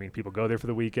Europe. You know what I mean? People go there for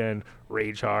the weekend,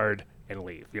 rage hard, and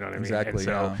leave. You know what I mean? Exactly. And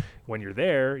so when you're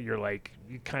there, you're like,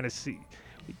 you kind of see.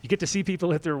 You get to see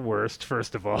people at their worst,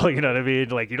 first of all. You know what I mean?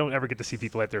 Like, you don't ever get to see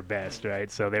people at their best, right?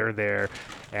 So they're there,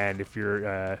 and if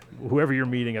you're whoever you're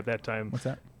meeting at that time, what's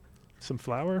that? Some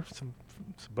flour, some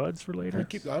buds for later. I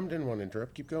didn't want to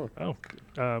interrupt. Keep going. Oh,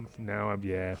 now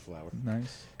flour.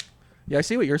 Nice. Yeah, I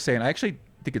see what you're saying. I actually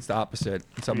think it's the opposite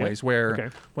in some ways,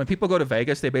 where when people go to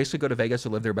Vegas, they basically go to Vegas to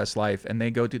live their best life, and they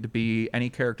go to be any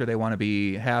character they want to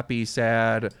be: happy,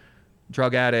 sad,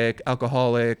 drug addict,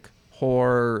 alcoholic,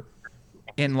 whore,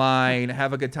 in line,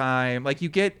 have a good time. Like, you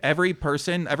get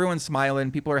everyone's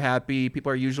smiling, people are happy,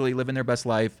 people are usually living their best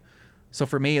life. So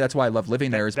for me, that's why I love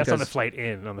living there. Is that's because on the flight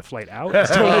in. On the flight out.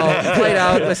 Flight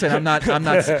out. Listen, I'm not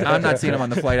seeing them on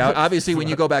the flight out. Obviously, when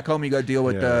you go back home, you got to deal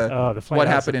with what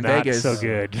happened in Vegas. So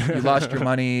good. You lost your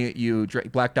money. You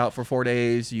blacked out for 4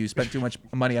 days. You spent too much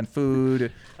money on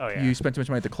food. Oh, yeah. You spent too much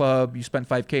money at the club. You spent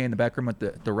 $5K in the back room at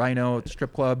the Rhino at the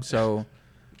strip club. So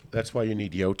that's why you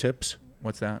need yo tips.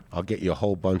 What's that? I'll get you a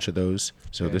whole bunch of those.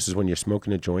 So this is when you're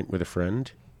smoking a joint with a friend.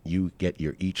 You get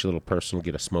each little person will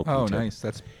get a smoking tip. Oh, nice.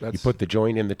 That's you put the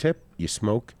joint in the tip, you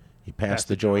smoke, you pass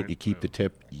the joint, you keep the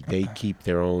tip. They keep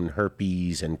their own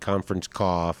herpes and conference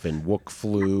cough and wook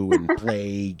flu and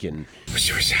plague and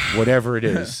whatever it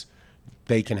is,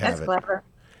 they can have That's clever.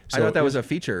 So I thought that was a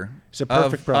feature. It's a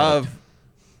perfect product. Of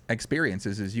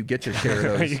experiences is you get your share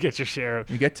of those. You get your share.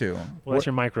 You get to. Well, that's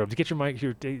your microbes. You get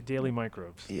your daily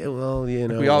microbes. Yeah, well, you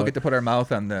know. We all get to put our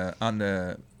mouth on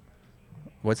the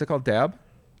what's it called? Dab?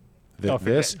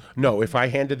 This? No, if I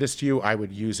handed this to you, I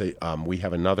would use we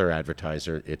have another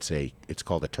advertiser. It's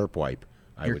called a terp wipe.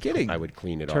 You're kidding. I would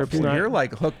clean it Terps, off. you're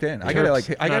like hooked in. I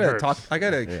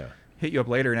gotta hit you up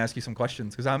later and ask you some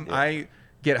questions, because I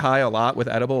get high a lot with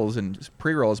edibles and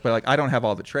pre-rolls, but like I don't have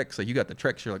all the tricks. Like, you got the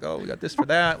tricks. You're like, oh, we got this for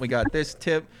that. We got this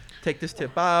tip. Take this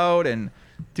tip out, and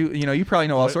You probably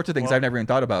know all sorts of things I've never even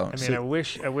thought about. I mean, I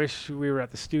wish we were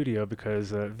at the studio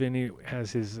because Vinny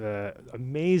has his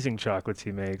amazing chocolates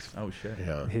he makes. Oh shit!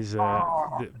 Yeah. His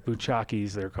the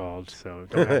buchakis they're called. So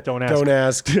don't ask. Don't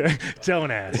ask.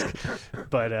 Don't ask.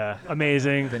 But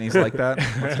amazing. Vinny's like that.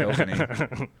 Let's go,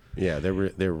 Vinny. Yeah,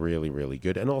 they're really, really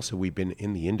good. And also, we've been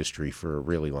in the industry for a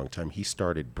really long time. He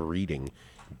started breeding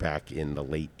back in the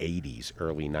late 80s,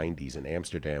 early 90s in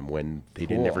Amsterdam when they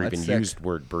never even used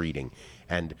word breeding.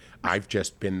 And I've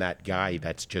just been that guy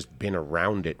that's just been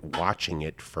around it, watching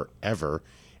it forever,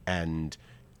 and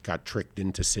got tricked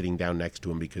into sitting down next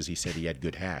to him because he said he had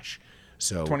good hash.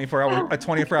 So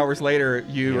 24 hours later,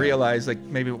 you realize, like,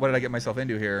 maybe what did I get myself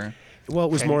into here? Well,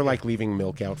 it was more like leaving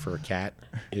milk out for a cat.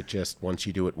 It just, once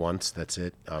you do it once, that's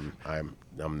it.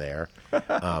 I'm there. You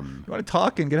want to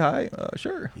talk and get high?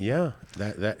 Sure. Yeah,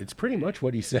 that it's pretty much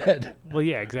what he said. Well,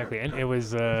 yeah, exactly. And it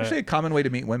was actually a common way to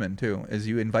meet women too, is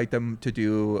you invite them to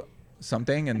do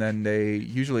something, and then they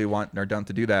usually are down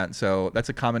to do that. So that's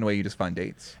a common way you just find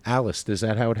dates. Alice, is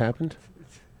that how it happened?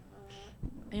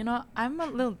 I'm a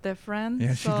little different.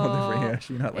 Yeah, she's a little different. Yeah,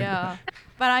 she's not like that.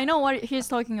 But I know what he's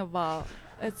talking about.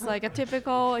 It's like a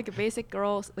typical, like a basic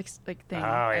girl like thing.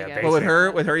 Oh yeah. Well, with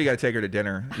her, you got to take her to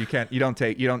dinner. You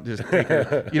don't just take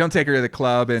her. You don't take her to the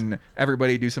club and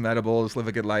everybody do some edibles, live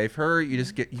a good life. You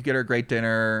get her a great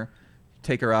dinner,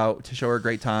 take her out to show her a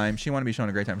great time. She want to be shown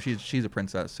a great time. She's a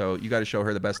princess, so you got to show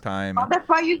her the best time. Oh, that's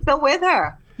why you're still with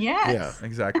her. Yes. Yeah,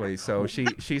 exactly. So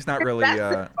she's not really.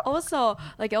 Also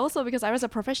because I was a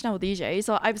professional DJ,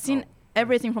 so I've seen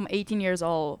everything from 18 years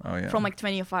old, from like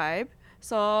 25.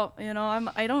 So,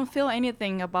 I don't feel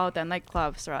anything about that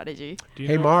nightclub strategy.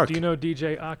 Mark. Do you know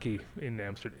DJ Aki in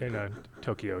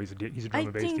Tokyo? He's a drum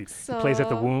and bass think DJ. So. He plays at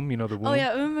the Womb. You know the Womb? Oh,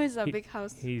 yeah. Womb is a big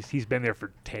house. He's been there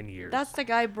for 10 years. That's the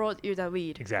guy brought you the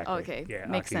weed. Exactly. Okay. Yeah,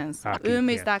 Makes Aki. sense. Aki, Womb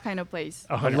is that kind of place.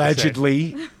 100%.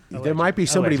 Allegedly. There might be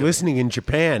somebody listening in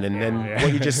Japan, and then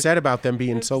what you just said about them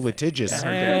being so litigious.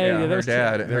 Her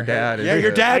dad. Yeah,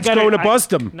 your dad's going to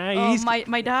bust him.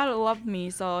 My dad loved me,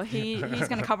 so he's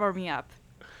going to cover me up.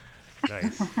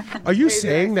 Nice. Are you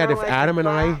saying that if Adam and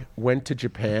I went to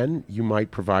Japan, you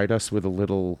might provide us with a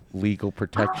little legal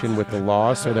protection with the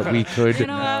law so that we could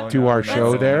do our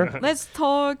show there? Let's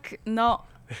talk not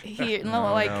here,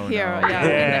 here.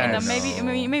 Yeah,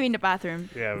 maybe in the bathroom.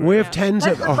 Yeah, we have tens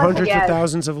of hundreds of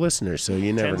thousands of listeners, so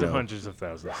you never know. Tens of hundreds of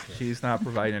thousands. She's not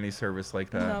providing any service like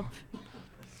that. Nope.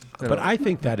 But I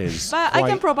think that is. But I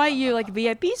can provide you like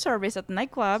VIP service at the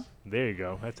nightclub. There you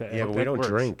go. That's it. Yeah, but we don't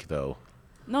drink though.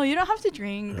 No, you don't have to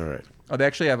drink. All right. Oh, they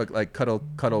actually have cuddle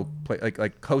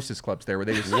like hostess clubs there where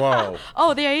they just. Whoa.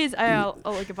 Oh, there is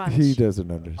like a bunch. He doesn't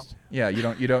understand. Yeah,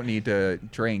 you don't need to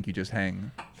drink. You just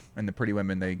hang, and the pretty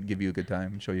women, they give you a good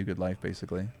time, show you a good life,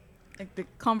 basically. Like the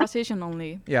conversation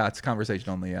only. Yeah, it's conversation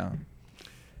only. Yeah.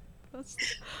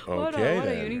 What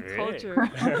a unique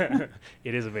culture.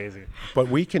 It is amazing. But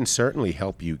we can certainly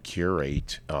help you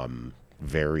curate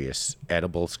various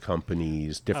edibles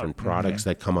companies, different products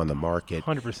that come on the market.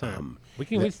 100%. I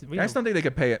just don't think they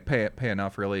could pay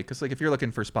enough, really, because like if you're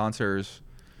looking for sponsors,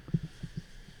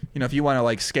 if you want to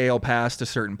like scale past a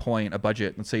certain point, a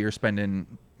budget.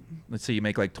 Let's say you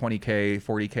make like 20K,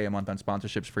 40K a month on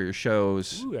sponsorships for your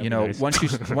shows. Ooh, nice. once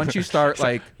you start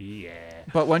like,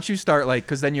 but once you start like,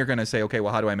 because then you're gonna say, okay,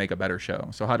 well, how do I make a better show?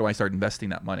 So how do I start investing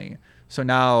that money? So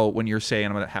now when you're saying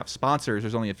I'm gonna have sponsors,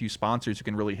 there's only a few sponsors who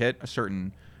can really hit a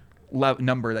certain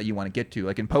number that you want to get to.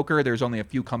 Like in poker, there's only a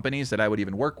few companies that I would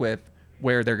even work with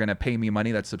where they're gonna pay me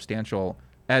money that's substantial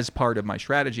as part of my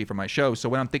strategy for my show. So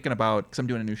when I'm thinking about, because I'm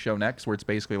doing a new show next, where it's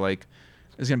basically like.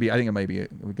 It's gonna be. I think it might be.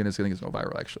 Goodness, I think it's go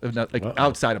viral actually. If not, like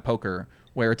outside of poker,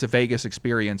 where it's a Vegas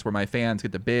experience where my fans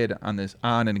get to bid on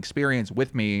an experience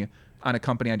with me on a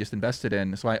company I just invested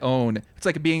in. So I own. It's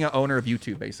like being an owner of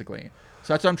YouTube basically.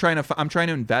 So that's what I'm trying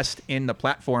to invest in the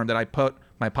platform that I put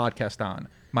my podcast on,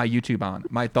 my YouTube on,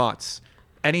 my thoughts,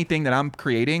 anything that I'm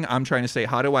creating. I'm trying to say,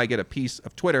 how do I get a piece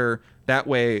of Twitter? That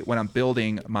way, when I'm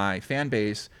building my fan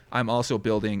base, I'm also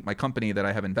building my company that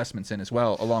I have investments in as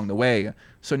well along the way.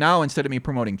 So now instead of me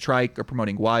promoting Trike or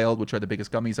promoting Wild, which are the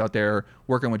biggest gummies out there,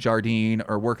 working with Jardine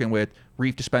or working with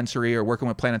Reef Dispensary or working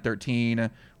with Planet 13,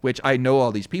 which I know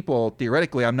all these people,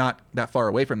 theoretically, I'm not that far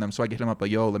away from them. So I get them up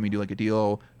like, yo, let me do like a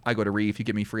deal. I go to Reef, you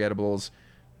give me free edibles.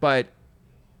 But,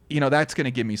 that's going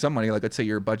to give me some money. Like let's say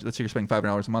your budget, let's say you're spending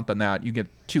 $500 a month on that. You get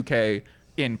 $2K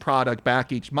in product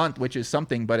back each month, which is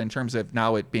something. But in terms of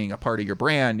now it being a part of your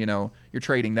brand, you're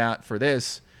trading that for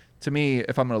this. To me,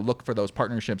 if I'm going to look for those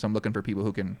partnerships, I'm looking for people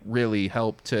who can really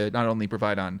help to not only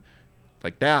provide on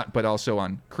like that, but also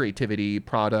on creativity,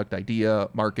 product, idea,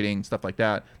 marketing, stuff like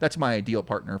that. That's my ideal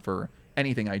partner for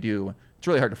anything I do. It's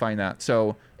really hard to find that.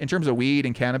 So in terms of weed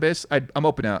and cannabis, I'm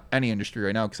open to any industry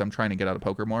right now because I'm trying to get out of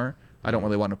poker more. I don't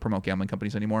really want to promote gambling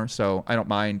companies anymore, so I don't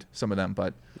mind some of them,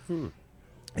 but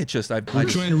it's just We're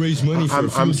trying to raise money for a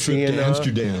field trip to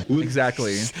Amsterdam.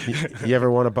 Exactly. You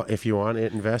ever want to, if you want to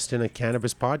invest in a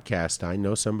cannabis podcast, I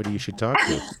know somebody you should talk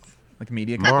to. Like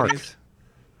media Mark. companies?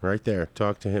 Right there.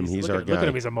 Talk to him. He's our guy. Look at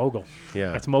him. He's a mogul.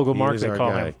 Yeah. That's mogul he Mark, is they our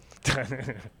call guy.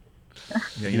 him.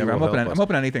 Yeah, you never, I'm open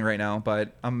to anything right now,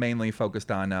 but I'm mainly focused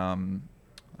on I'm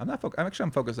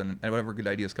focused on whatever good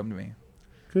ideas come to me.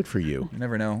 Good for you. You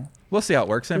never know. We'll see how it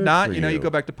works. And if Good not, for you know, you you. go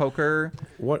back to poker.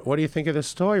 What do you think of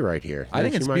this toy right here? I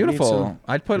think You it's might need beautiful. some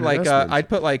I'd put investment.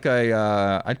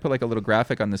 a little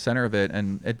graphic on the center of it,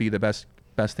 and it'd be the best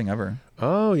thing ever.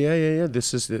 Oh yeah.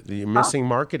 This is the missing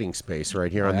marketing space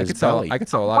right here on I this could sell. belly. I could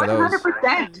sell a lot of those.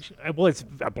 100%. Well, it's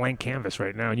a blank canvas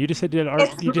right now, and you just said did art.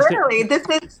 It's You just literally did,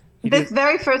 this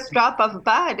very first drop of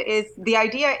bud is the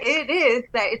idea. It is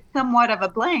that it's somewhat of a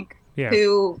blank Yeah.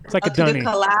 to It's like a to do dunny.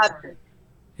 collab.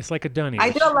 It's like a dunny. I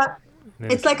do a lot.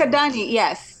 And It's like a dunny,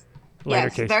 yes. Lighter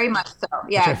Yes, case. very much so. I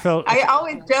Yes. felt- I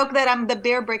always joke that I'm the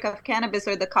beer brick of cannabis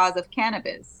or the cause of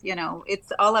cannabis. You know,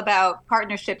 it's all about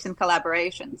partnerships and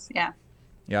collaborations. Yeah.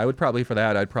 Yeah, I would probably for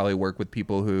that. I'd probably work with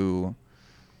people who,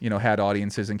 you know, had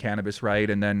audiences in cannabis, right,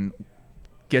 and then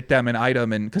get them an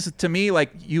item. And because to me,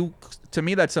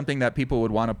 that's something that people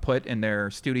would want to put in their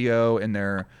studio, in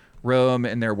their room,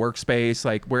 in their workspace,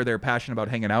 like where they're passionate about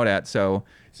hanging out at. So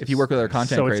if you work with other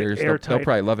content So it's creators, airtight. they'll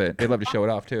probably love it. They'd love to show it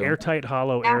off too. airtight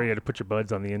hollow area to put your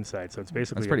buds on the inside. So it's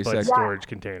basically That's a pretty bud sick. storage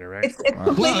container, right? It's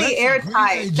completely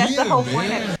airtight. That's the whole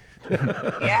point of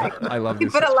it. Yeah. I love You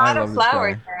this. put a I lot love of this flour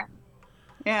guy. in there.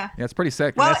 Yeah. Yeah, it's pretty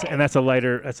sick. Well, and that's a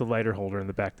lighter holder in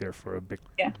the back there for a big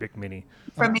mini.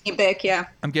 For mini Bic, yeah.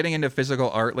 I'm getting into physical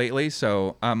art lately,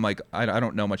 so I'm like, I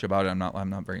don't know much about it. I'm not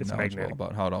very knowledgeable magnetic.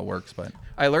 about how it all works, but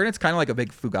I learned it's kind of like a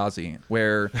big Fugazi,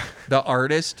 where the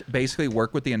artist basically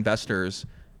work with the investors,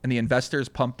 and the investors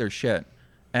pump their shit,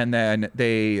 and then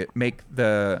they make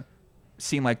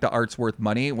seem like the art's worth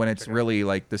money when it's really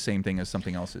like the same thing as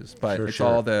something else's. But it's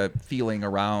all the feeling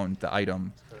around the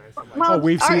item. Well,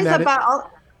 we've art seen is that.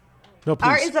 about No, please.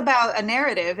 art is about a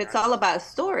narrative. It's all about a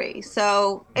story.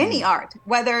 So any art,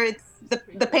 whether it's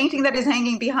the painting that is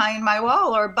hanging behind my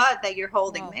wall or a bud that you're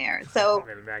holding there, so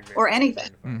or anything.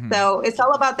 So it's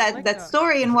all about that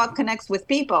story and what connects with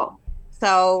people.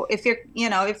 So if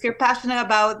you're passionate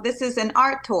about, this is an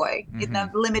art toy, it's a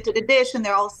limited edition.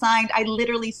 They're all signed. I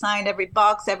literally signed every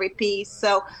box, every piece.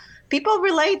 So people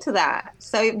relate to that.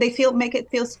 So they make it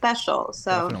feel special.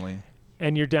 So Definitely.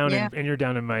 And you're down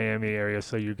in Miami area,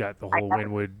 so you got the whole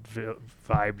Wynwood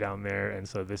vibe down there, and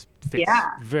so this fits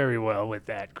very well with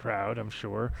that crowd, I'm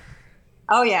sure.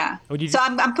 Oh yeah. Would you So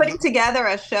I'm putting together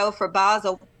a show for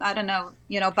Basel. I don't know.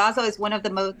 Basel is one of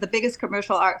the biggest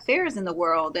commercial art fairs in the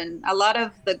world, and a lot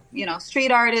of the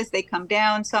street artists, they come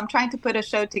down. So I'm trying to put a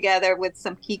show together with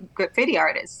some key graffiti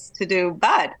artists to do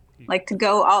bud, like to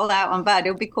go all out on bud.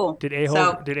 It would be cool. Did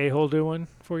A-Hole do one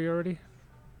for you already?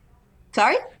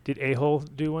 Sorry? Did A-Hole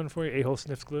do one for you? A-Hole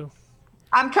Sniffs Glue?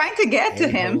 I'm trying to get to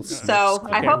him, so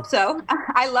I hope so.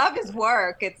 I love his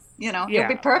work. It's it'll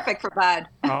be perfect for bud.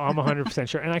 I'm 100%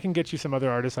 sure, and I can get you some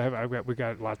other artists. We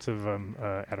got lots of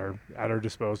at our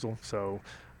disposal. So.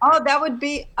 Oh, that would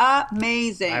be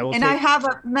amazing. I have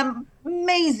an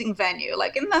amazing venue,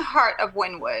 like in the heart of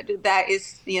Wynwood, that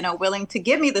is willing to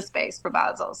give me the space for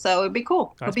Basel. So it'd be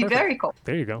cool. That's It'd be very cool.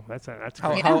 There you go. That's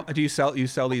how, great. do you sell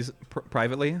these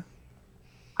privately?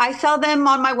 I sell them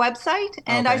on my website,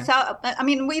 and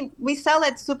we sell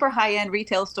at super high-end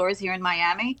retail stores here in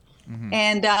Miami.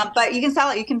 And but you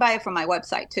can buy it from my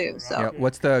website too. So yeah.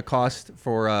 What's the cost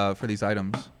for these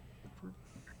items?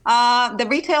 The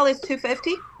retail is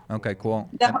 $250. Okay, cool.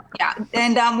 Yeah,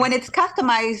 and when it's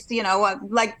customized,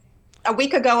 like a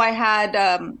week ago, I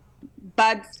had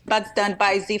buds done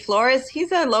by Z Flores.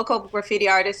 He's a local graffiti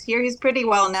artist here. He's pretty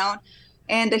well known.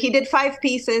 And he did 5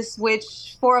 pieces,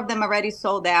 which 4 of them already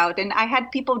sold out. And I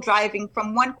had people driving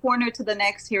from one corner to the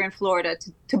next here in Florida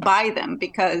to buy them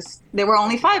because there were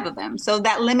only 5 of them. So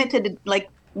that limited, like,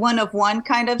 one of one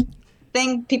kind of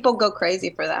thing, people go crazy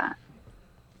for that.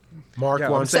 Mark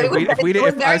wants to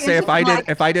say if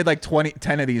I did like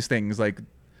 10 of these things, like,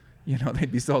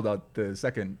 they'd be sold out the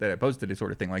second that I posted it,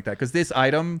 sort of thing like that. Because this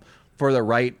item for the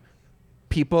right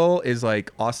people is like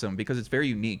awesome because it's very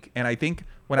unique. And I think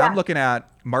when I'm looking at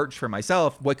merch for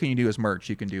myself, what can you do as merch?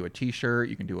 You can do a t-shirt,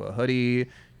 you can do a hoodie,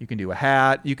 you can do a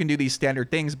hat, you can do these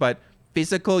standard things, but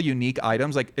physical unique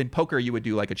items, like in poker you would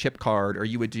do like a chip card, or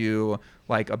you would do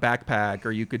like a backpack,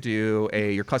 or you could do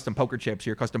your custom poker chips,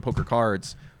 your custom poker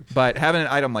cards. But having an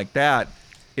item like that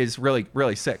is really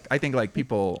really sick. I think like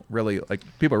people really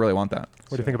want that.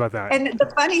 What do you think about that? And the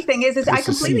funny thing is I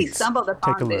completely seeds. stumbled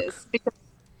upon Take a look. this because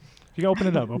You can open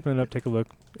it up, take a look.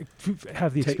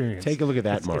 Have the experience. Take a look at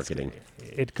that marketing.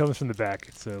 It comes from the back.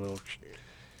 It's a little.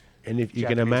 And if you Japanese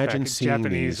can imagine seeing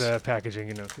Japanese these, packaging,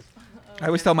 you know. I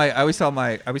always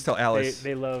tell Alice,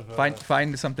 They love,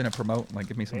 find something to promote. Like,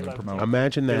 give me something to promote.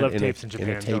 imagine They that love in tapes in a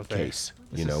Japan, tape don't they? case,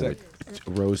 This you is know, sick.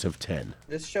 with rows of 10.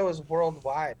 This show is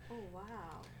worldwide.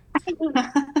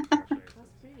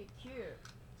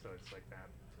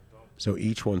 So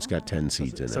each one's got 10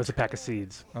 seeds in it. So it's a pack of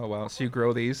seeds. Oh wow! So you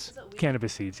grow these?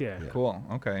 Cannabis seeds, yeah. Cool.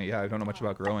 Okay. Yeah, I don't know much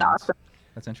about growing.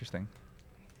 That's interesting.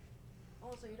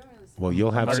 Well,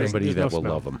 you'll have There's somebody no that will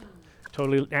smell. love them.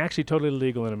 Totally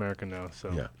legal in America now.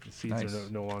 So Yeah. the seeds Nice. are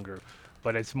no longer,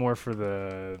 but it's more for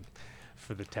the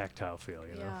tactile feel,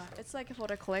 you know. Yeah, it's like for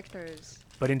the collectors.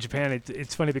 But in Japan,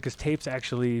 it's funny because tapes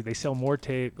actually they sell more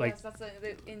tape like Yes, that's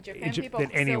in Japan people than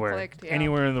still anywhere. collect, yeah.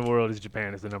 Anywhere in the world is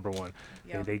Japan is the number one.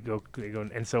 Yeah. They go,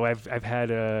 and so I've had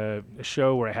a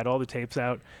show where I had all the tapes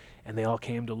out, and they all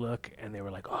came to look, and they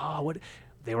were like, oh, what?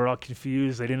 They were all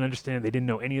confused. They didn't understand. They didn't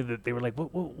know any of the. They were like,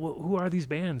 who are these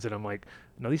bands? And I'm like,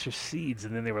 no, these are seeds.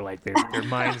 And then they were like,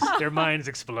 their minds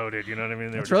exploded. You know what I mean?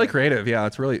 They It's were really just- creative. Yeah,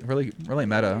 it's really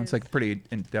meta. It's like pretty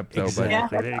in depth though.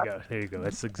 Exactly. But There you go.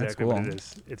 That's exactly cool. what it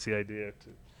is. It's the idea.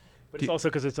 But Do it's you- also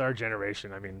because it's our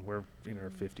generation. I mean, we're in our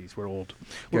 50s. We're old. You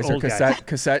We're guys are old guys.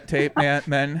 cassette tape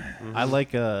men. I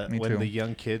like Me when too. the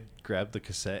young kid grabbed the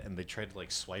cassette and they tried to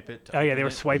like swipe it. To Oh yeah, open they were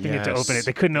it. swiping it to open it.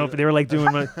 They couldn't open. They were like doing.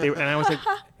 And I was like,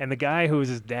 and the guy who was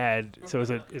his dad. So it was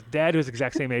his dad who was the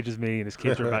exact same age as me, and his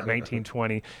kids were about 19,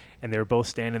 20, and they were both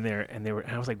standing there, and they were.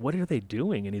 And I was like, what are they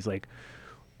doing? And he's like,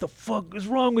 the fuck is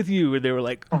wrong with you? And they were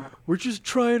like, we're just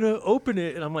trying to open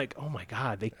it. And I'm like, oh my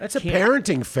god, That's a can't-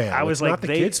 parenting fail. I was It's like, not the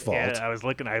kid's fault. Yeah, I was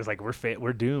looking. I was like,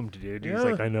 we're doomed, dude. He's Yeah.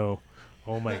 like, I know.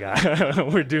 Oh my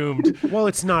god, we're doomed. Well,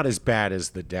 it's not as bad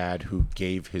as the dad who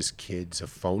gave his kids a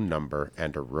phone number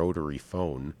and a rotary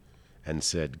phone and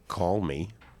said, call me.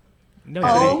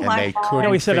 No, and they couldn't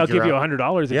no, he said, "I'll figure give you out-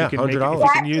 $100 if Yeah, you can make it, if $100. you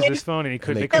can use this phone." And he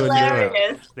couldn't. they They couldn't do it.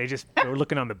 Hilarious. They just they were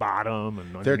looking on the bottom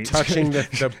and They're underneath. touching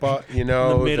you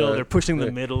know, the middle. They're pushing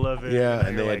the middle of it. Yeah,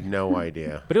 and you're they like- had no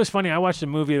idea. But it was funny. I watched a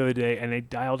movie the other day, and they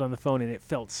dialed on the phone, and it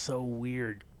felt so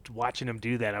weird watching them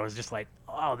do that. I was just like,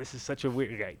 "Oh, this is such a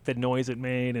weird." The noise it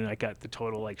made, and I got the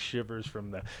total like shivers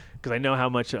from the because I know how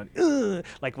much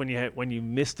like when you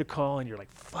missed a call and you're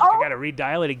like, "Fuck, I gotta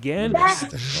redial it again."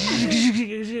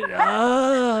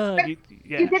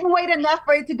 You didn't wait enough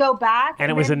for it to go back. And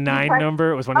it was a then you 9 press-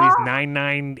 number. It was one of these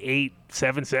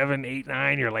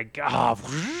 9987789. You're like, oh.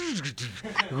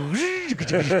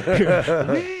 You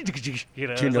know, Do you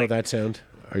it's know like, that sound?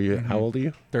 Are you? How old are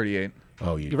you? 38.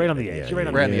 Oh, you. You're right on the edge. Yeah, You're right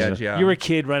on We're the at edge. the edge. Yeah. You were a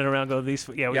kid running around going these.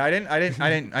 Yeah, Yeah, I didn't.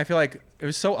 I feel like it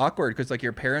was so awkward because like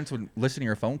your parents would listen to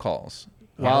your phone calls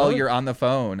while you're on the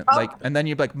phone, like, and then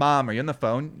you'd be like, "Mom, are you on the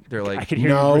phone?" They're like, I could hear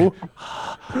No. you.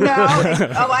 No.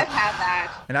 Oh, I've had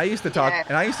that. And I used to talk, Yeah.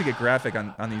 and I used to get graphic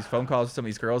on these phone calls with some of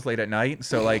these girls late at night.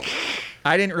 So like,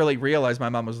 I didn't really realize my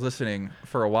mom was listening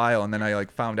for a while, and then I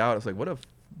like found out. I was like, what a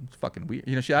fucking weird.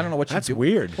 You know, I don't know what That's she's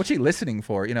weird. What's she listening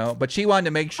for? You know, but she wanted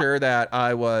to make sure that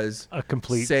I was A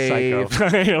complete safe,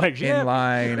 psycho. You're like, in yeah.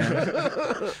 line.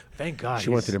 Thank God. She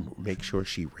wanted to make sure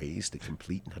she raised a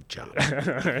complete nut job.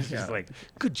 She's like,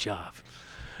 good job.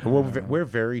 And we're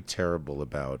very terrible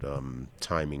about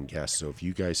timing guests. So if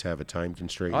you guys have a time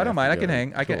constraint, Oh, I don't mind. I can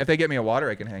hang. Cool. If they get me a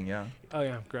water, I can hang. Yeah. Oh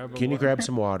yeah, grab. Can you grab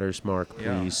some waters, Mark,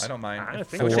 Yeah, please? I don't mind. I I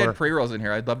think wish I Four. had pre-rolls in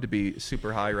here. I'd love to be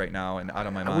super high right now and out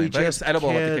of my mind. We but just it's edible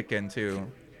to can't- kick in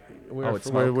too. We're,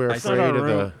 it's we're, smoke. we're It's not afraid our of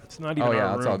room. the. It's not even. Oh our yeah,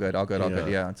 room. it's all good. All good. All Yeah. good.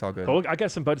 Yeah, it's all good. Well, I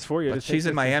got some buds for you. But Just she's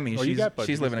take in this. Miami. Oh, you got buds.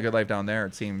 She's living a good life down there.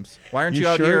 It seems. Why aren't You you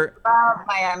out sure? here?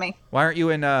 Miami. Why aren't you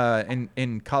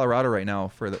in Colorado right now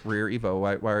for the Rare Evo?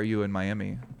 Why are you in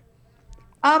Miami?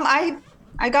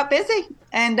 I got busy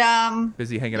and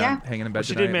Busy hanging Yeah. hanging in bed Well,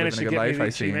 she tonight, did manage to living a get good me. life. I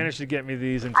These, see. she managed to get me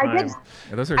these in I time. did.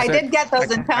 Yeah, those are I sick. did get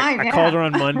those in time. I yeah. called her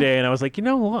on Monday and I was like, you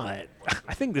know what?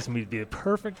 I think this would be the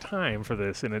perfect time for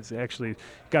this, and it's actually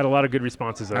got a lot of good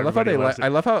responses. I love how Everybody loves it. I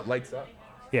love how it lights up.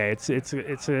 Yeah, it's That's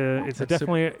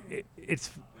definitely it's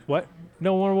what?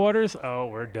 No more waters? Oh,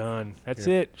 we're done. That's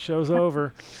it. Show's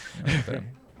over.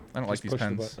 I don't like these Push the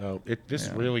pens. button. Oh, this is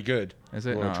Yeah. really good. Is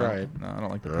it? You wanna No, try it? No, I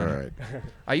don't like the All pen. right.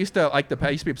 I used to like the pen.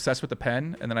 I used to be obsessed with the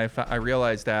pen, and then I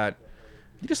realized that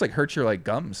you just like hurt your like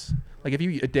gums. Like if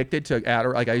you addicted to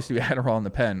Adderall, like I used to do Adderall in the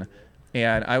pen,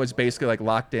 and I was basically like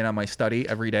locked in on my study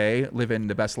every day, living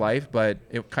the best life. But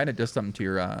it kind of does something to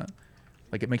your,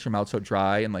 like it makes your mouth so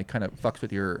dry and like kind of fucks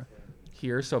with your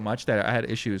here so much that I had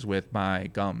issues with my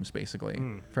gums basically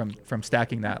from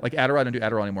stacking that. Like Adderall, I don't do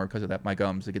Adderall anymore because of that. My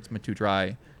gums, it gets too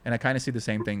dry, and I kind of see the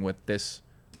same thing with this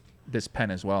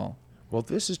pen as well. Well,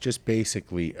 this is just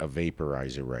basically a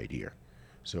vaporizer right here.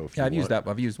 So if I've used that.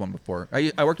 I've used one before.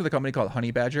 I worked with a company called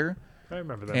Honey Badger. I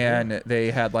remember that. And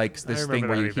they had like this thing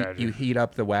where you heat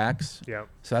up the wax. Yeah.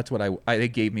 So that's what they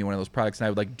gave me one of those products, and I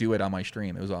would like do it on my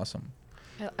stream. It was awesome.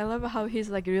 I love how he's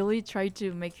like really tried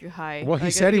to make you high. Well, he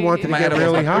like, said he wanted to get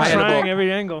really high. Trying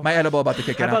every angle. My edible about to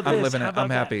kick in. How about I'm this? living How it. I'm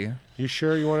about happy. You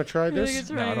sure you want to try this?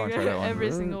 No, I don't want to try that one.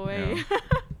 Every single way. Yeah.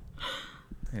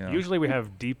 Yeah. Usually we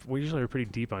have deep. We usually are pretty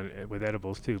deep on with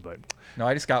edibles too, but no,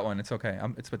 I just got one. It's okay.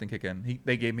 It's been kick in.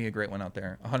 They gave me a great one out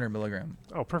there, 100 milligram.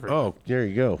 Oh, perfect. Oh, there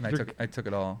you go. And I took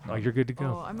it all. Oh, you're good to go.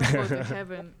 Oh, I'm gonna go to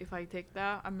heaven if I take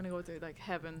that. I'm gonna go to like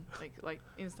heaven, like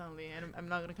instantly, and I'm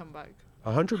not gonna come back.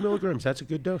 100 milligrams. That's a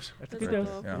good dose. That's a good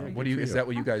dose. Yeah. What do you? Is that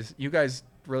what you guys? You guys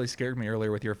really scared me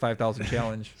earlier with your 5,000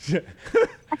 challenge.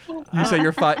 You said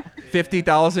your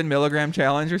 50,000 milligram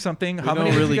challenge or something. We How don't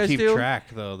many really did you guys keep do? track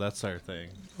though. That's our thing.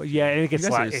 Well, yeah, it gets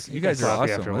you guys are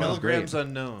awesome. Milligrams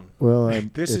unknown. Well,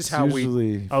 this is how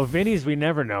we. Oh, Vinny's, we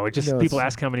never know. It just No, people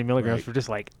it's- ask how many milligrams for just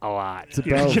like a lot. It's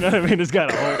You know about- what I mean? It's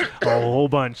got a whole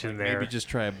bunch in there. Maybe just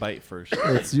try a bite first.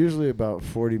 It's usually about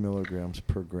 40 milligrams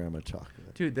per gram of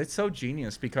chocolate. Dude, that's so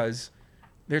genius because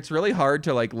it's really hard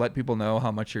to like let people know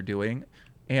how much you're doing,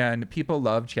 and people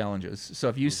love challenges. So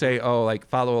if you say, "Oh, like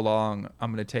follow along,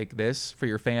 I'm gonna take this," for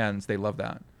your fans, they love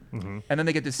that. Mm-hmm. And then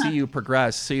they get to see you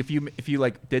progress. So if you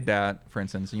like did that, for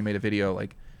instance, and you made a video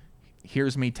like,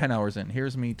 here's me 10 hours in,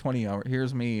 here's me 20 hours,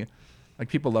 here's me, like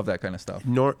people love that kind of stuff.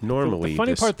 Normally, the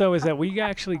funny part though is that we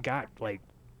actually got like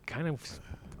kind of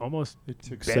almost. It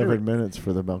took better. 7 minutes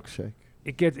for the milkshake.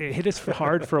 It hit us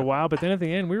hard for a while, but then at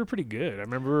the end we were pretty good. I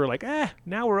remember we were like,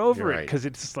 now we're over You're it right. because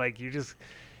it's just like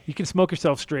you can smoke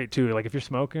yourself straight too. Like if you're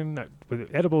smoking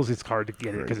with edibles, it's hard to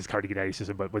get it because it's hard to get out of your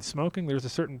system. But with smoking, there's a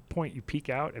certain point you peak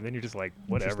out, and then you're just like,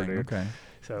 whatever, dude. Okay.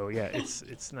 So yeah,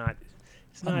 it's not.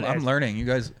 I'm learning. You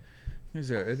guys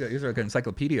are like an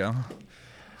encyclopedia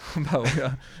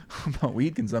about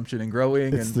weed consumption and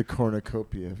growing. It's and the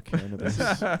cornucopia of cannabis.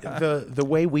 the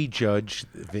way we judge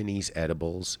Vinny's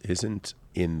edibles isn't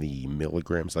in the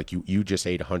milligrams. Like you just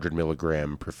ate 100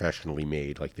 milligram professionally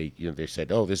made. Like they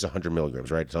said, oh, this is 100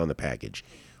 milligrams, right? It's on the package.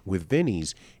 With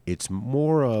Vinny's, it's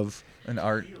more of an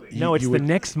art. No, it's the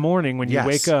next morning when you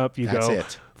wake up, you that's go,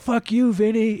 it. fuck you,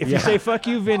 Vinny. If you Yeah. say fuck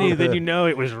you, Vinny, then you know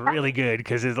it was really good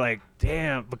because it's like,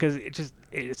 damn, because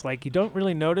it's like you don't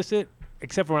really notice it,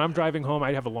 except for when I'm driving home.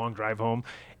 I have a long drive home,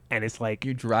 and it's like...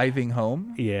 You driving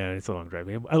home? Yeah, it's a long drive,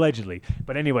 allegedly.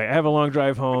 But anyway, I have a long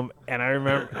drive home, and I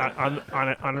remember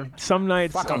on some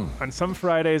nights, on some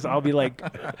Fridays, I'll be like,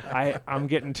 I'm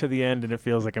getting to the end, and it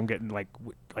feels like I'm getting like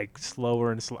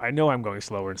slower and slower. I know I'm going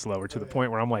slower and slower to the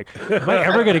point where I'm like, am I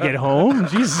ever going to get home?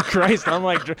 Jesus Christ. I'm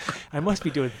like, I must be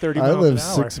doing 30 I miles live an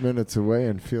hour. 6 minutes away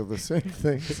and feel the same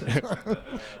thing.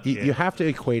 You have to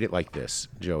equate it like this,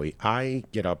 Joey. I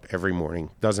get up every morning,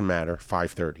 doesn't matter,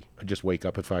 5:30. I just wake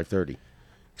up at 5:30,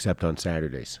 except on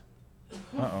Saturdays.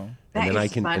 Uh-oh. And That then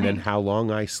is and then funny. how long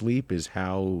I sleep is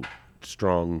how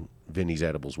strong Vinny's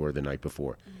edibles were the night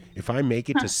before. If I make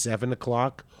it to 7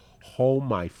 o'clock, oh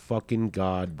my fucking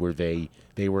God, were they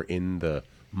were in the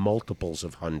multiples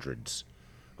of hundreds.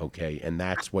 Okay, and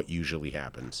that's what usually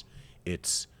happens.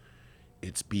 It's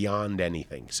beyond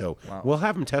anything. So we'll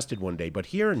have them tested one day. But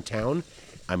here in town,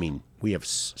 I mean, we have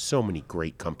so many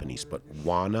great companies, but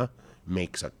Wana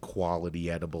makes a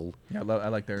quality edible. Yeah, I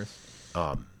like theirs.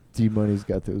 D-Money's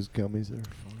got those gummies there.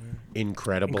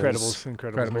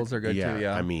 Incredibles are good too.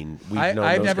 Yeah, I mean,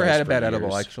 I've never had a bad edible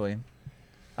years. actually.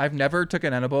 I've never took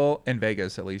an edible in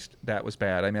Vegas. At least that was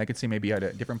bad. I mean, I could see maybe at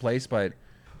a different place, but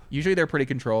usually they're pretty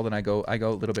controlled, and I go a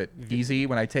little bit easy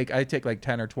when I take like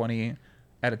 10 or 20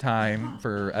 at a time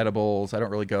for edibles. I don't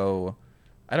really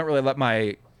let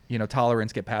my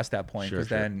tolerance get past that point because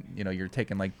then you're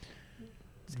taking like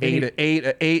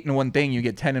eight in one thing. You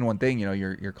get 10 in one thing.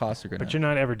 Your costs are gonna. But you're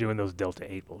not ever doing those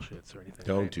Delta 8 bullshits or anything.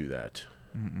 Don't do that.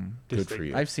 Good for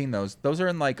you. I've seen those. Those are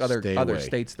in like other away.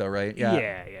 states though, right? Yeah.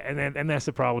 And that's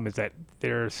the problem is that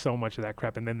there's so much of that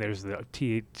crap, and then there's the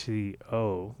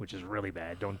THCO, which is really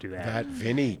bad. Don't do that. That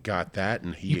Vinny got that,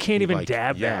 and you can't even like,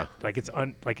 dab yeah. that. Like it's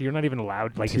like you're not even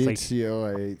allowed. Like it's like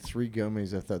THCO, I ate 3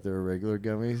 gummies. I thought they were regular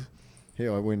gummies. Hey,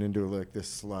 I went into like this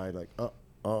slide, like I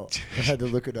had to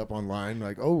look it up online.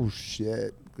 Like, oh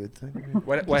shit, good thing.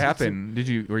 What happened?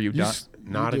 Were you done?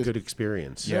 Not a good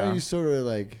experience. Yeah, you sort of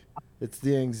like. It's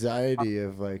the anxiety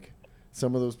of like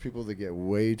some of those people that get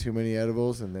way too many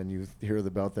edibles, and then you hear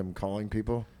about them calling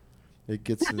people. It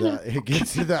gets to that. It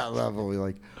gets to that level. You're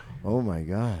like, oh my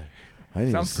god, I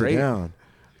need Sounds to sit great. down.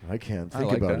 I can't think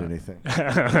like about that. anything.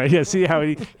 Yeah, see how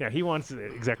he wants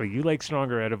it. Exactly. You like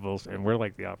stronger edibles, and we're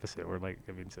like the opposite. We're like,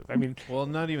 I mean, well,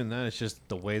 not even that. It's just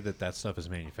the way that stuff is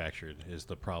manufactured is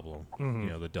the problem. Mhm. You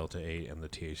know, the Delta 8 and the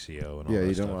THCO and all Yeah, that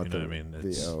you stuff. don't want you know the- what I mean? the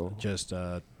It's O. just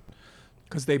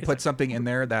because they put something in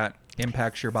there that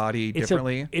impacts your body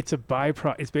differently. It's a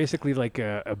byproduct. It's basically like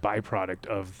a byproduct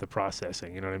of the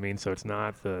processing. You know what I mean? So it's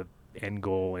not the end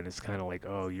goal, and it's kind of like,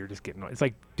 oh, you're just getting. It's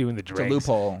like doing the dregs. a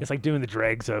loophole. It's like doing the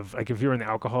dregs of, like, if you're in the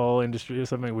alcohol industry or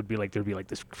something, it would be like there'd be like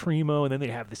this primo, and then they'd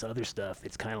have this other stuff.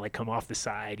 It's kind of like come off the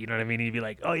side. You know what I mean? And you'd be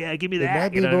like, oh yeah, give me It that.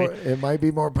 might You be know more. what I mean? It might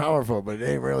be more powerful, but it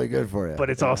ain't really good for you. But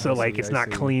it's Yeah, also I like see, it's I not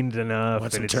see. cleaned enough.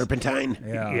 Want some and it's- turpentine?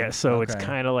 Yeah. So it's Okay.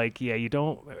 kind of like, yeah, you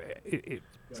don't.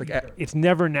 It's like it's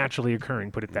never naturally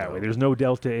occurring. Put it that way. There's no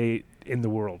Delta 8 in the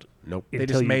world. Nope. They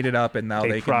just made it up, and now they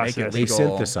can make it processed They legal.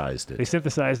 synthesized it. They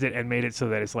synthesized it and made it so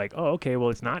that it's like, oh, okay, well,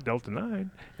 it's not Delta 9,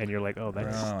 and you're like, oh, that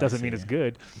Oh, I doesn't mean it's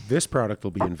good. This product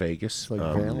will be in Vegas like in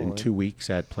vanilla. 2 weeks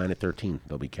at Planet 13.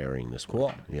 They'll be carrying this one.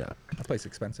 Cool. Yeah. That place is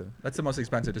expensive. That's the most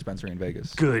expensive dispensary in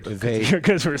Vegas. Good, They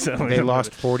because we're selling. They them.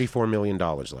 lost $44 million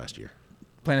last year.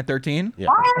 Planet 13? Yeah.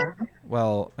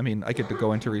 Well, I mean, I could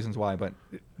go into reasons why, but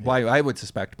why I would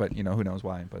suspect, but you know, who knows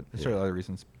why? But there's other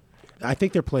reasons. I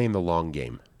think they're playing the long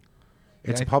game.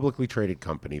 It's Yeah, a publicly traded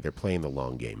company. They're playing the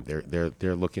long game.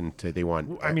 They're looking to. They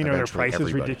want. I mean, are their eventually prices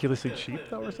everybody. ridiculously cheap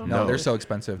though, or something? No, they're so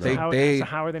expensive. So They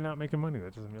how are they not making money?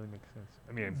 That doesn't really make sense.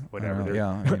 I mean, whatever. know, they're- yeah,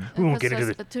 I mean- we won't get Because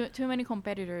into the. there's too many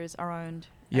competitors around.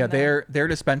 Yeah, And then- their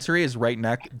dispensary is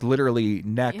literally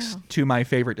next Yeah. to my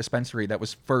favorite dispensary that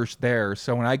was first there.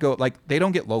 So when I go, like, they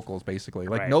don't get locals basically.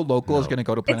 Like, Right. no local is No. going to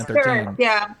go to Planet It's sure, 13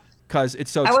 yeah. because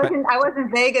it's so I was expensive.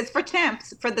 in Vegas for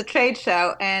Champs for the trade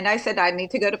show, and I said I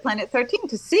need to go to Planet 13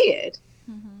 to see it.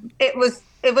 It was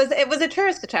a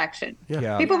tourist attraction.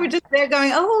 Yeah. People were just there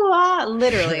going, oh, wow,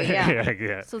 literally, yeah.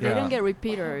 yeah. So they Yeah. don't get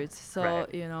repeaters. So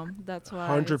Right. you know that's why.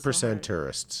 100%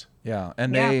 tourists. Yeah,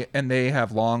 and Yeah. they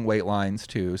have long wait lines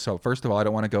too. So first of all, I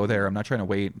don't want to go there. I'm not trying to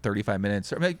wait 35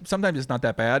 minutes. I mean, sometimes it's not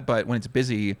that bad, but when it's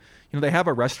busy, you know, they have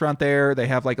a restaurant there. They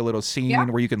have like a little scene Yeah.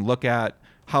 where you can look at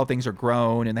how things are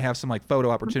grown, and they have some like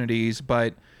photo opportunities.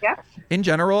 But Yeah. in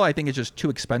general, I think it's just too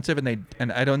expensive,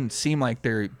 and I don't seem like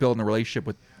they're building a relationship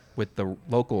with the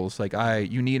locals. Like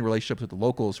you need relationships with the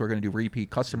locals who are going to do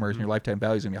repeat customers, and your lifetime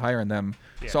value is going to be higher in them.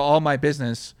 Yeah. So all my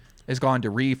business has gone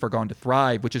to Reef or gone to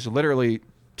Thrive, which is literally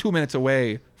 2 minutes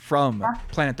away from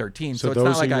Planet 13. So So it's those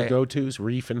not like are your I go-tos,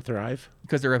 Reef and Thrive.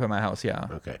 because they're up at my house. Yeah.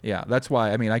 Okay. Yeah, that's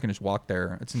why. I mean, I can just walk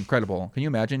there. It's incredible. Can you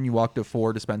imagine? You walk to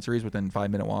 4 dispensaries within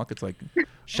 5-minute walk. It's like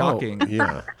shocking.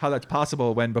 yeah. How that's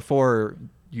possible when before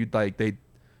you'd like they'd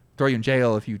throw you in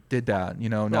jail if you did that. You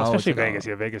know. Well, now especially it's like, Vegas.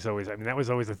 Yeah, Vegas always. I mean, that was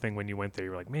always the thing when you went there.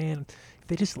 You were like, man, if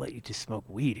they just let you just smoke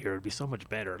weed here, it'd be so much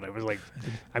better. And it was like,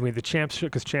 I mean, the Champs,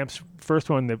 because Champs first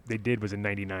one that they did was in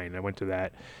 '99. I went to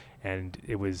that, and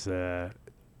it was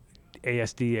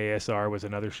ASD ASR was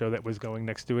another show that was going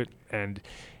next to it, and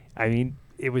I mean,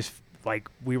 it was like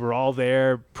we were all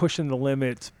there pushing the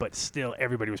limits, but still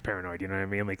everybody was paranoid. You know what I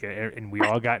mean? Like, and we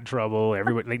all got in trouble.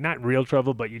 Everybody, like, not real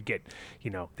trouble, but you'd get, you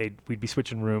know, we'd be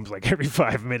switching rooms like every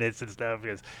 5 minutes and stuff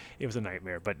because it was a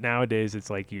nightmare. But nowadays, it's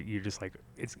like you're just like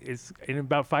it's in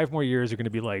about 5 more years, you're gonna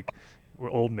be like,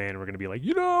 we're old man, and we're gonna be like,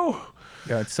 you know,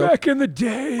 yeah, it's so back in the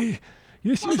day.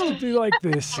 This used to be like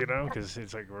this, you know, because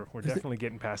it's like we're definitely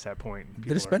getting past that point. the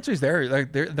People are- dispensaries there,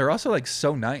 like they're also like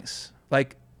so nice.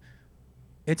 Like,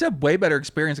 it's a way better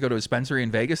experience to go to a dispensary in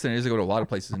Vegas than it is to go to a lot of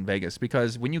places in Vegas,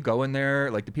 because when you go in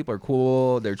there, like, the people are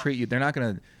cool. They treat you. They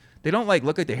don't like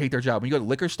look like they hate their job. When you go to the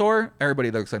liquor store, everybody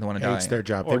looks like they want to die. Hates their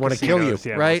job. Or They want to kill you. casinos,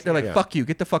 yeah, Right? most- They're like, yeah. fuck you,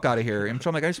 get the fuck out of here. And so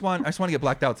I'm like, I just want to get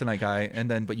blacked out tonight, guy. And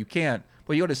then, but you can't.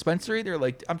 But you go to dispensary, they're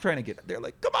like, they're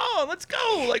like, come on, let's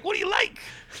go. Like, what do you like?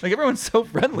 Like, everyone's so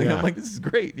friendly. Yeah. I'm like, this is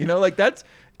great. You know, like,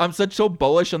 I'm so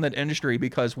bullish on that industry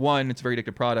because, one, it's a very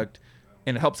addictive product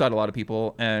and it helps out a lot of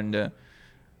people. And,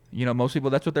 you know, most people,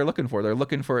 that's what they're looking for. They're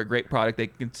looking for a great product they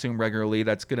can consume regularly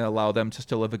that's going to allow them to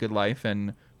still live a good life.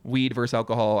 And weed versus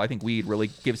alcohol, I think weed really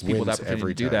gives people the Wins opportunity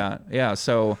every to do time. that. Yeah.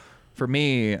 So for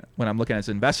me, when I'm looking as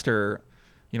an investor,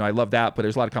 you know, I love that, but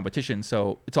there's a lot of competition.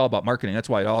 So it's all about marketing. That's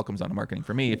why it all comes down to marketing.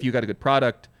 For me, if you got a good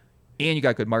product and you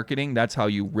got good marketing, that's how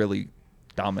you really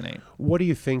dominate. What do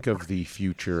you think of the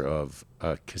future of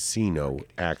a casino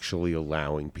actually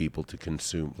allowing people to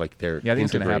consume, like they're Yeah, I think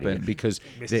it's gonna integrating happen. it? Because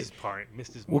Missed his part.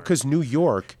 Missed his well, because New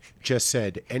York just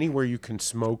said anywhere you can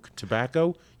smoke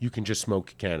tobacco, you can just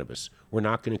smoke cannabis. We're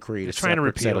not going to create They're a trying to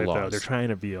separate set repeal of it though. laws. They're trying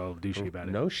to be all douchey about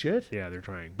it. No shit. Yeah, they're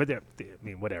trying, but I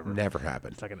mean, whatever. Never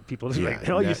happened. It's not gonna. People just Yeah, like,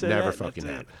 oh, you said never that, fucking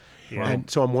that's it." happened. Yeah. And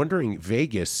so I'm wondering,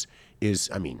 Vegas is.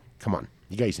 I mean, come on,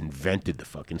 you guys invented the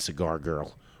fucking cigar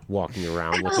girl walking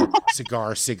around with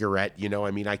a cigarette. You know,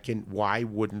 I mean, why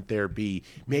wouldn't there be?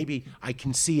 Maybe I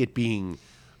can see it being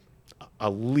a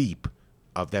leap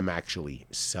of them actually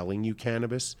selling you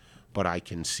cannabis, but I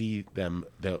can see them.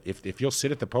 If you'll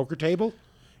sit at the poker table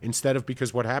instead of,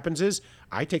 because what happens is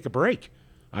I take a break.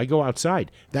 I go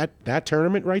outside. That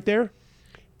tournament right there,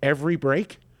 every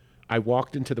break, I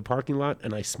walked into the parking lot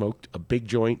and I smoked a big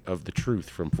joint of the Truth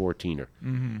from 14er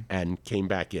and came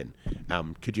back in.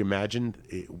 Could you imagine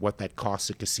what that costs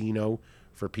a casino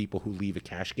for people who leave a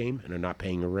cash game and are not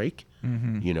paying a rake?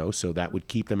 You know, so that would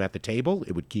keep them at the table.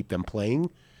 It would keep them playing.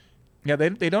 Yeah,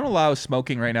 they don't allow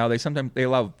smoking right now. They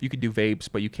allow, you could do vapes,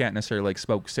 but you can't necessarily like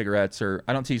smoke cigarettes, or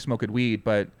I don't see you smoking weed,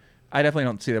 but I definitely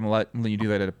don't see them let you do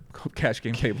that at a cash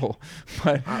game table.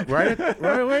 But right it's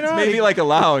maybe like a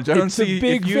lounge. I don't It's see a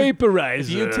big vaporizer. If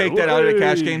you take that out of the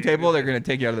cash game table, they're going to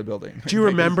take you out of the building. Do you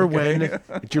remember when? Do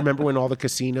you remember when all the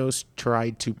casinos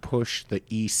tried to push the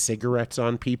e-cigarettes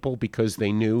on people because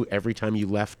they knew every time you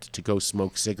left to go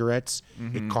smoke cigarettes,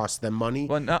 it cost them money?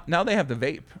 Well, now they have the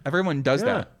vape. Everyone does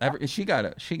that. She got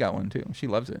it. She got one too. She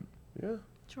loves it. Yeah.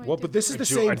 Well, but this is the A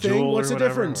same thing. Juul What's or the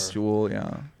whatever, difference? Juul,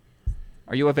 yeah.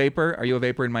 Are you a vapor? Are you a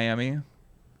vapor in Miami?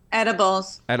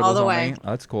 Edibles, Edibles all the only? way. Oh,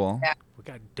 that's cool. Yeah. We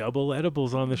got double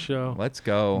edibles on the show. Let's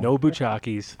go. No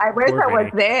buchakis. I wish Poor I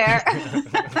was Vinny.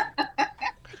 there.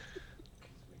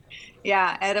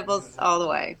 Yeah, edibles all the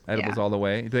way. Edibles all the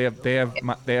way. They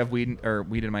have weed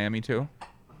in Miami too.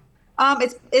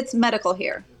 It's medical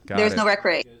here. Got There's it. no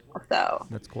recreation, so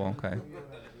That's cool. Okay.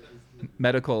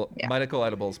 Medical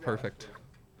edibles, perfect.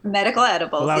 medical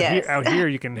edibles. Well, yes. out here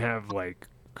you can have like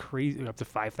crazy up to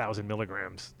 5,000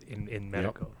 milligrams in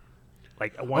medical.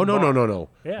 Like one bar.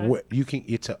 Yeah. You can.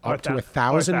 It's up to 1,000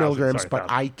 1,000 milligrams, but 1,000.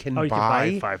 I can Oh, you buy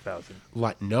can buy 5,000.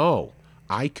 No,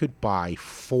 I could buy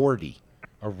 40.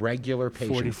 A regular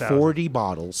patient, 40,000. 40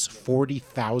 bottles,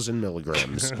 40,000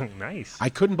 milligrams. Nice. I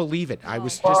couldn't believe it. I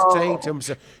was just saying to him,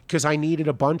 because I needed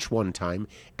a bunch one time,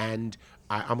 and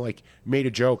I'm like, made a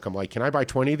joke. I'm like, can I buy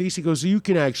 20 of these? He goes, you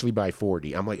can actually buy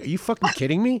 40. I'm like, are you fucking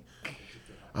kidding me?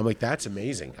 I'm like, that's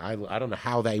amazing. I don't know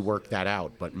how they work that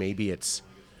out, but maybe it's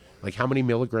like how many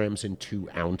milligrams in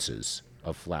 2 ounces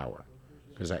of flour?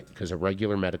 Because a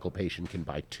regular medical patient can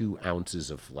buy 2 ounces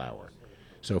of flour.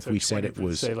 So if we said it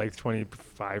was, say like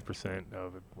 25%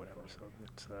 of it, whatever. So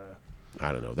it's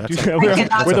I don't know. That's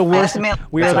we're the worst.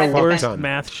 We are the fuck worst ton.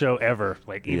 math show ever.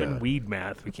 Like even Yeah. weed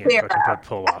math, we can't fucking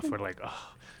pull off. We're like,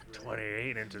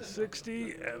 28 into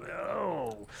 60.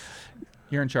 Oh.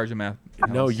 You're in charge of math.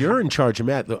 No, you're in charge of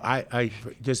math. Look, I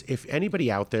just, if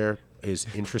anybody out there is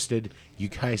interested, you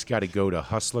guys got to go to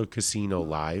Hustler Casino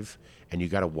Live, and you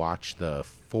got to watch the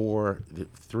 4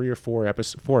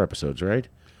 episodes, right?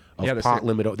 Of Pot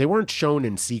Limit. They weren't shown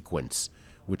in sequence,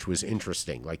 which was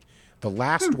interesting. Like the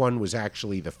last one was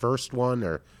actually the first one,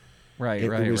 or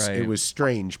It was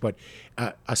strange, but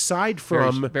aside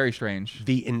from very strange,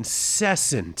 the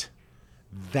incessant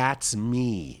 "That's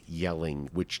me" yelling,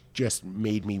 which just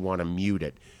made me want to mute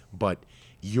it. But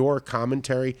your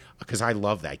commentary, because I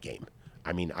love that game.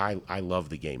 I mean, I love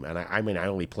the game, and I mean, I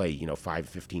only play $5,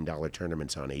 $15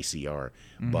 tournaments on ACR,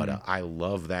 but I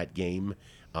love that game.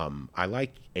 I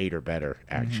like 8 or better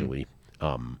actually,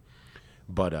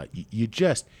 but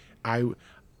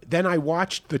then I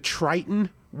watched the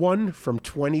Triton one from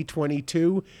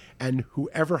 2022, and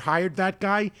whoever hired that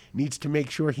guy needs to make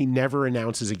sure he never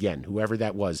announces again, whoever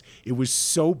that was. It was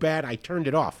so bad I turned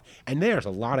it off, and there's a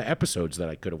lot of episodes that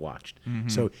I could have watched.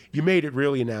 So you made it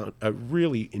really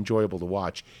really enjoyable to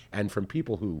watch, and from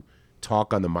people who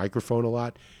talk on the microphone a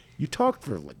lot, you talked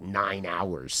for like 9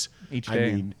 hours each day.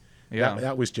 I mean, yeah,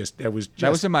 that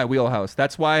was in my wheelhouse.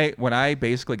 That's why when I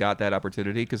basically got that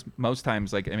opportunity, because most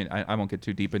times, like, I mean, I won't get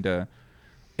too deep into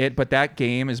it, but that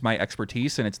game is my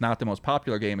expertise, and it's not the most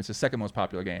popular game. It's the second most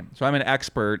popular game. So I'm an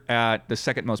expert at the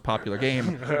second most popular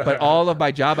game, but all of my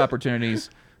job opportunities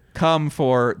come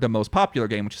for the most popular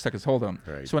game, which is Texas Hold'em.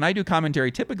 Right. So when I do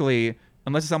commentary, typically,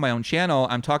 unless it's on my own channel,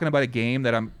 I'm talking about a game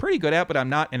that I'm pretty good at, but I'm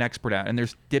not an expert at. And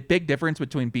there's a big difference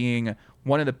between being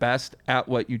one of the best at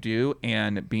what you do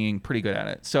and being pretty good at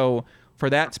it. So for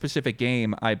that specific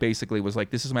game, I basically was like,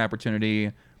 this is my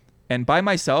opportunity. And by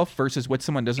myself versus with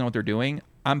someone who doesn't know what they're doing,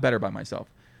 I'm better by myself.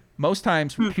 Most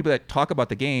times, people that talk about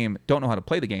the game don't know how to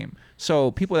play the game.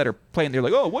 So people that are playing, they're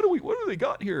like, "Oh, what do they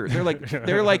got here?" They're like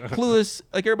clueless,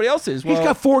 like everybody else is. He's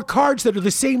got 4 cards that are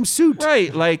the same suit.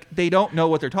 Right, like they don't know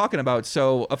what they're talking about.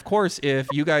 So of course, if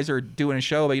you guys are doing a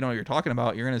show but you don't know what you're talking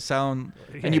about, you're gonna sound,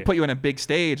 and you put you on a big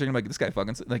stage, they're gonna be like, "This guy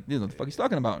fucking like, you know what the fuck he's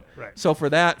talking about." Right. So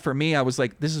for me, I was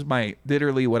like, this is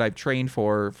literally what I've trained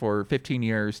for 15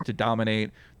 years to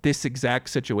dominate this exact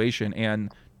situation.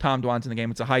 And Tom Dwan's in the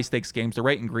game. It's a high stakes game. So the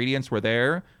right ingredients were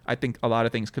there. I think a lot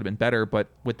of things could have been better, but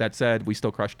with that said, we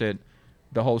still crushed it.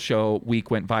 The whole week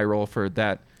went viral for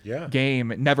that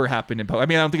game. It never happened in poker. I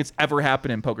mean, I don't think it's ever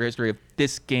happened in poker history of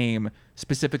this game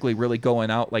specifically really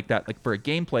going out like that, like for a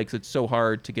gameplay, because it's so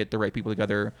hard to get the right people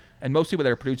together. And most people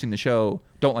that are producing the show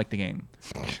don't like the game.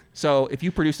 So if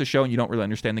you produce the show and you don't really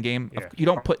understand the game, you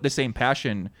don't put the same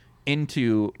passion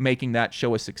into making that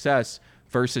show a success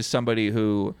versus somebody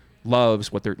who loves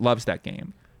that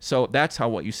game. So that's how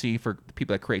what you see for the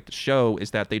people that create the show is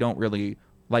that they don't really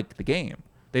like the game.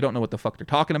 They don't know what the fuck they're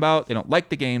talking about. They don't like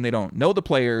the game. They don't know the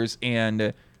players,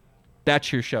 and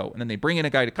that's your show. And then they bring in a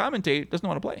guy to commentate, doesn't know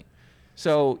how to play.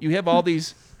 So you have all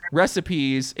these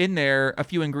recipes in there. A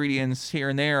few ingredients here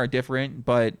and there are different,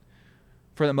 but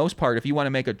for the most part, if you want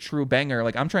to make a true banger,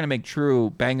 like I'm trying to make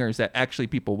true bangers that actually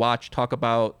people watch, talk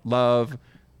about, love,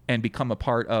 and become a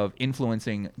part of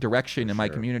influencing direction in my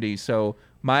community. So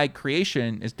my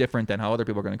creation is different than how other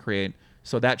people are going to create.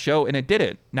 So that show, and it did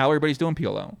it. Now everybody's doing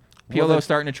PLO. PLO's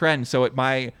starting to trend. So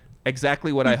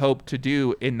exactly what I hoped to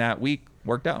do in that week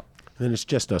worked out. And then it's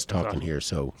just us talking here.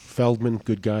 So Feldman,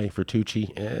 good guy.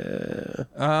 Vertucci,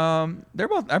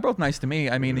 they're both nice to me.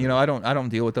 I mean, you know, I don't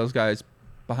deal with those guys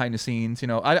behind the scenes. You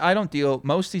know, I don't deal.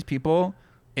 Most of these people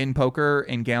in poker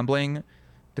and gambling,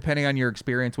 depending on your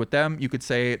experience with them, you could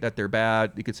say that they're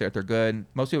bad. You could say that they're good.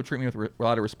 Most people treat me with a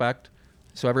lot of respect.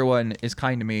 So everyone is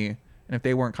kind to me. And if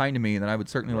they weren't kind to me, then I would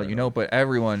certainly let you know. But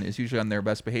everyone is usually on their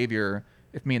best behavior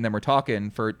if me and them are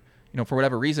talking for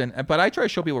whatever reason. But I try to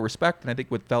show people respect. And I think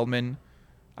with Feldman,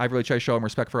 I really try to show him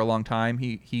respect for a long time.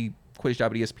 He quit his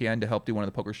job at ESPN to help do one of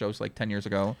the poker shows like 10 years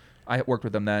ago. I worked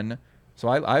with him then. So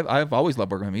I've always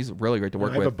loved working with him. He's really great to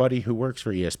work with. I have a buddy who works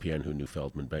for ESPN who knew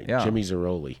Feldman, but Jimmy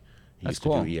Zeroli. He used to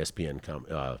do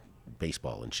ESPN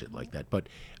baseball and shit like that. But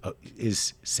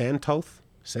is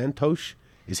Santosh?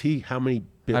 Is he how many?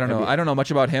 I don't know. I don't know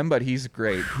much about him, but he's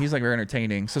great. He's like very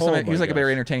entertaining. So he was like a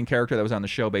very entertaining character that was on the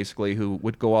show, basically, who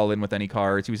would go all in with any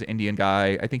cards. He was an Indian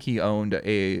guy. I think he owned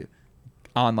a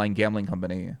online gambling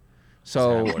company.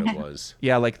 So is that what it was?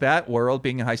 Yeah, like that world,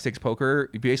 being in high stakes poker,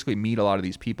 you basically meet a lot of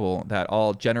these people that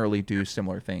all generally do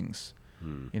similar things.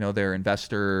 You know, they're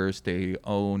investors, they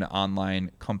own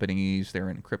online companies, they're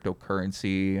in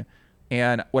cryptocurrency.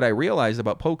 And what I realized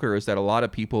about poker is that a lot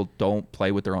of people don't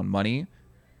play with their own money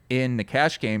in the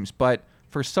cash games, but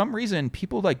for some reason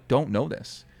people like don't know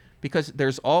this, because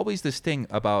there's always this thing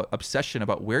about obsession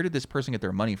about where did this person get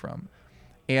their money from.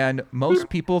 And most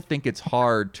people think it's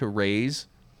hard to raise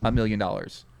 $1 million.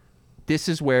 This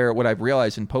is where what I've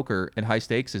realized in poker and high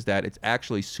stakes is that it's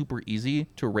actually super easy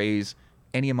to raise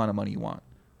any amount of money you want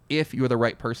if you're the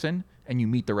right person and you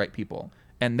meet the right people.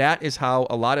 And that is how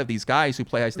a lot of these guys who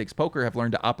play high stakes poker have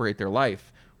learned to operate their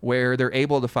life, where they're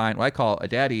able to find what I call a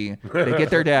daddy. They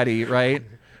get their daddy, right?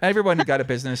 Everyone who got a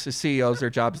business is CEOs. Their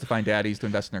job is to find daddies to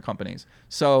invest in their companies.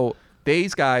 So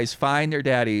these guys find their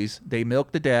daddies. They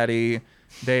milk the daddy.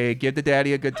 They give the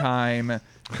daddy a good time.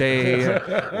 They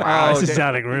wow, this is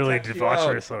sounding really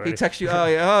deboisterous already. He texts you,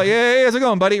 yeah, how's it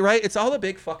going, buddy? Right? It's all a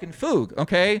big fucking foog,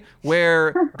 okay?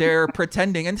 Where they're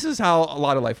pretending, and this is how a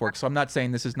lot of life works. So I'm not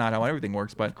saying this is not how everything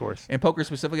works, but of course, in poker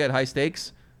specifically at high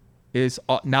stakes, is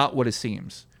not what it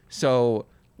seems. So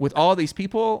with all these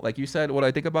people, like you said, what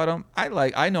I think about them,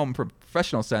 I know them from a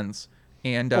professional sense.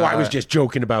 And I was just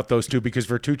joking about those two because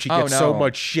Vertucci gets so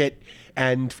much shit,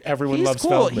 and everyone loves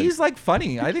cool. Feldman. He's like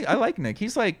funny. I like Nick.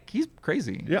 He's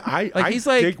crazy. Yeah, he's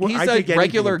a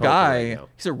regular guy.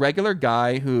 He's a regular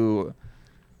guy who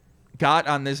got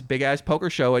on this big ass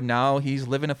poker show, and now he's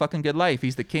living a fucking good life.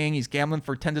 He's the king. He's gambling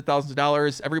for tens of thousands of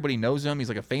dollars. Everybody knows him. He's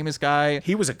like a famous guy.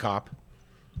 He was a cop.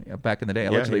 Yeah, back in the day,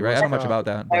 allegedly, right? I don't know much about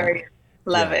that. I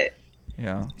love it.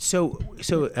 Yeah. So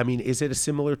I mean, is it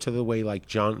similar to the way like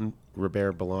John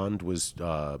Robert Belland was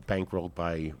bankrolled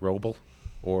by Roble,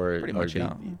 or pretty much?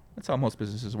 Yeah, that's how most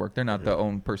businesses work. They're not the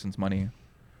own person's money.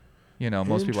 You know,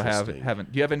 most people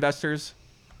haven't. Do you have investors?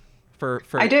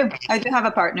 I do have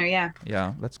a partner. Yeah.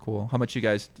 Yeah, that's cool. How much you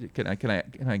guys can I get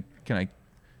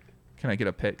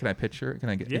a pit? Can I picture? Can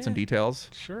I get some details?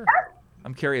 Sure.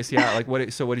 I'm curious. Yeah, like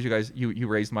what? So what did you guys? You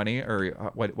raised money, or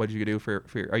what did you do for?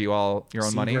 Are you all your own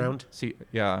Seed money? round?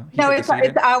 Yeah. He No, put the it's seed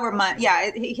in? our money. Yeah,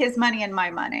 his money and my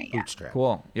money. Yeah. Bootstrap.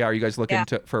 Cool. Yeah. Are you guys looking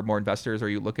Yeah. for more investors? Are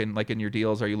you looking like in your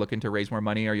deals? Are you looking to raise more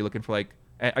money? Are you looking for like?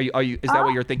 Are you? Is that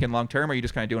what you're thinking long term? Or are you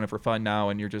just kind of doing it for fun now?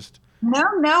 And you're just. No,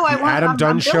 I want Adam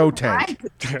Dunn show building tank.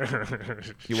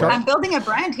 I'm building a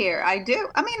brand here. I do.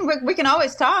 I mean, we can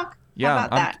always talk. Yeah. How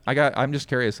about that? I'm just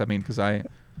curious. I mean, because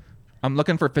I'm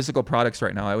looking for physical products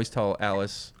right now. I always tell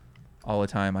Alice all the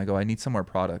time. I go, I need some more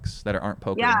products that aren't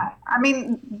poker. Yeah, I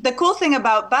mean, the cool thing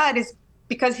about Bud is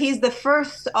because he's the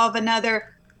first of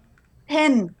another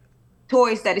 10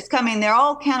 toys that is coming. They're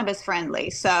all cannabis friendly,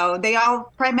 so they are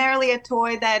primarily a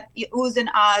toy that oohs and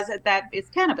ahs that is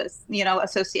cannabis,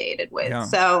 associated with. Yeah.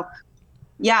 So,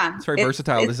 yeah, It's very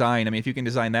versatile design. I mean, if you can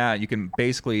design that, you can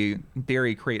basically, in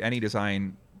theory, create any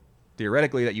design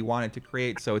theoretically that you wanted to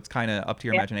create. So it's kind of up to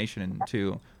your imagination and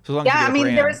too. So as long as you get a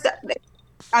brand.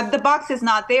 There's the box is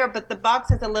not there, but the box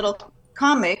has a little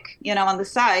comic, on the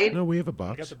side. No, we have a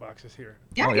box. I got the boxes here.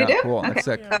 Yeah, Oh, you do? cool. Okay. That's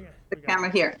sick. The camera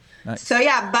here. Nice. So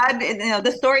yeah, Bud,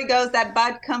 the story goes that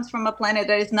Bud comes from a planet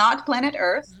that is not planet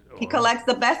Earth. He collects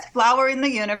the best flower in the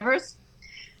universe.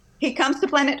 He comes to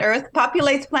planet Earth,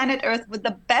 populates planet Earth with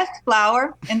the best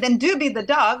flower, and then Doobie the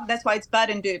dog, that's why it's Bud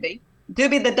and Doobie.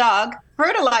 Doobie the dog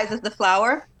fertilizes the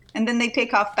flower, and then they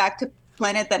take off back to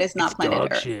planet that is not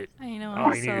planet Earth. Shit. I know. Oh,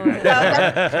 I you saw needed it.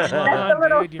 that. That's the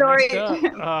little story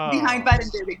behind Bud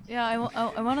and Doobie. Yeah,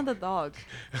 I wanted the dog.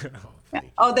 Yeah.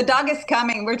 Oh, the dog is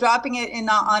coming. We're dropping it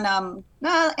on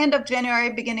end of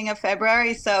January, beginning of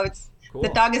February. So the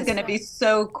dog is going to be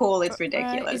so cool. It's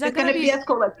ridiculous. Is that It's going to be as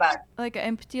cool as Bud. Like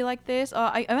empty like this?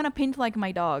 I want to paint like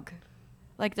my dog.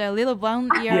 Like the little brown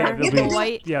ear, Yeah, with they'll the be-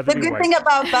 white. yeah, The they'll be good white. thing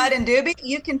about Bud and Doobie,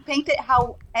 you can paint it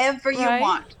however you Right.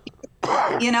 want.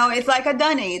 It's like a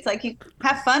dunny. It's like you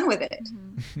have fun with it.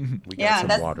 We got Yeah, some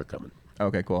that's- water coming.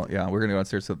 Okay, cool. Yeah, we're gonna go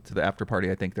downstairs to the after party.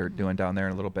 I think they're doing down there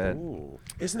in a little bit.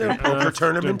 Isn't there a poker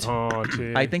tournament?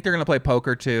 I think they're gonna play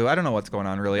poker too. I don't know what's going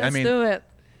on really. Let's I mean, do it.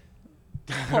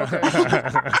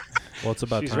 Well, it's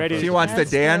about She's time. ready. she wants to Let's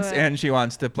do dance it. and she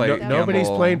wants to play. Nobody's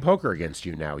gamble. playing poker against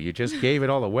you now. You just gave it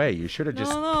all away. You should have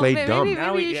just No, played maybe- dumb.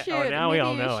 Now maybe we- you yeah, should. now we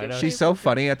all Maybe you know, I should know. She's so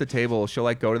funny at the table. She'll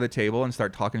like go to the table and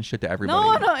start talking shit to everybody.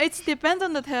 No, it depends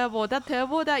on the table. That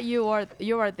table that you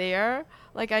are there.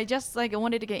 Like I just like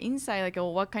wanted to get insight like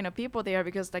what kind of people they are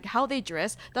because like how they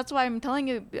dress. That's why I'm telling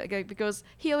you like, because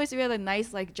he always wear a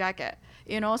nice like jacket,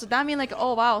 So that means like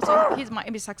oh wow, so he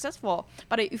might be successful.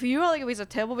 But if you're like with a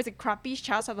table with a crappy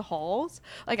shots at the halls,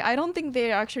 like I don't think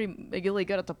they're actually really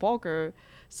good at the poker.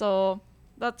 So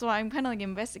that's why I'm kind of like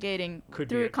investigating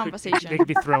through conversation. They could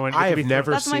be throwing. I have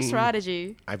never That's seen. my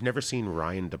strategy. I've never seen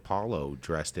Ryan DePaulo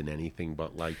dressed in anything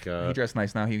but like. He dressed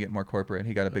nice now. He get more corporate.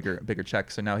 He got a bigger check,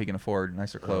 so now he can afford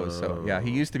nicer clothes. So yeah, he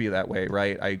used to be that way,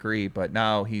 right? I agree, but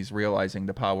now he's realizing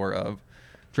the power of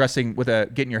dressing with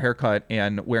getting your hair cut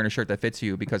and wearing a shirt that fits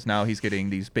you because now he's getting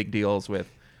these big deals with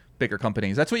bigger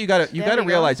companies. That's what you got to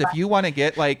realize if you want to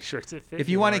get like if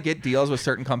you want to get deals with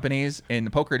certain companies in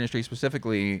the poker industry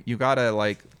specifically, you got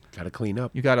to clean up.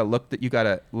 You got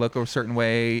to look a certain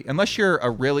way unless you're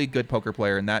a really good poker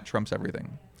player and that trumps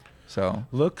everything. So,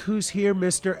 look who's here,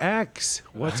 Mr. X.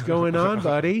 What's going on,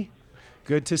 buddy?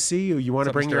 Good to see you. You want to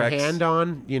What's up, bring Mr. your X? hand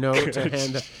on,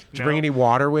 Did you bring any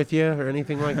water with you or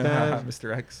anything like that?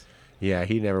 Mr. X. Yeah,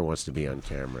 he never wants to be on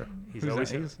camera. He's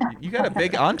always you got a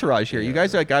big entourage here. You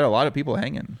guys got a lot of people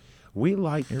hanging. We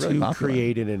like You're to really popular.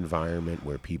 create an environment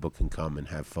where people can come and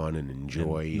have fun and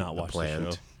enjoy And not the watch the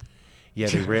plant. show. Yeah,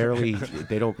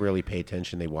 they don't really pay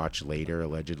attention. They watch later,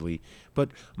 allegedly. But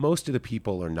most of the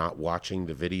people are not watching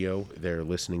the video. They're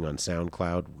listening on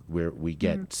SoundCloud, where we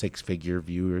get six-figure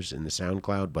viewers in the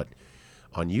SoundCloud. But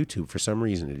on YouTube, for some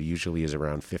reason, it usually is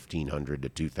around 1,500 to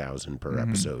 2,000 per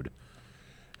episode.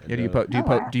 Yeah,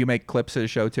 do you make clips of the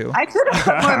show too? I should have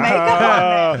put more makeup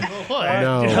on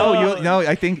there. No,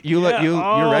 I think you're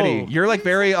ready. You're like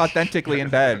very authentically in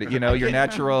bed. You're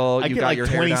natural. I You get got like your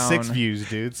hair 26 down. views,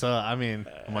 dude. So I mean,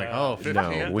 I'm like, oh, 15.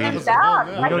 No, we That was-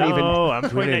 don't even. I'm we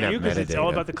pointing didn't at you have because it's all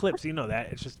metadata. about the clips. You know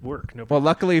that. It's just work. No Well,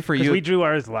 luckily for 'cause you, we drew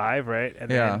ours live, right?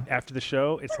 And Yeah. then after the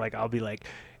show, it's like I'll be like.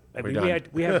 I mean, done.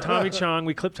 we have Tommy Chong.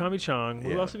 We clipped Tommy Chong.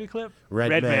 Who Yeah. else did we clip?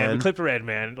 Red Man. We clipped Red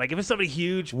Man. Like if it's somebody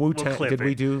huge, Wu-Tang- we'll clip did it.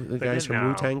 we do the But guys then- from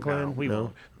Wu-Tang No, Clan? we No?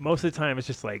 won't. Most of the time, it's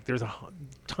just like there's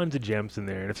tons of gems in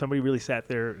there, and if somebody really sat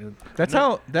there, That's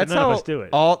none how of us do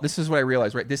it. This is what I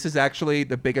realized, right? This is actually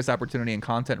the biggest opportunity in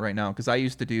content right now because I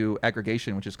used to do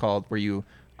aggregation, which is called where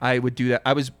I would do that.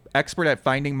 I was expert at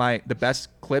finding the best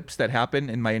clips that happen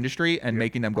in my industry and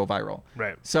making them go viral.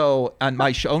 Right. So on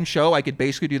my own show, I could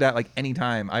basically do that like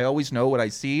anytime. I always know what I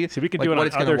see. So we can like, do it what on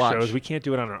it's other watch. shows. We can't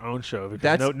do it on our own show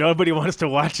because nobody wants to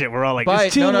watch it. We're all like, But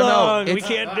it's too long. We It's-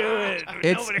 can't do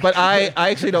it. But I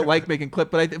actually don't like making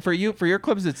clips. But for your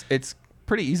clips, it's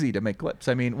pretty easy to make clips.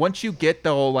 I mean, once you get the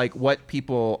whole like what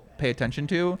people pay attention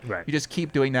to, you just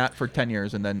keep doing that for 10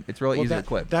 years, and then it's really easy to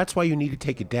clip. That's why you need to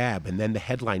take a dab, and then the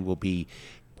headline will be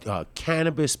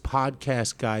cannabis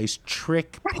podcast guys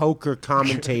trick poker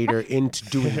commentator into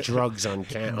doing drugs on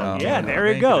camera. Yeah,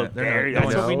 there you go.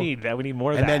 That's what we need. We need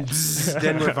more of and that.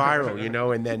 then we're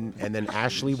viral, and then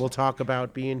Ashley will talk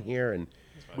about being here, and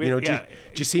did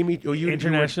you see me?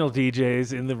 International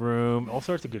DJs in the room, all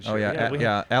sorts of good shit. Oh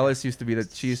yeah. Alice used to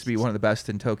be one of the best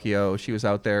in Tokyo. She was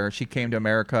out there. She came to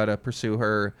America to pursue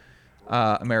her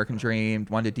American dream.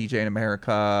 Wanted to DJ in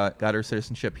America. Got her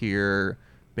citizenship here.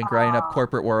 Been grinding up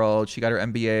corporate world. She got her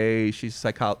MBA. She's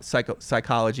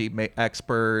psychology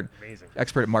expert. Amazing.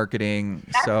 Expert at marketing.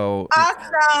 So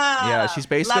Awesome. yeah, she's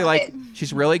basically Love it.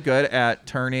 she's really good at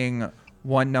turning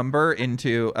one number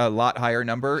into a lot higher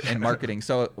number in marketing.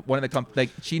 So one of the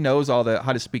she knows all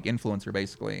how to speak influencer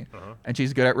basically, and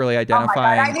she's good at really Oh my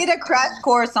identifying. God, I need a crash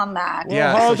course on that.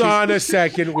 Well, hold on a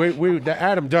second. The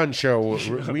Adam Dunn show.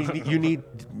 You need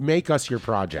make us your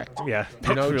project. Yeah,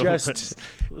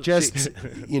 just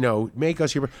make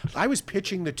us your. I was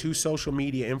pitching the two social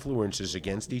media influencers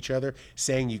against each other,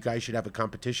 saying you guys should have a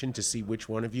competition to see which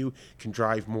one of you can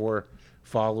drive more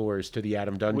followers to the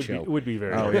Adam Dunn show. Would be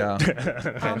very. Oh good.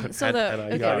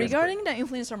 yeah. Regarding the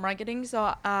influencer marketing,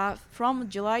 so from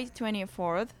July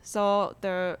 24th, so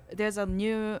there's a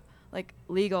new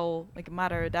legal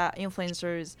matter that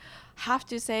influencers have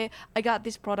to say, I got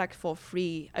this product for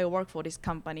free. I work for this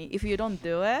company. If you don't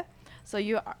do it, so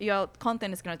your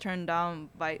content is gonna turn down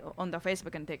on the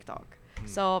Facebook and TikTok.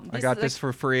 So I got this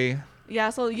for free. Yeah,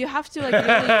 so you have to really.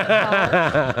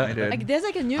 I did. There's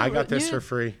a new. I got this for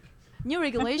free. New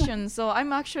regulation. So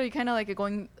I'm actually kind of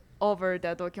going over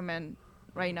that document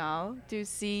right now to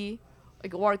see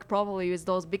work properly with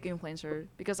those big influencers,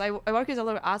 because I work with a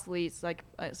lot of athletes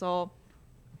so.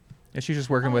 Yeah, she's just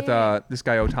working with this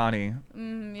guy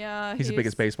Otani. Yeah, he's the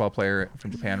biggest baseball player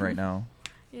from Japan right now.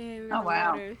 Yeah. Oh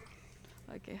wow.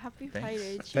 Okay, happy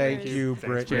Friday. Cheers. Thank you,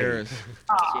 Britt. Cheers. Cheers.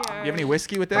 Do you have any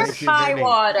whiskey with this? Where's my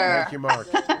water? Thank you, Mark.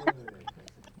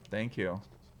 Thank you.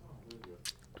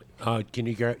 Can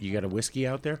you got a whiskey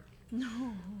out there? No.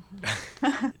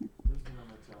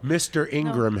 Mr.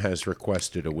 Ingram has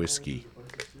requested a whiskey.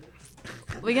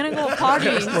 We're gonna go party.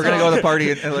 We're gonna go to the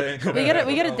party in LA.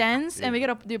 we gotta dance and we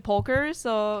gotta do poker.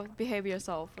 So behave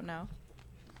yourself for now.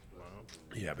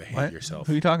 Yeah, behave What? yourself.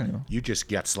 Who are you talking to? You just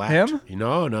got slapped. Him?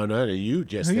 No. You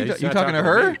just. You he's talking not to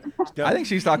her? me. I think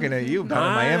she's talking to you down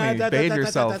in Miami. Behave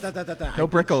yourself. No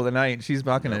brickle tonight. She's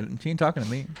talking to. She ain't talking to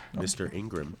me. No. Mr.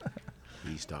 Ingram,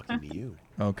 he's talking to you.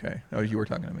 Okay. Oh, you were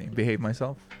talking to me. Behave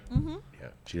myself. Mm-hmm. Yeah,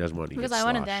 she doesn't want to Because get I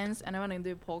want to sloshed. dance and I want to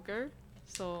do poker.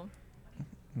 So.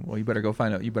 Well, you better go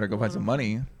find out. You better go find some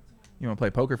money. You want to play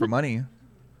poker for money?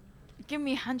 Give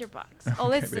me $100. Oh,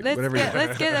 Okay, let's whatever you-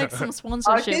 let's get some Oh,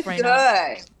 sponsorship she's right good.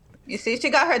 now. You see, she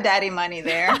got her daddy money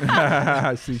there.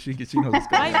 See, she knows this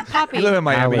guy. My puppy. You live in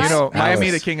Miami. Alice, You know, Miami,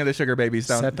 Alice. the king of the sugar babies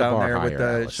down Set the there bar with higher,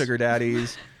 the Alice. sugar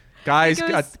daddies. Guys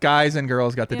and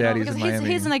girls got the daddies in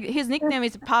because Miami. his nickname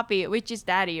is Papi, which is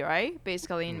daddy, right?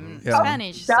 Basically in Yeah.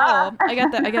 Spanish. So Duh. I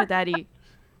got a daddy.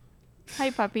 Hi,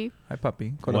 Papi. Hi,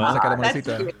 puppy. Wow. That's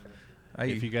cute.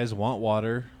 If you guys want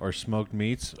water or smoked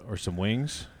meats or some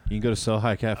wings, you can go to Sell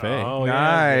High Cafe. Oh,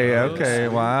 Nice. yeah. Okay.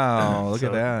 Wow. Look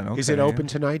at that. Is it Okay. open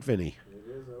tonight, Vinny?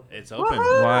 It's open.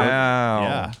 Wow.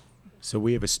 Yeah. So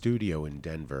we have a studio in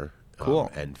Denver.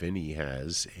 Cool. And Vinny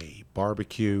has a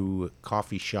barbecue,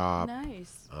 coffee shop.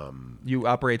 Nice. You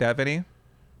operate that, Vinny?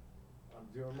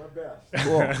 Doing my best.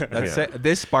 Cool. That's Yeah. it.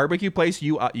 This barbecue place,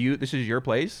 this is your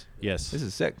place? Yes. This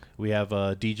is sick. We have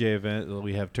a DJ event.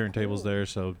 We have turntables there,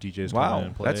 so DJs Wow, come in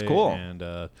and play. that's cool.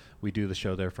 And we do the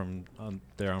show there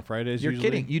there on Fridays. You're usually.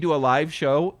 kidding. You do a live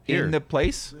show Here. in the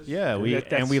place? Yeah, we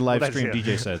That's- live that's- stream yeah.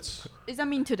 DJ sets. Does that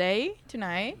mean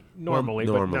tonight? Normally,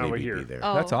 but now we're we'd here. be there.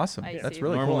 Oh, That's awesome. I That's see.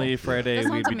 really Normally cool. Friday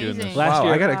That we'd sounds be doing this. amazing. Last Wow,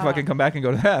 year- I gotta fucking come back and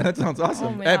go to that. That sounds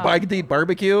awesome. my But I God. get to eat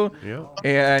barbecue, Yeah.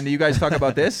 and you guys talk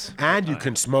about this. And you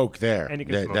can smoke there. And you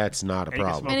can smoke. That's not a And you can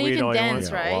problem. smoke And you weed can all you dance,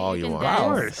 want. right? Yeah, all you you can want. dance.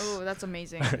 Of course. Oh, that's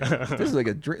amazing. This is like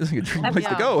a dream place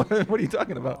to go. What are you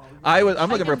talking about? I'm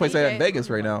looking for a place in Vegas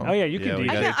right now. Oh yeah, you can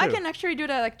DJ. I can actually do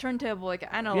that like turntable, like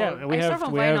analog. Yeah, we I have start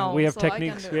from we vinyl, have we have so I can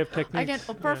techniques. do We have it. techniques.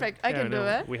 Perfect. I can do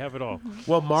it. We have it all.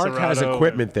 Well, Mark has Serato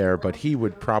equipment there, but he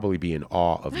would probably be in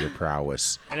awe of your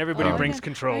prowess. And everybody brings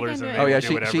controllers. And Oh yeah,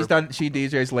 do whatever. she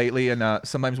DJs lately, and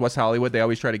sometimes West Hollywood. They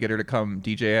always try to get her to come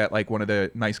DJ at like one of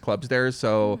the nice clubs there.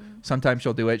 So sometimes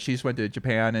she'll do it. She just went to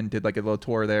Japan and did like a little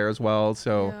tour there as well.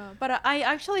 So. Yeah, but I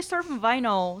actually start from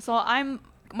vinyl, so I'm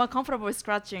more comfortable with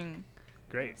scratching.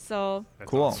 Great. So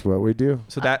Cool. That's what we do.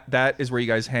 So that is where you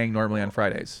guys hang normally on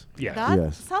Fridays. Yeah. that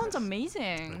Yes. sounds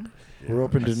amazing. We're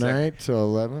open That's tonight till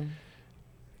 11.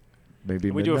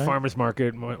 Maybe We do a midnight. farmers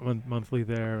market monthly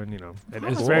there, and and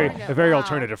it's Farmers a market, very wow.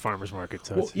 alternative farmers market.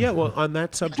 So Well, it's, yeah. Well, on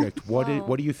that subject, what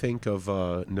do you think of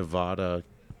Nevada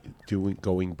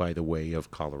going by the way of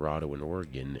Colorado and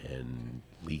Oregon and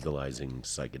legalizing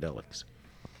psychedelics?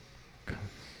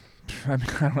 I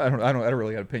mean, I don't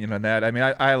really have an opinion on that. I mean,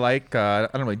 I like I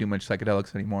don't really do much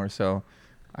psychedelics anymore, so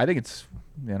I think it's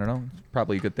I don't know, it's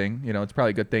probably a good thing. It's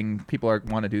probably a good thing people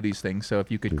want to do these things. So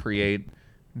if you could create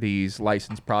these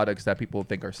licensed products that people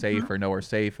think are safe or know are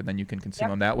safe, and then you can consume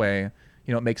them that way,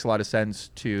 it makes a lot of sense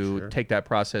to take that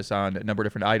process on a number of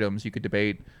different items. You could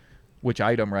debate which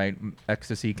item, right?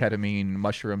 Ecstasy, ketamine,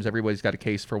 mushrooms. Everybody's got a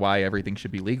case for why everything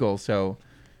should be legal. So.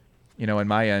 In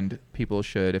my end, people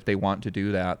should, if they want to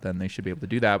do that, then they should be able to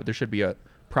do that. But there should be a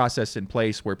process in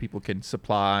place where people can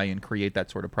supply and create that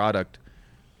sort of product,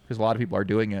 because a lot of people are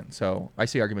doing it. So I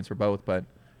see arguments for both, but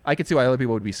I could see why other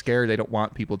people would be scared. They don't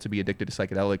want people to be addicted to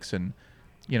psychedelics, and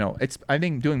I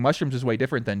think doing mushrooms is way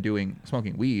different than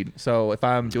smoking weed. So if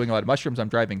I'm doing a lot of mushrooms, I'm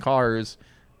driving cars,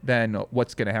 then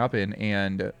what's going to happen,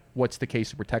 and what's the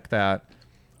case to protect that?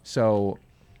 So,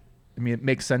 I mean, it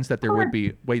makes sense that there would be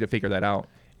a way to figure that out.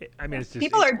 I mean, it's just,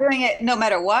 people are doing it no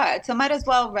matter what, so might as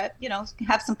well,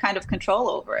 have some kind of control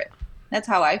over it. That's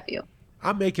how I feel.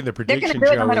 I'm making the They're prediction, going to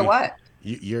do it no Joey, matter what.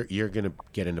 You're going to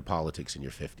get into politics in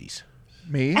your 50s.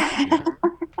 Me?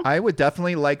 I would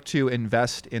definitely like to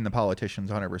invest in the politicians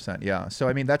 100%. Yeah. So,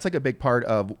 I mean, that's like a big part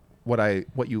of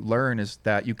what you learn is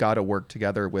that you got to work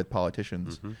together with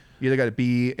politicians. You either got to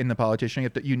be in the politician.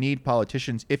 You need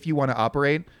politicians if you want to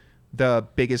operate the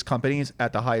biggest companies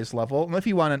at the highest level. And if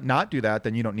you want to not do that,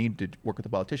 then you don't need to work with the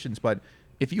politicians. But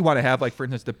if you want to have, like, for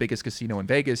instance, the biggest casino in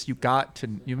Vegas, you got to,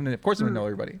 of course, I'm going to know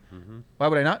everybody. Why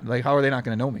would I not? Like, how are they not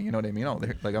going to know me? You know what I mean?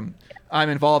 Like, I'm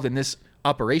involved in this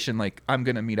operation. Like, I'm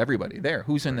going to meet everybody there.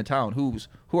 Who's in the town?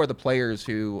 Who are the players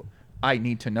who I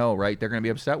need to know, right? They're going to be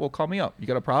upset. Well, call me up. You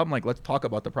got a problem? Like, let's talk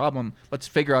about the problem. Let's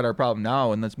figure out our problem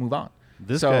now, and let's move on.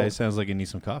 This guy sounds like he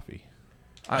needs some coffee.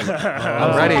 I'm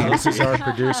ready. This is our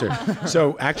producer.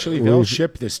 So actually, they'll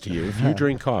ship this to you if you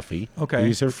drink coffee. Okay.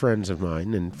 These are friends of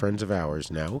mine and friends of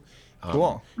ours now.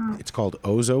 Cool. It's called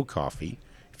Ozo Coffee.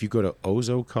 If you go to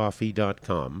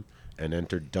ozocoffee.com and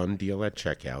enter Dunn Deal at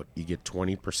checkout, you get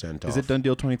 20% off. Is it Dunn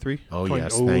Deal 23? Oh,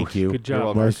 yes. Thank you. Good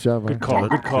job. Nice job. Good call.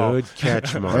 Good call. Good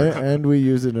catch, Mark. And we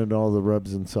use it in all the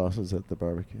rubs and sauces at the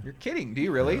barbecue. You're kidding. Do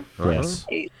you really? Yes.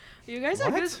 You guys are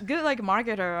good like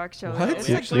marketer actually. What? It's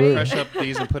We like actually great. fresh up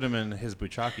these and put them in his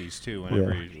buchakis too.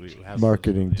 Whenever we have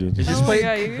Marketing genius. Just Oh play-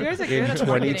 yeah, you guys are good In at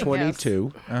marketing,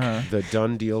 2022, the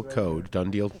Dunn Deal code,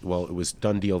 Dunn Deal, well, it was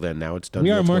Dunn Deal then, now it's Dunn We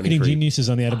Deal are marketing 23, geniuses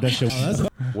on the Adam Duck Show.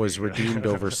 was redeemed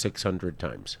over 600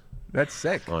 times That's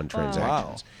sick. on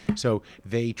transactions. So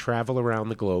they travel around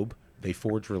the globe. They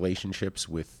forge relationships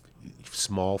with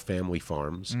small family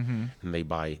farms, and they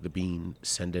buy the bean,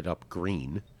 send it up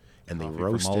green, and they Coffee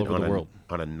roast from all it over on the world.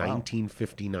 a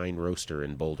 1959 roaster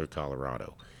in Boulder,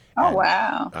 Colorado. Oh, And,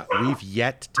 wow. we've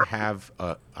yet to have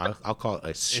I'll call it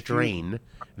a strain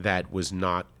that was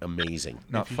not amazing.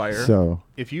 Not fire. So,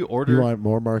 If you you order, want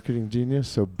more marketing genius?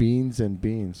 So beans and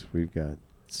beans. We've got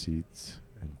seeds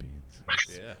and beans.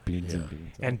 Yeah. Beans and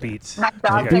beans. And beets. My dogs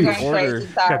Yeah. are You going order-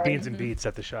 crazy. Got Sorry. beans and beets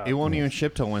at the shop. it won't even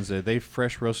ship till Wednesday. They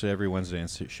fresh roast it every Wednesday and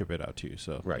ship it out to you.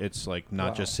 So Right. it's like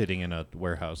not just sitting in a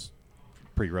warehouse,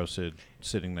 pre-roasted,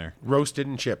 sitting there. Roasted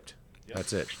and shipped.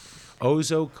 That's it.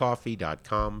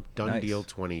 ozocoffee.com, Dunn Nice. Deal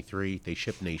 23. They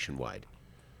ship nationwide.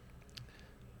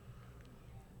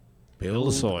 Build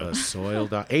a soil. a soil.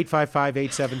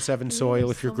 855-877-SOIL.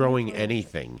 If you're growing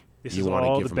anything, This you is want to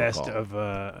all give the them a best call. of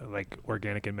like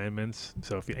organic amendments.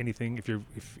 So if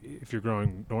you're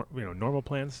growing normal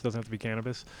plants, doesn't have to be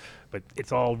cannabis, but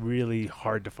it's all really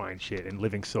hard to find shit in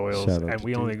living soils. Shout out And to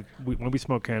we Dude. only when we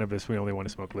smoke cannabis, we only want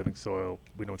to smoke living soil.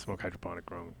 We don't smoke hydroponic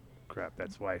grown crap.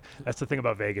 That's the thing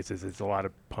about Vegas is it's a lot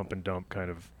of pump and dump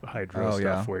kind of hydro Oh, stuff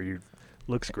yeah. where you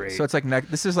looks great. So it's like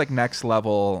this is like next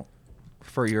level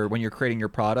for your when you're creating your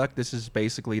product. This is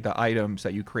basically the items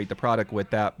that you create the product with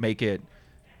that make it.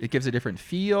 It gives a different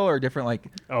feel or different like.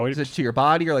 Oh, is it to your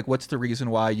body or like what's the reason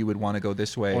why you would want to go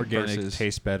this way? Organic versus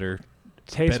tastes better.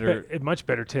 Much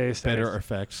better taste. Better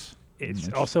effects.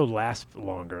 It also lasts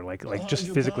longer, like just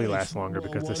physically lasts longer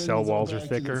because the cell walls are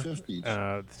thicker.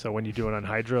 So when you do it on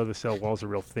hydro, the cell walls are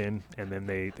real thin, and then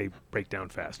they break down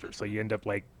faster. So you end up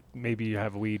like maybe you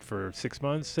have weed for 6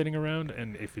 months sitting around,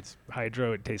 and if it's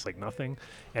hydro, it tastes like nothing.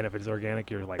 And if it's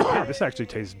organic, you're like, wow, this actually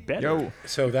tastes better.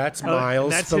 So that's Miles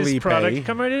that's Felipe. his product.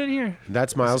 Come right in here.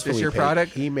 That's Miles Felipe. your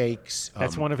product? He makes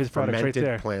That's one of his products right fermented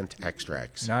there. plant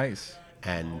extracts. Nice.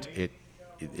 And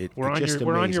We're on just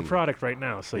your amazing. product right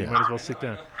now, so you might as well sit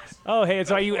down. Oh, hey,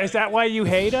 is that why you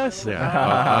hate us? Yeah.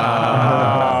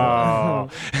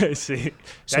 Oh. See.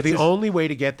 So the only way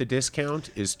to get the discount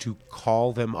is to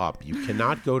call them up. You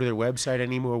cannot go to their website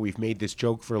anymore. We've made this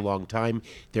joke for a long time.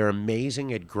 They're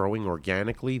amazing at growing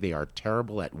organically. They are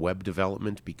terrible at web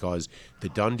development because the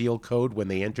Done Deal code, when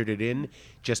they entered it in,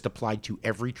 just applied to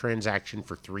every transaction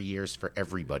for 3 years for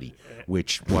everybody,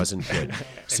 which wasn't good.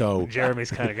 So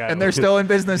Jeremy's kind of guy. And they're still in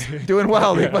business doing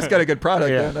well. They must got a good product.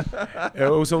 Yeah. Then. It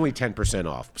was only 10%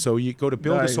 off. So you go to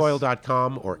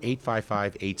buildasoil.com or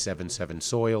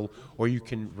 855-877-SOIL, or you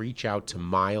can reach out to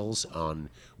Miles on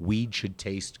Weed Should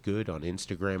Taste Good on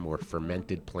Instagram or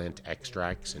fermented plant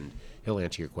extracts, and he'll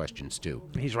answer your questions too.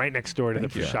 He's right next door to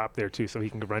Thank the you. shop there too, so he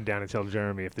can run down and tell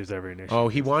Jeremy if there's ever an issue. Oh,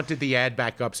 he wanted the ad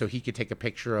back up so he could take a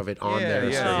picture of it on there.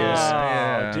 Yeah, so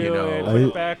yeah. Do it. Put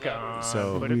it back on.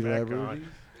 So Put it back on.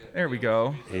 There we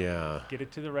go. Yeah. Get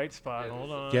it to the right spot. Hold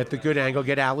on. Get the good angle.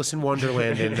 Get Alice in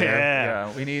Wonderland in there.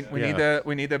 Yeah. We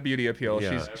need the beauty appeal.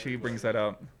 Yeah. She brings that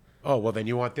out. Oh well, then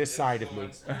you want this side of me.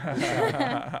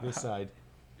 This side.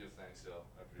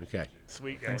 Okay.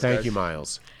 Sweet guys. Thank you,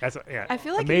 Miles. I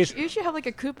feel like you should have like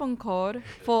a coupon code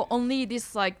for only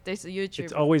this YouTube.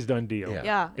 It's always Done Deal.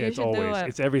 Yeah, you it's should always. do it.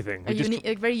 It's everything.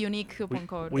 A very unique coupon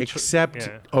code. Except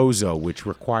Ozo, which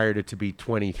required it to be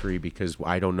 23 because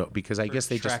I don't know because I guess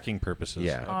they tracking purposes.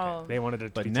 Yeah. Oh. They wanted it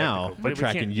to But be now technical, we're but we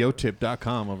tracking can't.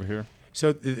 yotip.com over here.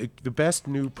 So the best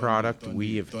new product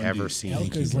we have ever seen.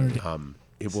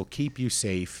 It will keep you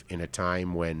safe in a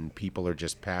time when people are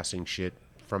just passing shit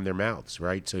from their mouths,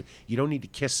 right? So you don't need to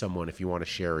kiss someone if you want to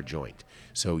share a joint.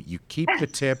 So you keep the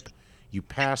tip, you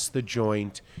pass the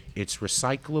joint. It's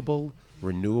recyclable,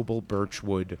 renewable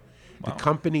birchwood. The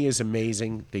company is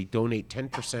amazing. They donate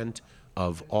 10%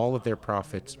 of all of their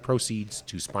proceeds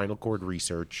to spinal cord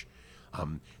research.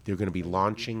 They're going to be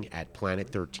launching at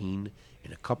Planet 13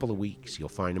 in a couple of weeks. You'll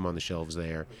find them on the shelves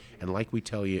there. And like we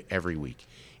tell you every week,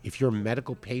 if you're a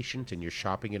medical patient and you're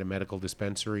shopping at a medical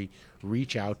dispensary,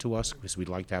 reach out to us because we'd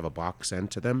like to have a box sent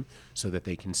to them so that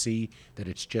they can see that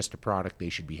it's just a product they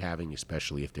should be having,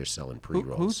 especially if they're selling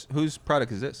pre-rolls. Whose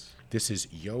product is this? This is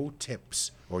YoTips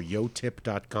or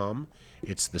yotip.com.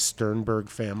 It's the Sternberg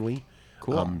family.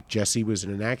 Cool. Jesse was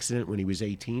in an accident when he was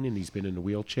 18 and he's been in a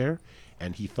wheelchair.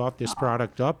 And he thought this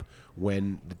product up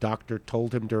when the doctor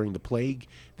told him during the plague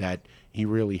that he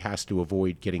really has to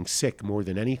avoid getting sick more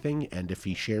than anything. And if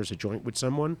he shares a joint with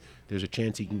someone, there's a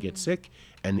chance he can get sick.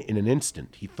 And in an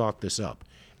instant, he thought this up.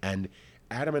 And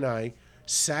Adam and I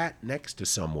sat next to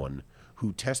someone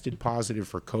who tested positive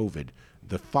for COVID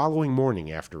the following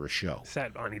morning after a show.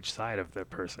 Sat on each side of the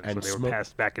person, And so they were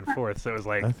passed back and forth. So it was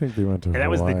like, I think they went to and that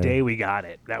was the Hawaii. day we got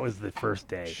it. That was the first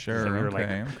day. Sure, So we were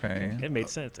okay, like, okay. It made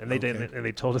sense, and they did, and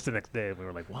they told us the next day. And we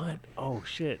were like, what? Oh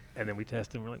shit! And then we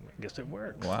tested, and we're like, I guess it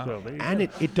works. Wow. So there you And go.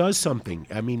 it does something.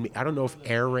 I mean, I don't know if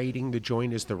aerating the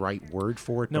joint is the right word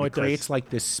for it. No, but it does. creates like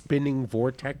this spinning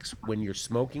vortex when you're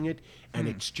smoking it, and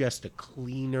it's just a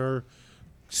cleaner,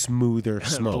 smoother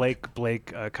smoke.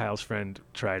 Blake, Kyle's friend,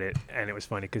 tried it, and it was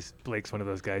funny because Blake's one of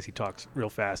those guys. He talks real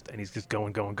fast, and he's just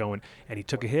going, and he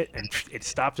took a hit, and it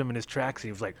stopped him in his tracks. And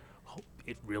he was like, "Oh,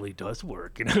 it really does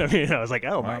work." You know what I mean? I was like,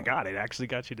 "Oh my god, it actually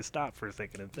got you to stop for a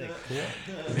second and think."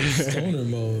 Stoner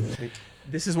mode.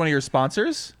 This is one of your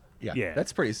sponsors? Yeah.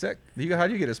 That's pretty sick. How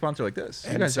do you get a sponsor like this?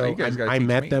 And so gotta I teach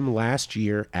met me. them last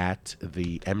year at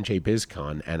the MJ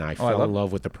BizCon, and I fell in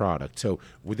love with the product. So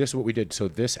this is what we did. So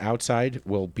this outside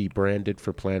will be branded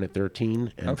for Planet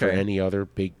 13 and for Okay. any other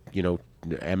big,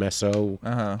 MSO.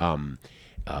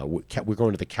 We're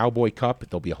going to the Cowboy Cup.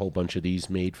 There'll be a whole bunch of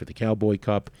these made for the Cowboy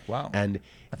Cup. Wow. And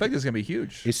I think this is going to be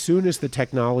huge. as soon as the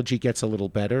technology gets a little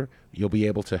better, you'll be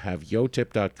able to have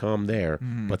yotip.com there,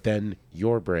 Mhm. but then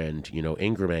your brand,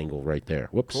 Ingram Angle right there.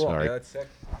 Whoops, Cool. sorry. Yeah, that's sick.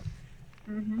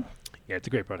 Yeah, it's a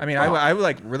great product. I mean, I would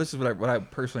like. This is what I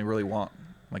personally really want.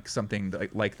 like something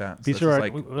like that. So These this are is our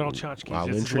like little tchotchkes. I'll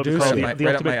This is what we introduce call them.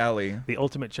 right up my alley. The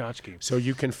ultimate tchotchke. So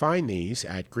you can find these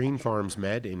at Green Farms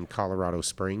Med in Colorado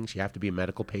Springs. You have to be a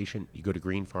medical patient. You go to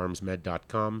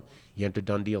greenfarmsmed.com. You enter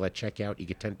Done Deal at checkout. You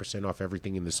get 10% off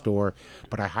everything in the store.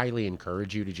 But I highly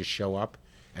encourage you to just show up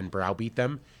and browbeat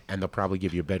them, and they'll probably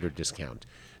give you a better discount.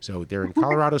 So they're in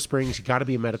Colorado Springs. You got to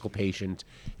be a medical patient.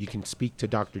 You can speak to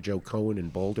Dr. Joe Cohen in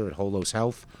Boulder at Holos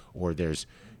Health, or there's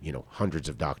hundreds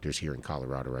of doctors here in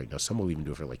Colorado right now. Some will even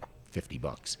do it for like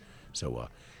 $50. So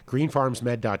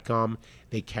greenfarmsmed.com.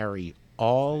 They carry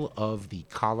all of the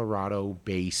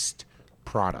Colorado-based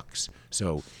products.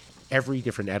 So every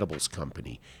different edibles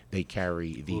company. They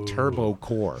carry the Turbo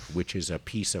Core, which is a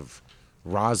piece of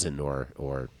rosin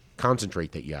or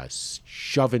concentrate that you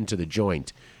shove into the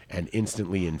joint and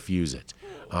instantly infuse it.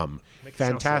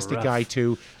 Fantastic so guy rough.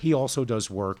 too. He also does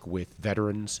work with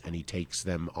veterans, and he takes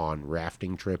them on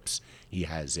rafting trips. He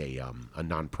has a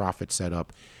nonprofit set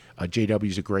up.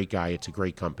 JW's a great guy. It's a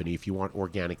great company. If you want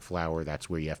organic flower, that's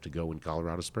where you have to go in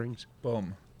Colorado Springs.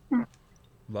 Boom.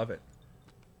 Love it.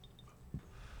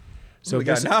 So we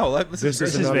got now. This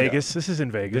is another- Vegas. This is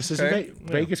in Vegas. This is Okay.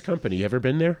 a Vegas company. You ever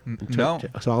been there? No.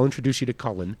 So I'll introduce you to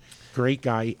Cullen. Great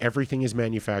guy. Everything is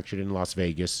manufactured in Las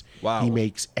Vegas. Wow. He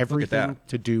makes Look at everything that.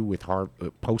 to do with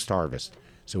post-harvest.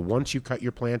 So once you cut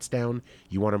your plants down,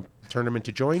 you want to turn them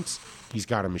into joints, he's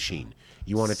got a machine.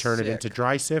 You want to turn it into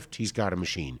dry sift, he's got a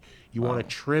machine. You want to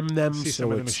trim them See so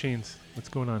some of the it's machines. What's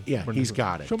going on? yeah, We're he's not-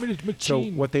 got it. Show me the So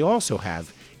machine. what they also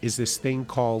have is this thing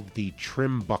called the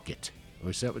trim bucket. Or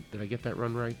is that did I get that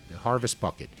run right? The harvest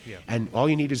bucket. Yeah. And all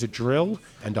you need is a drill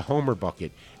and a homer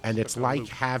bucket, and it's like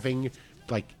having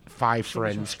like 5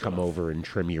 friends come over and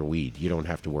trim your weed. You don't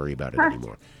have to worry about it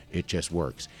anymore. It just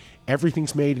works.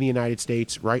 Everything's made in the United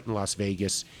States, right in Las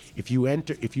Vegas. You're not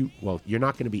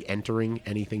going to be entering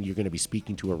anything. You're going to be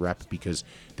speaking to a rep because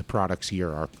the products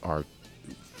here are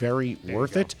very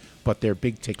worth it, but they're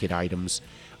big ticket items.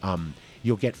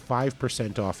 You'll get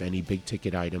 5% off any big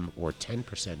ticket item or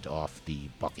 10% off the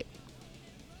bucket.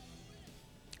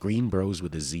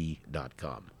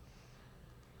 greenbroswithaz.com.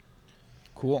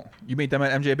 Cool. You meet them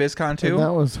at MJ BizCon too? And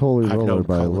that was Holy I've Roller known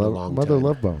by Cullen a long Mother time.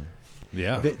 Love Bone.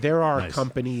 Yeah. There are Nice.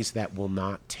 companies that will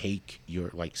not take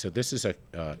your so this is an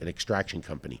extraction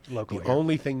company. Local the here.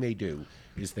 only thing they do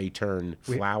is they turn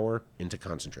flour into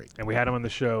concentrate. And we had him on the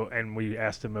show, and we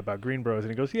asked him about Green Bros, and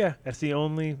he goes, "Yeah, that's the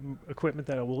only equipment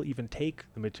that will even take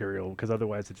the material, because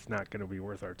otherwise it's not going to be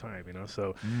worth our time, you know."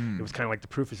 So it was kind of like the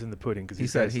proof is in the pudding. Because He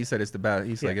said it's the best.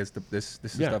 He's like, Yeah. this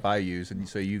is Yeah. stuff I use, and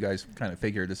so you guys kind of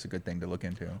figured this is a good thing to look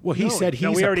into. Well, he said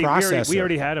he's we a already, processor. We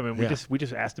already had him, and Yeah. we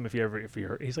just asked him if he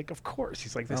heard. He's like, "Of course."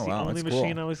 He's like, "This is Oh, the wow, only that's cool.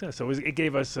 machine I was in." So it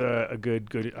gave us a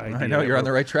good idea. I know you're on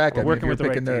the right track. We're I mean, working if with the you're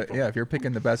right picking people. if you're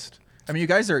picking the best. I mean, you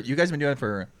guys have been doing it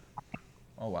for.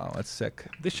 Oh wow, that's sick.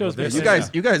 This shows me you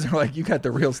guys are like, you got the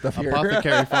real stuff here.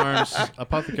 Apothecary Farms.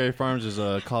 Apothecary Farms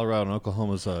is Colorado and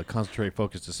Oklahoma's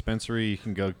concentrate-focused dispensary. You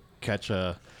can go catch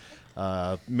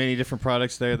many different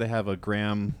products there. They have a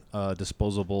gram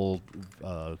disposable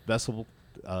vessel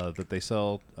that they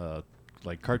sell,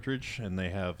 like cartridge, and they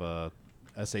have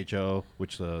SHO,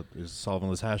 which is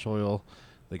solventless hash oil.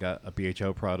 They got a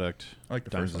BHO product. I like the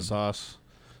Diamonds first and one. Sauce.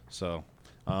 So,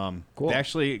 Cool. they're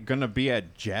actually gonna be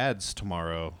at JADS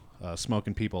tomorrow,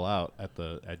 smoking people out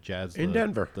at JADS In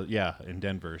Denver. In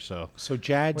Denver. So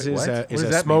JADS Wait, is what? a What does is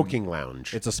a that smoking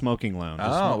lounge. it's a smoking lounge.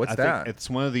 Oh, what's I think that? it's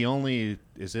one of the only.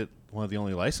 Is it one of the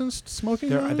only licensed smoking?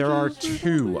 There are lounges?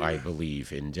 2, I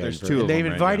believe, in Denver. There's 2 and of they've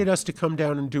them right invited now. us to come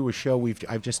down and do a show.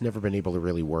 I've just never been able to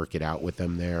really work it out with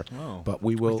them there. Oh. But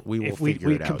we will If figure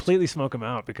we it out. completely smoke them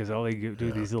out, because all they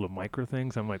do these little micro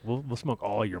things. I'm like, we'll smoke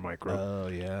all your micro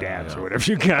dabs or whatever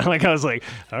you got. Like, I was like,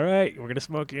 all right, we're gonna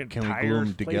smoke your Can we entire glue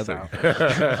 'em place together?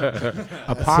 out.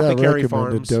 Apothecary recommended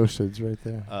Farms. dosage right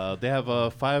there. They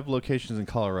have 5 locations in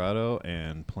Colorado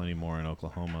and plenty more in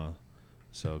Oklahoma.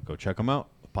 So go check them out.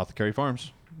 Apothecary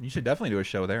Farms. You should definitely do a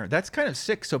show there. That's kind of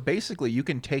sick. So basically, you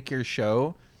can take your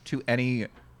show to any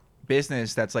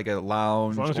business that's like a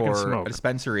lounge As long as you can or smoke. a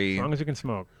dispensary. As long as you can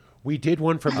smoke. We did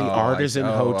one from the Artisan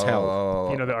Hotel.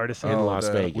 You know the Artisan? in Las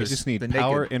Vegas. We just need the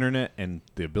power, naked- internet, and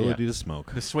the ability to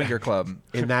smoke. The Swinger Club.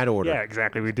 In that order. Yeah,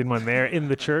 exactly. We did one there in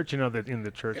the church. You know, in the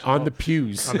church On hall. the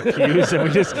pews. On the pews,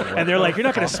 and they're like, "You're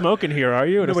not going to smoke in here, are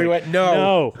you?" And No, it's we like, went,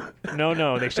 "No."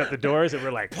 no. They shut the doors, and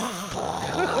we're like,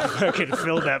 fucking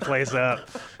filled that place up,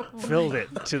 filled it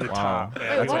to the top. Wait,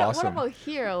 Yeah, we went- what about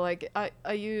here? Like,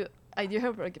 are you? Do you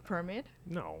have like a permit?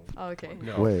 No. Oh, okay.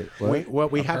 No. Wait, what? Well,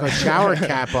 we have a shower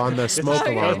cap on the smoke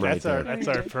Okay. alarm right That's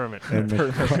there. our permit. And the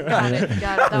Got it.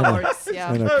 That works.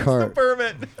 Yeah. and a cart.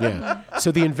 Permit. Yeah.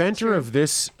 So the inventor of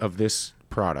this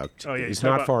product Oh, yeah, is you talk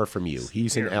not about- far from you.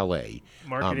 He's in Here. L.A.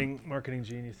 Marketing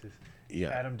geniuses. Yeah.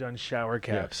 Adam Dunn shower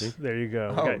caps. see? There you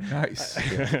go. Oh, Okay. nice.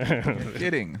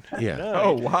 Kidding. Yeah. No.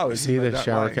 Oh, wow. See the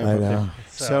shower cap? I up there? know.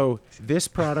 So this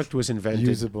product was invented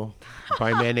Usable.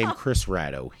 by a man named Chris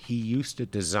Ratto. He used to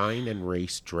design and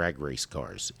race drag race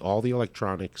cars, all the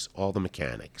electronics, all the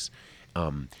mechanics.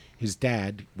 His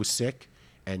dad was sick,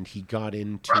 and he got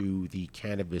into the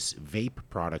cannabis vape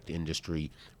product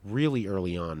industry really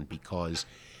early on because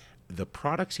the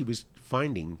products he was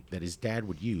finding that his dad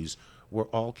would use were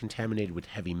all contaminated with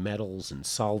heavy metals and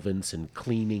solvents and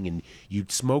cleaning, and you'd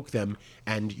smoke them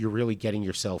and you're really getting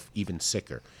yourself even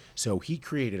sicker. So he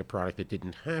created a product that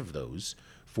didn't have those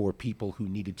for people who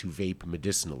needed to vape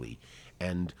medicinally.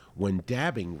 And when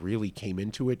dabbing really came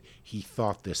into it, he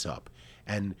thought this up.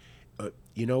 And,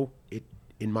 it,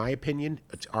 in my opinion,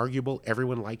 it's arguable.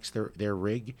 Everyone likes their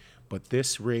rig, but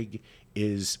this rig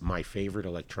is my favorite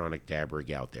electronic dab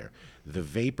rig out there. The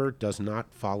Vapor does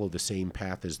not follow the same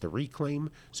path as the Reclaim,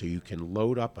 so you can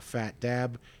load up a fat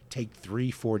dab, take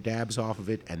 3-4 dabs off of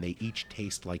it, and they each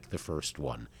taste like the first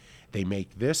one. They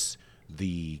make this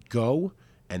the Go,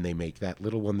 and they make that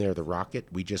little one there the Rocket.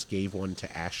 We just gave one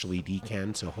to Ashley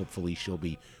Decan, so hopefully she'll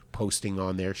be posting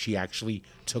on there. She actually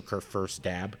took her first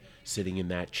dab sitting in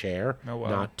that chair, Oh, wow.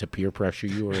 not to peer pressure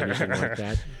you or anything like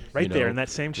that. Right there in that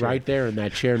same chair. Right there in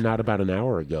that chair, not about an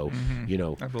hour ago. I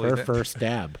believe Her it. first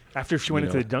dab. After she went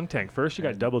into the dunk tank, first she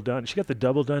got double done. She got the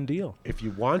double done deal. If you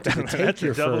wanted to take That's a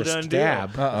your double done first deal.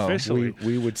 dab, Officially.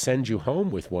 we would send you home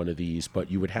with one of these,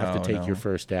 but you would have Oh, to take no. your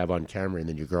first dab on camera, and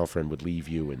then your girlfriend would leave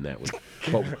you, and that would.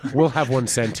 But we'll have one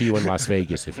sent to you in Las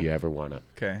Vegas if you ever want to.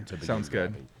 Okay, sounds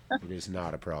good. It is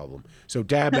not a problem. So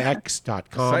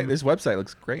dabx.com. This website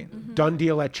looks great. Done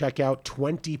deal at checkout,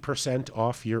 20%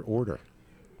 off your order.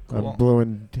 I'm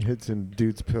blowing hits in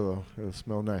dude's pillow. It'll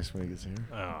smell nice when he gets here.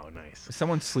 Oh, nice. Is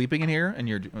someone sleeping in here? And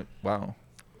you're wow.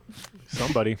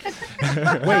 Somebody.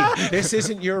 Wait, this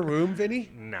isn't your room, Vinny?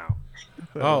 No.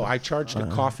 Oh, I charged a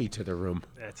coffee to the room.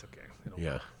 That's okay.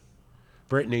 Yeah.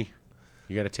 Brittany,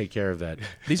 you got to take care of that.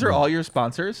 These are all your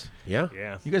sponsors? Yeah.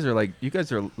 Yeah. You guys are like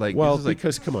Well, this is like,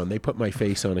 because come on, they put my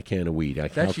face on a can of weed.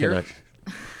 That's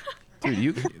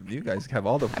dude, you guys have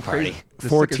all the crazy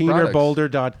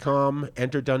 14erboulder.com.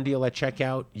 Enter Done Deal at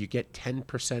checkout. You get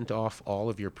 10% off all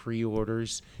of your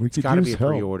pre-orders. It's could got to be use a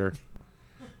help. pre-order.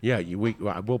 Yeah,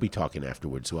 we'll be talking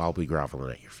afterwards, so I'll be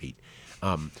groveling at your feet.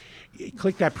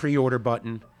 Click that pre-order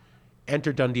button.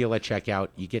 Enter Done Deal at checkout.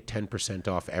 You get 10%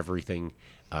 off everything.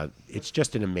 It's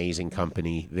just an amazing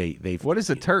company. They've. What is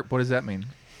a terp? What does that mean?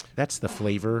 That's the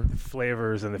flavor.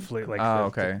 Flavors and the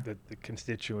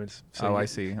constituents. Oh, I you-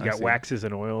 see, You I got see. waxes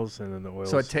and oils, and then the oils.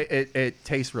 So it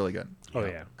tastes really good. Oh,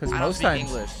 yeah. Because I don't most speak times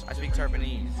English. I speak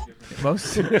Terpanese.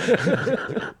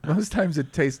 most times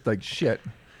it tastes like shit.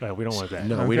 We don't want that.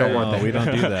 No, we don't want that. We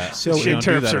don't do that. So Shit don't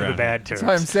do terps that are the around bad That's terps.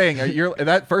 what I'm saying.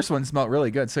 That first one smelled really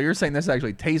good. So you're saying this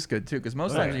actually tastes good too? Because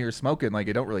most times when you're smoking, like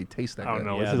it don't really taste that Oh, good.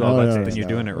 no, Yeah, this is all no, about no, then you're no.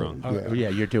 doing it wrong. Yeah,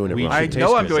 you're doing it We wrong. I It know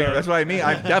tastes I'm good. doing it. That's what I mean.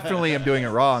 I definitely am doing it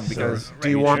wrong because Do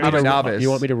you want me I'm to? a novice.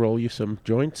 You want me to roll you some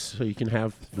joints so you can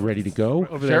have ready to go?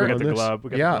 Over there, we on got the this? glob. We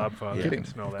got Yeah. the glob father. Kidding. You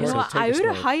can smell that. You know, So what? take I a would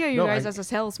smell. hire you No, guys I- as a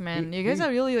salesman. You guys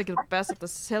are really like the best at the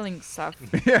selling stuff.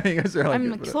 yeah, you guys are like, I'm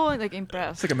like, so like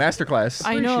impressed. it's like a masterclass.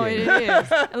 I know it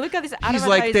is. And look at this He's advertising.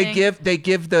 like they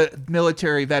give the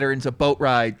military veterans a boat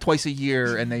ride twice a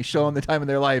year, and they show them the time of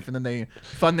their life, and then they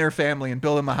fund their family and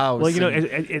build them a house. Well, you know, and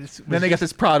it's then they get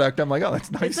this product. I'm like, oh, that's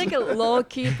nice. It's like a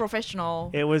low-key professional.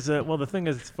 It was well. The thing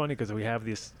is, it's funny because we have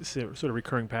this sort of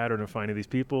recurring pattern of finding these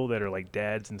people that are like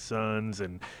dads and sons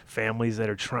and families that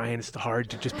are trying hard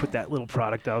to just put that little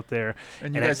product out there.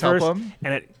 And you at guys help first- them?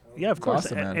 And yeah, of course.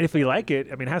 awesome, and, man. and if we like it,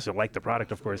 I mean, it has to like the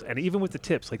product, of course. And even with the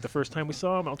tips, like the first time we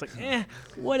saw them, I was like,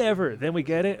 whatever. Then we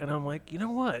get it, and I'm like, you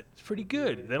know what? It's pretty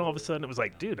good. Then all of a sudden, it was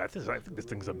like, dude, I think this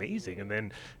thing's amazing. And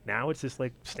then now it's just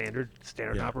like standard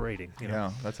Yeah. operating. You know?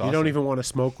 yeah, that's awesome. You don't even want to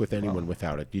smoke with anyone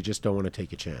without it. You just don't want to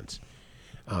take a chance.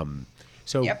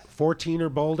 So 14 or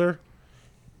Boulder,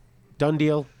 done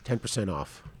deal, 10%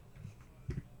 off.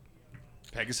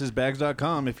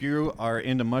 PegasusBags.com. If you are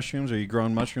into mushrooms or you're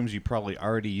growing mushrooms, you probably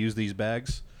already use these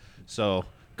bags. So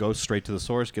go straight to the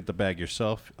source, get the bag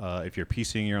yourself. If you're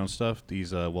piecing your own stuff,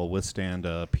 these will withstand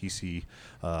PC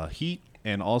heat.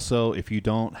 And also, if you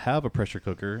don't have a pressure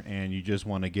cooker and you just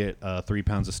want to get 3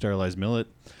 pounds of sterilized millet,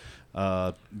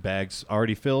 bags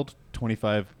already filled,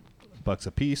 $25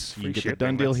 a piece. You Free get the shipping,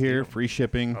 done deal that's the here, deal. free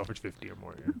shipping. Oh, if it's 50 or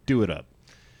more. Yeah. Do it up.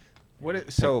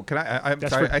 So can I'm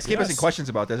That's sorry, for- I keep asking yes. questions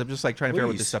about this. I'm just like trying to figure out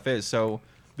what this Please. stuff is. So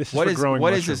This is what for is growing what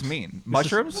does this mushrooms. mean? This is-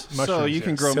 Mushrooms? So Mushrooms, you can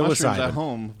yeah. grow mushrooms Psilocybin. at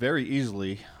home very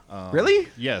easily. Really?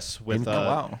 Yes. With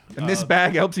wow. And this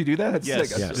bag helps you do that? That's yes.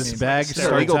 sick. Yes. This It's bag a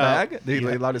starts legal out- bag? They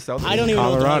allowed to sell this? I don't even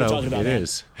know what the hell you're talking about, it man.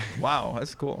 is. Wow,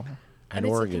 that's cool. And And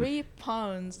it's Oregon. 3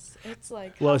 pounds. It's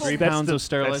like Well, how see, much-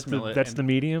 that's the, That's the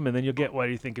medium, and then you'll get. What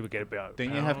do you think it would get about?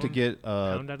 Then you have to get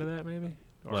pound out of that, maybe.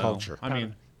 Or Culture. I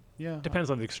mean, yeah, depends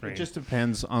on the extreme. It just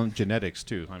depends on genetics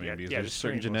too. I mean, Yeah, because yeah, there's the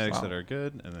certain strain genetics was- that are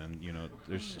good, and then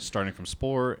there's starting from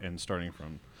spore and starting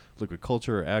from liquid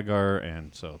culture, agar,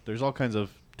 and so there's all kinds of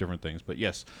different things. But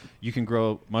yes, you can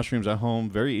grow mushrooms at home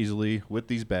very easily with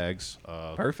these bags.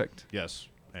 Perfect. Yes,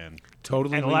 and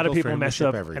totally. And a lot of legal people for mess ship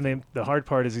up, everything. and then the hard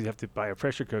part is you have to buy a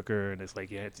pressure cooker, and it's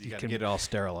like, yeah, You gotta get it all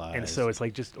sterilized. And so it's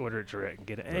like, just order it direct and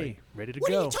get it, Right. ready to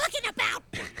What go. are you talking about?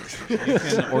 you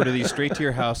can order these straight to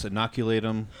your house, inoculate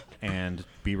them, and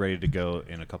be ready to go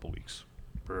in a couple weeks.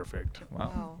 Perfect.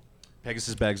 Wow.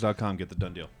 PegasusBags.com. Get the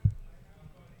done deal.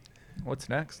 What's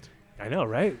next? I know,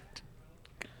 right?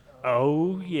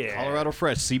 Oh yeah, Colorado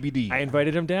Fresh CBD. I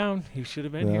invited him down. He should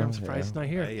have been here. I'm surprised he's not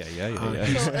here.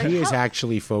 He is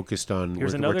actually focused on.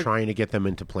 Here's We're another- trying to get them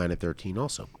into Planet 13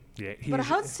 also. Yeah, But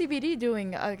how's CBD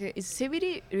doing? Is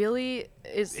CBD really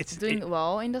doing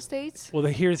well in the States? Well,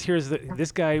 here's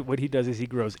this guy. What he does is he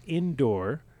grows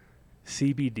indoor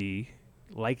CBD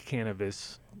like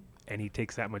cannabis, and he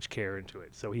takes that much care into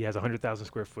it. So he has a 100,000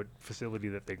 square foot facility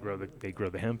that they grow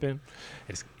the hemp in.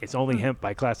 It's only hemp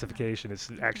by classification. It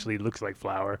actually looks like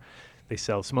flower. They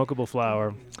sell smokable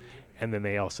flower, and then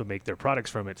they also make their products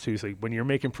from it too. So when you're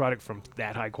making product from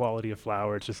that high quality of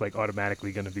flower, it's just like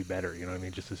automatically going to be better. You know what I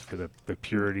mean? Just as for the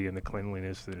purity and the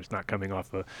cleanliness, that it's not coming off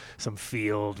some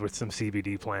field with some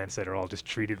CBD plants that are all just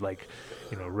treated like,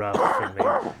 rough, and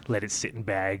they let it sit in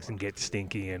bags and get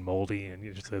stinky and moldy.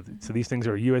 And so these things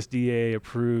are USDA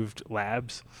approved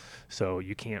labs, so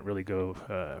you can't really go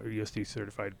USDA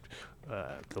certified.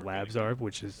 The labs are,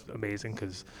 which is amazing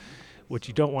because. What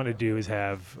you don't want to do is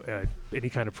have any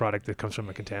kind of product that comes from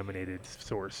a contaminated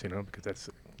source, because that's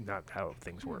not how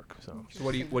things work. So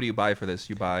what do you buy for this?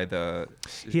 You buy the.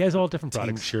 He has all different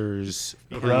products. Tinctures,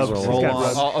 rubs, he's a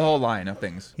got whole line of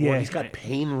things. Yeah, Yeah. he's got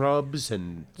pain rubs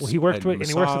and. Well, he worked with, and and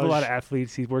he works with a lot of massage.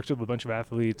 athletes. He works with a bunch of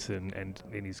athletes, and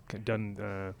he's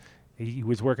done. He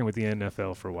was working with the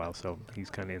NFL for a while, so he's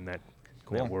kind of in that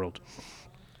world.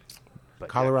 But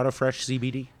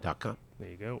ColoradoFreshCBD.com. There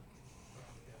you go.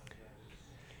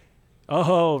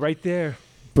 Oh, right there.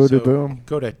 Booty So boom.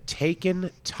 Go to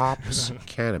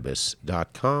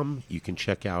takentopscannabis.com. You can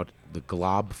check out the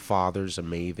Globfather's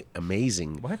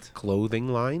amazing clothing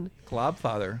line.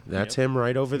 Globfather. That's him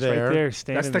right over He's right there. there,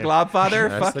 standing That's the there. Globfather?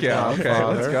 That's Fuck the yeah. Okay,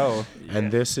 Globfather. let's go. And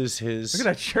this is his, Look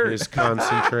at that shirt. his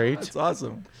concentrate. That's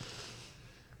awesome.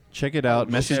 Check it out.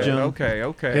 Message him. Okay.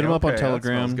 Hit him up on That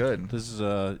Telegram. smells good. This is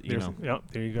Yep,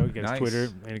 there you go. You got Nice. his Twitter,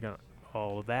 and you got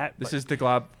all of that. This is the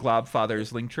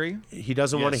Globfather's link tree. He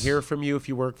doesn't want to Yes. hear from you if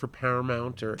you work for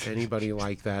Paramount or anybody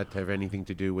like that, have anything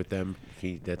to do with them.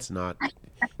 This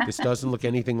doesn't look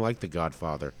anything like The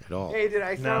Godfather at all. Hey, did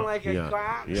I sound like a Yeah,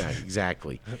 cop? yeah,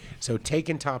 exactly. So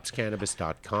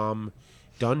takentopscannabis.com.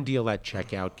 Done deal at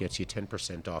checkout gets you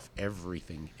 10% off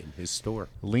everything in his store.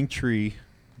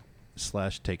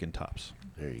 Linktree/TakenTops.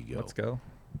 There you go. Let's go.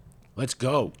 Let's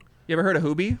go. You ever heard of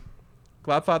Hoobie?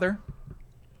 Globfather?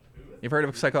 You've heard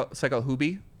of Psycho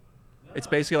Hoobie? It's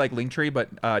basically like Linktree, but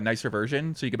nicer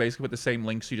version. So you can basically put the same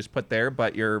links you just put there,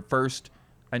 but your first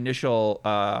initial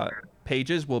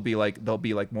pages will be they'll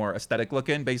be more aesthetic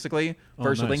looking, basically. Oh,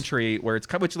 Versus nice. Linktree, which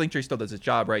Linktree still does its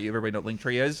job, right? Everybody know what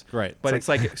Linktree is, Right. But it's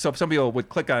like so if some people would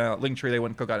click on a Linktree, they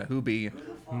wouldn't click on a Hoobie.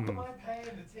 Am I paying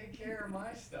to take care of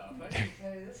my stuff? I should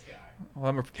pay this guy.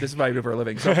 Well, this is what I do for a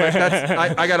living. So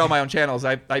I got all my own channels.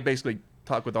 I basically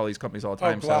talk with all these companies all the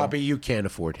time. Oh, Globby, you can't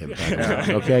afford him. By the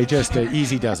way. Okay, just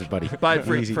easy does it, buddy. But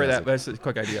Easy for does that, it. that's a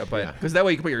quick idea. But because that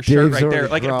way you can put your shirt Dave's right there.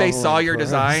 already Like if they saw growling your for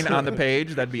design us. on the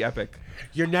page, that'd be epic.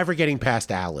 You're never getting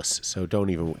past Alice, so don't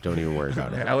even worry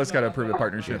about it. Alice got to approve the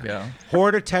partnership. Yeah.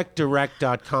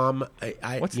 HorderTechDirect.com.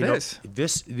 What's you know,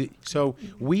 this? So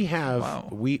we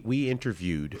have we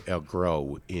interviewed a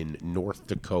grow in North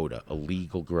Dakota, a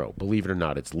legal grow. Believe it or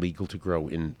not, it's legal to grow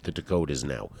in the Dakotas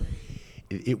now.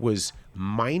 It was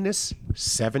minus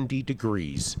 70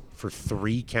 degrees for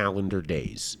 3 calendar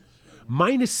days.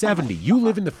 Minus 70. You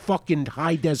live in the fucking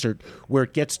high desert where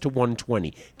it gets to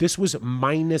 120. This was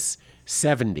minus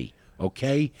 70,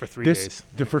 okay? For 3 days.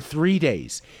 For 3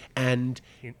 days. And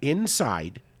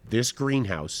inside this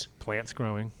greenhouse, plants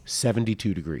growing,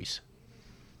 72 degrees.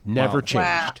 Never Wow. changed.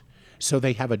 Wow. So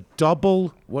they have a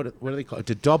double, what do they call it?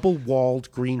 It's a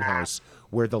double-walled greenhouse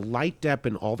where the light dep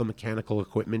and all the mechanical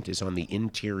equipment is on the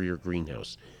interior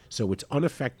greenhouse. So it's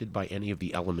unaffected by any of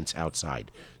the elements outside.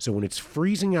 So when it's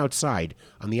freezing outside,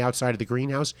 on the outside of the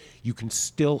greenhouse, you can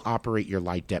still operate your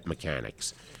light depth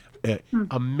mechanics.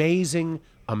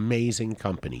 Amazing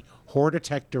company.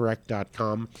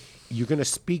 HortitechDirect.com. You're going to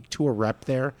speak to a rep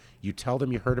there. You tell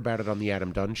them you heard about it on the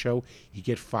Adam Dunn Show. You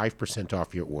get 5%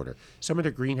 off your order. Some of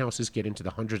their greenhouses get into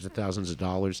the hundreds of thousands of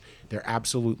dollars. They're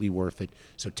absolutely worth it.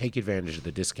 So take advantage of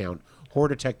the discount.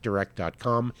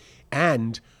 HortitechDirect.com.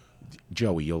 And,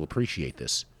 Joey, you'll appreciate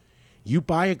this. You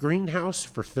buy a greenhouse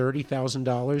for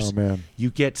 $30,000. Oh, man. You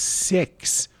get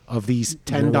 6 of these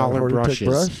 $10 You know what, Hortitech brushes.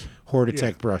 brush?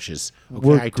 Hortitech brushes. Okay,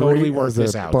 Work I totally great worked as a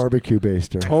this out. barbecue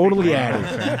baster. Totally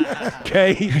added.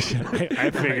 Okay. I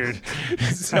figured.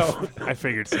 So I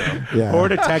figured so. Yeah.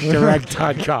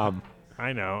 HortitechDirect.com.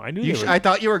 I know. I knew. You they were, I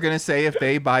thought you were gonna say if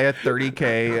they buy a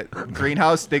 $30K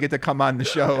greenhouse, they get to come on the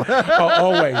show.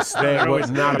 Always. That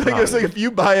was not a Like, it's problem. like if you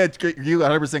buy it, you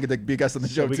 100% get to be a guest on the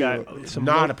show we too. got some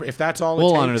If that's all it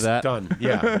We'll takes, honor that. done.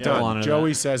 Yeah, We'll done. honor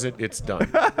Joey says it, it's done.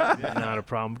 Not a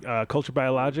problem. Culture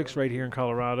Biologics right here in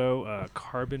Colorado.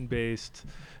 Carbon-based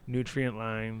nutrient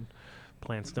line.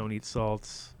 Plants don't eat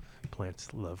salts.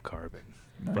 Plants love carbon.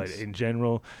 Nice. But in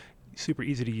general, super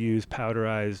easy to use,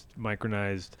 powderized,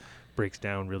 micronized, breaks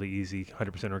down really easy,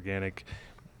 100% organic,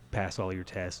 pass all your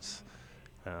tests.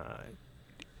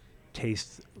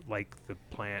 Tastes like the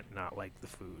plant, not like the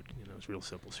food. You know, it's real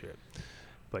simple shit.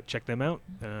 But check them out,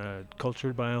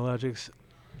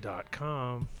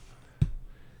 culturedbiologics.com.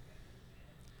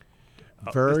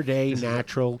 Verde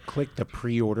Natural. Click the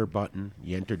pre-order button.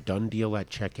 You enter Done Deal at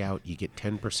checkout. You get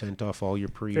 10% off all your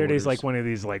pre-orders. Verde's like one of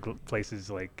these like places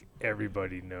like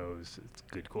everybody knows it's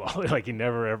good quality. Like you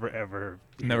never ever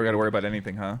Never got to worry about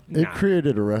anything, huh? It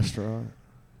created a restaurant.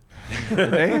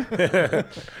 Did they?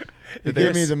 It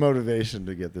gave me the motivation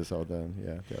to get this all done.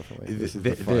 Yeah, definitely. This is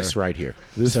the fire. This right here.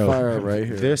 This So fire right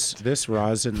here. This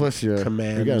rosin Plus you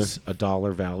commands a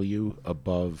dollar value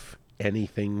above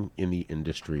anything in the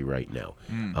industry right now.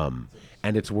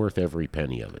 And it's worth every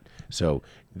penny of it. So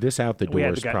this out the We door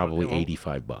had is the guy- probably well,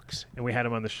 $85. And we had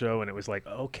him on the show, and it was like,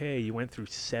 okay, you went through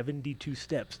 72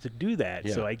 steps to do that,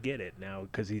 so Yeah. I get it now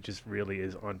because he just really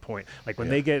is on point. Like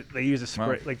when Yeah. they use a spray.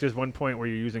 Wow. Like there's one point where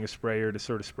you're using a sprayer to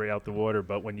sort of spray out the water,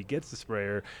 but when he gets the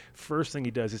sprayer, first thing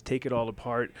he does is take it all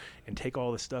apart and take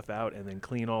all this stuff out, and then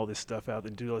clean all this stuff out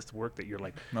and do all this work that you're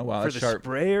like, Oh, wow, for that's the sharp.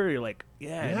 sprayer, you're like,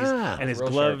 yeah, and his Real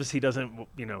gloves, he doesn't,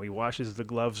 he washes the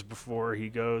gloves before he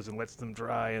goes and lets them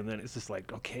dry, and then it's just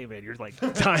like, okay, man, you're like,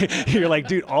 you're like,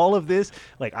 dude, all of this,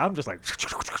 like, I'm just like,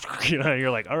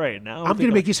 you're like, all right, now I'm going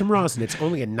to make you some rosin. It's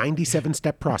only a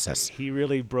 97-step process. He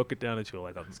really broke it down into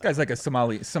like This guy's like a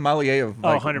sommelier of oh,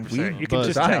 like 100%. weed You can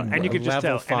just tell, design, and you bro. can just Level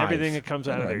tell, and 5. everything that comes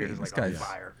out of there, you're just This like, on guy's-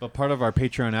 fire. But part of our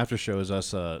Patreon after show is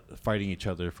us fighting each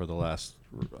other for the last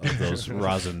of those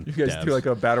rosin. You guys dabs. do like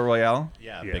a battle royale.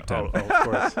 Yeah, Yeah, big time. oh, of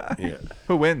course. Yeah.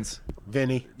 Who wins?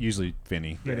 Vinny. Usually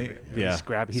Vinny. Yeah.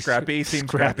 Scrappy. Scrappy seems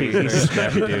Scrappy. scrappy. He's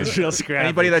Scrappy dude. real scrappy.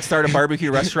 Anybody that started a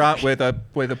barbecue restaurant with a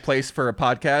place for a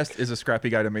podcast is a scrappy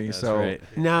guy to me. That's so right.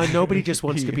 No, nobody just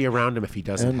wants to be around him if he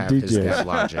doesn't And have his DJs. dev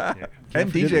logic.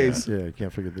 and Forget DJs. that. Yeah, you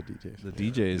can't forget the DJs. The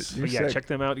DJs. But yeah, sick. check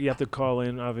them out. You have to call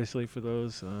in, obviously, for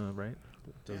those, right?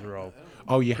 Those are all.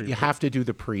 Oh, you have to do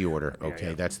the pre-order. Yeah, Okay,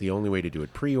 yeah. that's the only way to do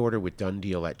it. Pre-order with Done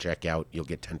Deal at checkout. You'll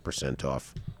get 10%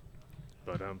 off.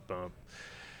 Ba-dum-bum.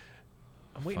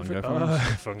 I'm waiting Fungi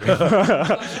for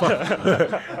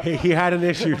he had an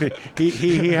issue.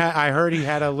 I heard he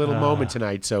had a little moment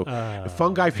tonight. So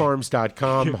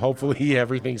fungifarms.com. Hopefully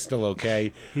everything's still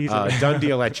okay. Done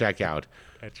Deal at checkout.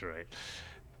 That's right.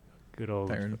 Good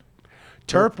old.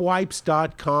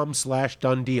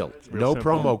 Terpwipes.com/done deal. No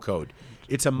simple. promo code.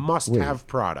 It's a must-have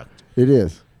product. It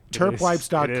is.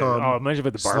 Terpwipes.com. Oh, imagine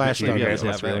if the slash barbecue Done guys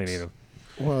Deal. must really need them.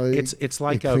 Well, It's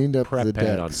like it a cleaned up prep the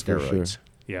pad on deck, for sure. steroids.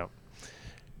 Yeah.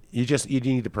 You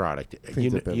need the product.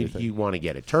 Cleans up everything. You want to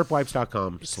get it.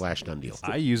 Terpwipes.com/done deal.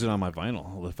 I use it on my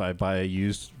vinyl. If I buy a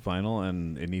used vinyl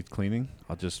and it needs cleaning,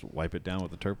 I'll just wipe it down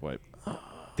with a terp wipe.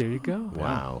 There you go.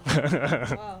 Wow.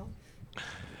 Wow.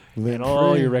 And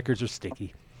all your records are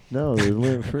sticky. No, they're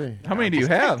lint free. How many do you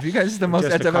have? You guys are the most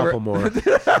Just ads a I've ever. couple more.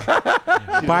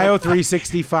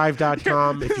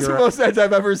 Bio365.com. If It's the you're most ads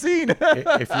I've ever seen.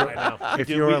 if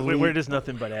you're a we're just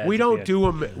nothing but ads. we at don't the do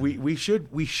them. We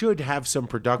should have some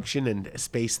production and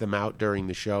space them out during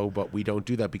the show, but we don't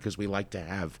do that because we like to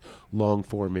have long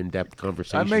form, in depth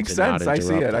conversations. That makes and not sense. I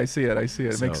see it. interrupt I see it. I see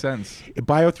it. It makes So, sense.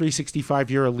 Bio365,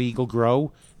 you're a legal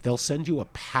grow. They'll send you a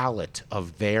pallet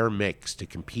of their mix to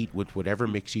compete with whatever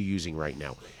mix you're using right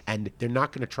now. And they're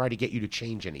not going to try to get you to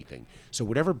change anything. So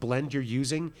whatever blend you're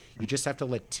using, you just have to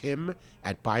let Tim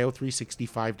at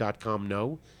bio365.com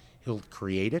know. He'll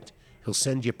create it. He'll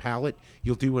send you a pallet.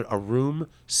 You'll do a room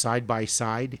side by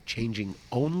side, changing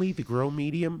only the grow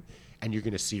medium, and you're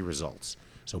going to see results.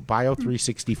 So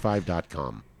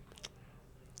bio365.com.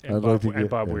 And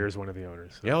Bob Weir is one of the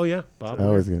owners. So. Oh, yeah. Bob Weir.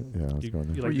 I was going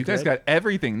there. You guys got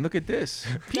everything. Look at this.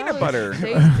 Peanut That butter. looks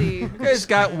tasty. You guys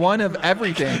got one of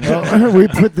everything. Well, we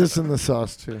put this in the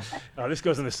sauce, too. Oh, this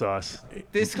goes in the sauce.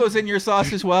 This goes in your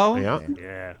sauce as well? Yeah.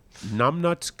 Yeah.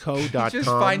 Numbnutsco.com. He's just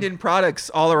finding products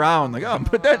all around. Like, oh, I'm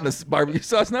put that in this barbecue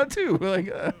sauce now, too.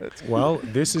 Like, well,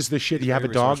 this is the shit. You have a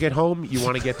dog at home. You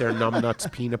want to get their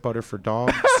Numbnuts peanut butter for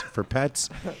dogs, for pets.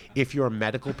 If you're a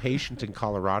medical patient in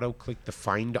Colorado, click the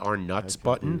Find Our Nuts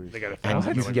button. They got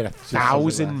and you can get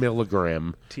 1,000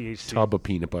 milligram THC. tub of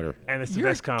peanut butter. And it's the You're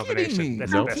best combination. kidding me.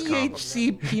 That's Nope. the best combo.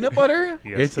 THC peanut butter?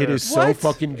 Yes, It is so What?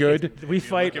 fucking good. We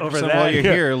fight over So that. while you're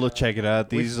here, look, check it out.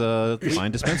 These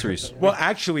fine dispensaries. Well,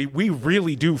 actually, we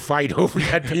really do fight over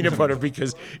that peanut butter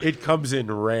because it comes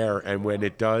in rare, and when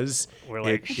it does, We're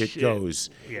like, it shit. goes.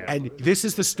 Yeah. And this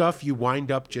is the stuff you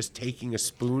wind up just taking a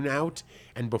spoon out,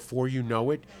 and before you know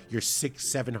it, you're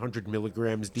 600-700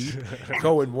 milligrams deep,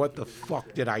 going, "What the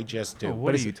fuck did I just do?"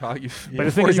 What are you talking? But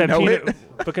the thing is that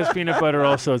because peanut butter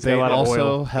also it's a They lot of also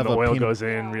oil. have and the a oil peanut- goes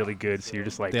in really good, so you're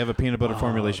just like They have a peanut butter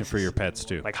formulation for your pets,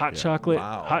 too. like hot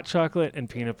chocolate and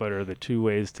peanut butter are the two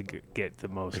ways to get the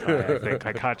most high, I think.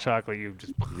 Like hot chocolate, you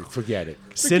just Forget it.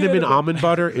 Cinnamon almond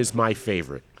butter is my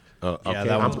favorite. Yeah,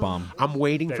 that one's bomb. I'm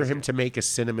waiting for him to make a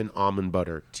cinnamon almond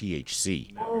butter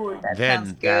THC. Ooh, that sounds Then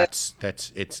good.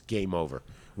 that's it's game over.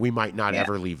 We might not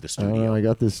ever leave the I studio. I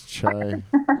got this chai.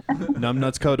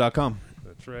 Numbnutsco.com.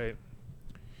 That's right.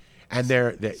 And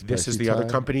this is the other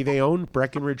company they own,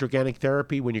 Breckenridge Organic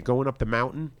Therapy. When you're going up the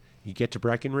mountain, you get to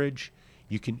Breckenridge,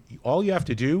 all you have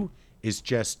to do is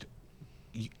just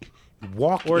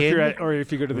walk Or in.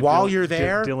 if you go to the while you're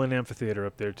there, Dillon Amphitheater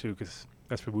up there too, because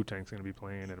that's where Wu-Tang's going to be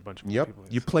playing and a bunch of people.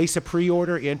 You place a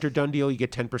pre-order, you enter Done Deal, you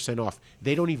get 10% off.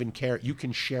 They don't even care. You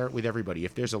can share it with everybody.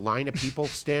 If there's a line of people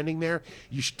standing there,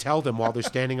 you should tell them while they're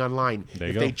standing online. There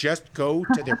you If go. they just go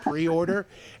to their pre-order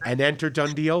and enter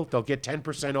Done Deal, they'll get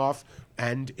 10% off,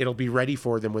 and it'll be ready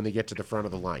for them when they get to the front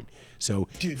of the line. So,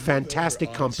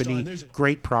 fantastic company,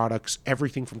 great products,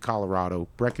 everything from Colorado,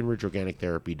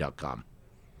 BreckenridgeOrganicTherapy.com.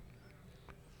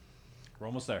 We're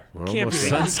almost there. Can't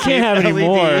have any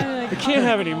more. We can't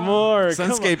have any more.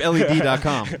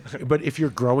 SunscapeLED.com. But if you're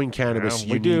growing cannabis,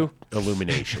 we you do. need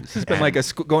illumination. This has been like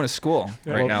going to school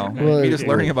right now. Well, Me just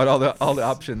learning about all the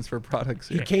options for products.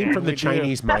 He came from the We do.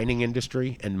 Chinese mining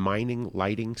industry, and mining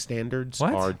lighting standards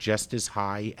What? are just as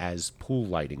high as pool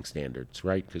lighting standards,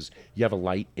 right? Because you have a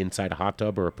light inside a hot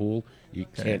tub or a pool, you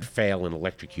can't fail and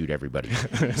electrocute everybody.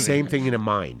 Same thing in a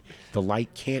mine. The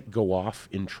light can't go off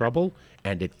in trouble,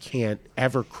 and it can't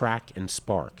ever crack and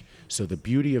spark. So the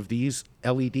beauty of these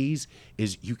LEDs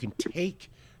is you can take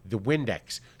the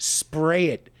Windex, spray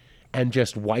it, and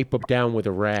just wipe them down with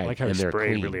a rag, I like how and you they're spray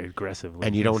clean. really aggressively.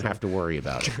 And you don't have to worry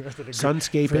about it. Very aggressive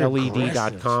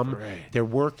SunscapeLED.com. spray. They're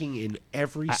working in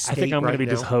every I state think I'm right gonna be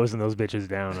now. just hosing those bitches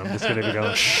down. I'm just gonna be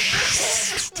going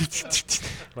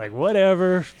like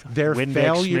whatever. Their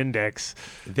failure- Schmindex.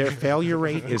 Their failure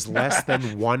rate is less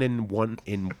than one in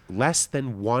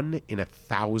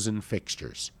 1,000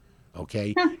 fixtures.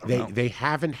 Okay, they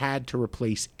haven't had to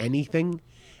replace anything.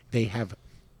 They have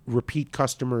repeat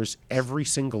customers every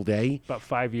single day. About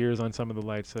 5 years on some of the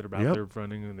lights that are out Yep. there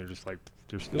running, and they're just like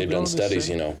they're still. They've doing done the studies,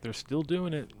 same. you know. They're still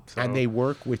doing it. So. And they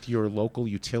work with your local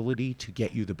utility to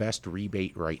get you the best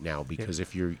rebate right now, because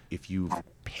if you've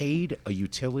paid a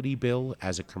utility bill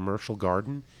as a commercial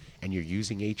garden and you're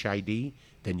using HID,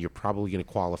 then you're probably going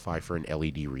to qualify for an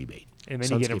LED rebate. And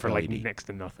then you get them for Sunscape like LED. next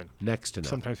to nothing. Next to nothing.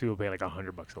 Sometimes people pay like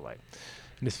 $100 a light.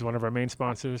 And this is one of our main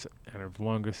sponsors and our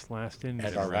longest lasting.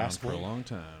 Been around for a long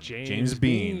time. James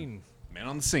Bean. Man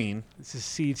on the scene. This is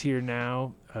Seeds Here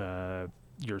Now,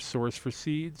 your source for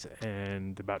seeds,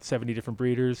 and about 70 different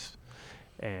breeders.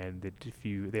 And that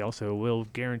they also will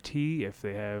guarantee if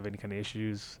they have any kind of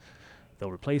issues,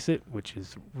 they'll replace it, which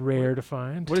is rare to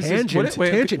find.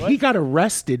 Tangent. He got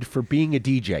arrested for being a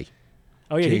DJ.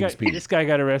 Oh yeah, James Bean. this guy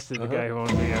got arrested. The guy who owned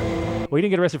the. Well, he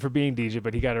didn't get arrested for being DJ,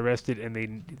 but he got arrested,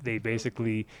 and they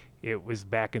basically it was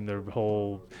back in the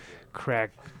whole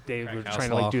crack. They were house trying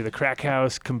to law. like do the crack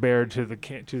house compared to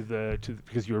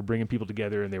because you were bringing people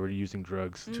together and they were using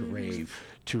drugs To rave.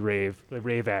 The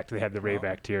Rave Act. They had the Rave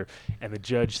Act here, and the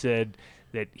judge said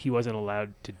that he wasn't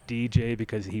allowed to DJ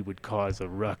because he would cause a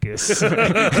ruckus.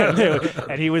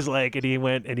 And he was like, and he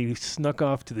went and he snuck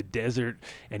off to the desert,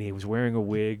 and he was wearing a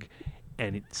wig,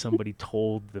 and somebody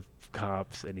told the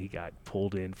cops, and he got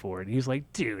pulled in for it. And he was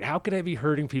like, "Dude, how could I be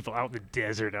hurting people out in the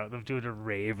desert, out them doing a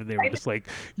rave?" And they were just like,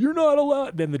 "You're not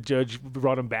allowed." Then the judge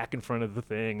brought him back in front of the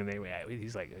thing, and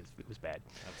he's like, "It was bad."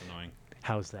 That's annoying.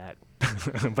 How's that?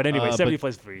 But anyway, 70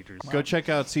 plus features. Go check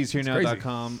out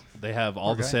seedsherenow.com. They have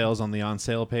all the Okay. sales on the on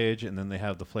sale page, and then they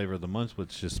have the flavor of the month,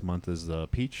 which this month is the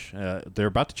peach. They're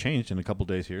about to change in a couple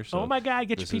days here. So Oh my God,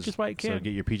 get your this peaches while you So can.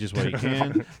 get your peaches while you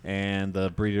can. And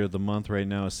the breeder of the month right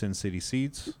now is Sin City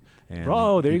Seeds. And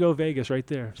Oh, there you go, Vegas, right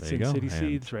there. There Sin you go. City And-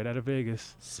 Seeds, right out of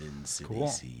Vegas. Sin City Cool.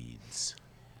 Seeds.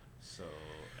 So,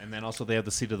 and then also they have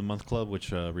the Seed of the Month Club,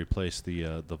 which replaced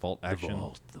the Vault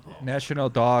Action. National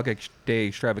Dog Day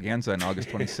Extravaganza on August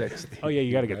 26th. Oh yeah,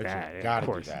 you got to get that. Yeah, Gotta of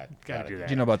do course. that. Got to do that.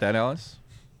 Do you know about that, Alice?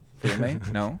 For May?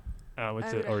 No. What's I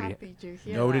it would already? happy to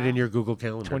hear Noted that. in your Google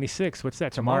Calendar. 26. What's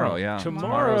that? Tomorrow, yeah.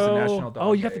 Tomorrow. Tomorrow's the National Dog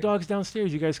Oh, you got the Day. dogs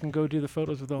downstairs. You guys can go do the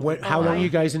photos with all. How long are you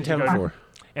guys in town for?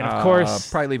 And of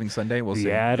course, probably leaving Sunday. We'll the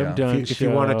see. Adam Yeah. Dunn If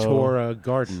you want to Show. tour a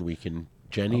garden,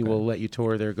 Jenny will let you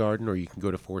tour their garden, or you can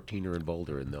go to 14er in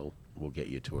Boulder, and we'll get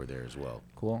you a tour there as well.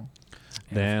 Cool.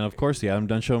 Then, of course, the Adam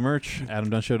Dunn Show merch,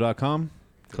 adamdunnshow.com.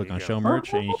 Click on show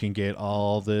merch, and you can get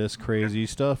all this crazy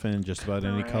stuff in just about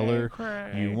any color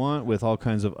you want, with all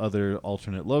kinds of other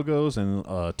alternate logos and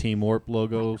Team Warp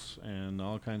logos and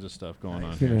all kinds of stuff going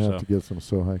on You're here. gonna have So to get some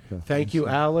so high cut. Thank you,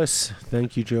 Alice.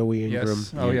 Thank you, Joey Ingram.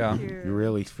 Yes. Oh, yeah. You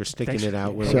really for sticking Thanks. it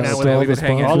out with Hanging us. out with We've been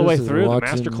hanging all the way sponsors through the watching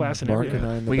masterclass and Mark everything.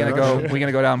 I in the We're gonna back. go. We're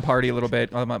gonna go down and party a little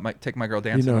bit. I might take my girl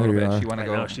dancing know a little who you bit. are. She wanna I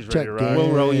go. know, she's ready Check to game. ride.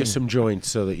 We'll roll you some joints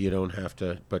so that you don't have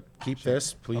to. But keep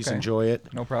this. Please Okay. enjoy it.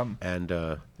 No problem. And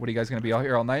What are you guys gonna be out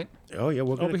here all night? oh yeah,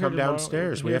 we're going be to here come tomorrow.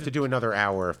 downstairs. We're We have here to do another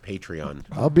hour of Patreon.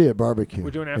 I'll be at barbecue.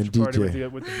 We're doing and after party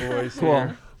DJ. with the boys. Cool.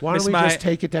 Here. Why Miss don't we Mi- just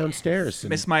take it downstairs? and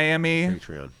Miss Miami.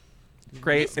 Patreon.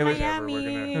 Great. It was.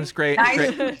 Miami. It was great.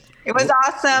 Nice. Great. It was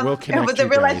awesome. We'll It connect was a you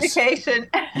real guys. education.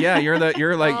 Yeah, you're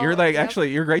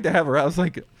actually you're great to have around. I was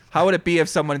like, how would it be if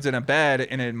someone's in a bed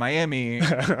in Miami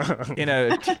in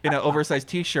a oversized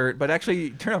T-shirt, but actually you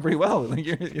turn out pretty well. Like,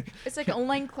 It's like an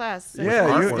online class. So yeah,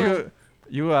 it's awesome.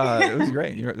 it was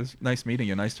great. It was nice meeting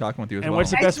you. Nice talking with you as And well.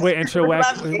 what's the best way? Intro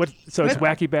Lovely. so it's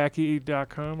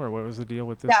wackybacky.com, or what was the deal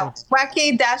with this No, one?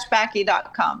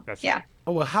 wacky-backy.com. That's Yeah. right.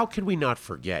 Oh well, how could we not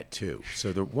forget too?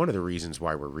 So one of the reasons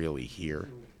why we're really here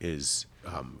is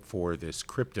for this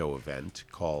crypto event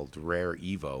called Rare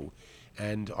Evo,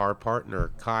 and our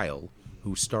partner Kyle,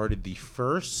 who started the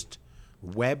first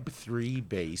Web3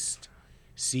 based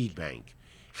seed bank.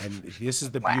 And this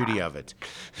is the beauty of it.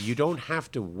 You don't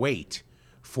have to wait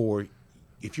for,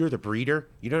 if you're the breeder,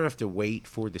 you don't have to wait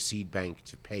for the seed bank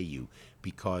to pay you,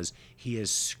 because he has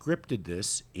scripted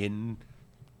this in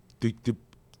the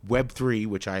Web3,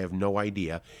 which I have no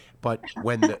idea. But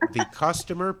when the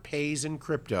customer pays in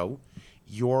crypto,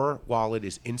 your wallet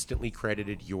is instantly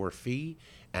credited your fee,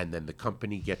 and then the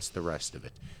company gets the rest of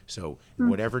it. So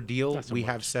whatever deal we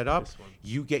have set up,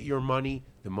 you get your money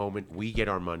the moment we get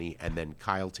our money, and then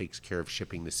Kyle takes care of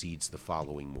shipping the seeds the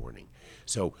following morning.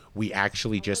 So we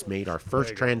actually just made our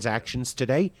first transactions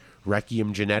today.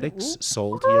 Requiem Genetics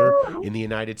sold here in the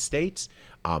United States.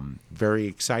 Very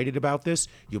excited about this.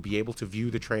 You'll be able to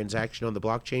view the transaction on the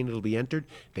blockchain. It'll be entered.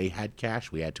 They had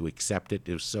cash. We had to accept it.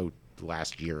 It was so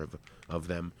last year of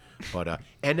them. But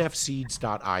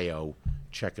nfseeds.io,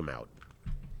 check them out.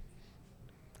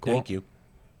 Cool. Thank you.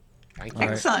 Thank you.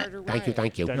 Excellent. Thank you.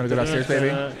 Thank you. You want to go downstairs,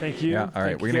 baby? Thank you. Yeah. All right.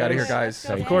 Thank We're you gonna get out of here, guys.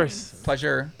 guys. Of course.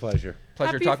 Pleasure. Pleasure.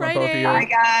 Pleasure Happy talking with both of you. Bye,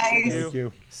 guys. Thank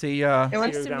you. See ya. It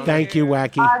was Thank you,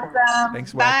 Wacky. awesome.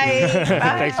 Thanks, Bye. Wacky. Bye.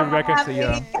 Thanks, Rebecca. See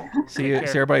ya. See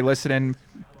everybody listening.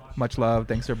 Much love.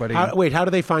 Thanks, everybody. How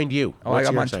do they find you? Oh, What's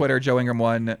I'm your on site? Twitter, Joe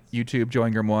Ingram1, YouTube, Joe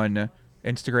Ingram1,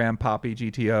 Instagram, Poppy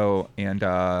GTO, and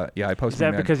yeah, I post. Is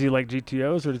that because you like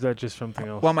GTOs, or is that just something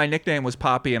else? Well, my nickname was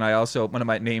Poppy, and I also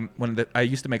I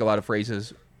used to make a lot of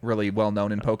phrases really well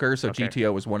known in poker, so Okay.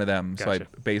 GTO was one of them. So I Gotcha.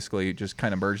 basically just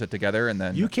kind of merged it together, and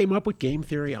then You came up with Game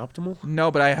Theory Optimal?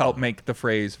 no, but I helped make the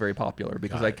phrase very popular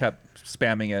because Got I it. kept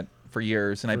spamming it for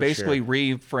years, and I For basically sure.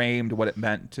 reframed what it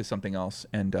meant to something else,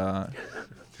 and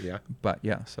Yeah. but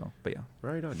yeah,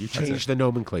 Right on. You That's changed the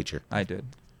nomenclature. I did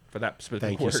for that specific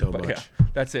Thank you word. so but much. Yeah,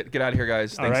 that's it. Get out of here,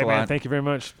 guys. All Thanks right, a lot. man. Thank you very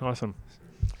much. Awesome.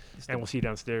 And we'll see you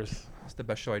downstairs. It's the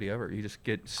best show idea ever. You just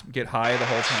get high the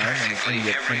whole time, and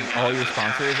all your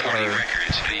sponsors 40 are.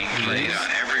 records being played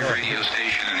on every radio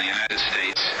station in the United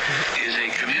States is a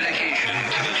communication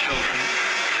to the children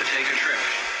to take a trip,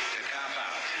 to cop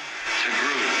out, to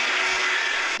groove.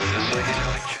 The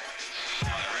psychedelic checks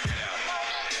on the record albums.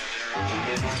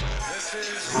 This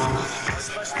is a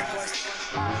special question.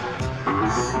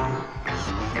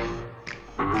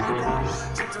 We don't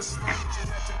want you to smoke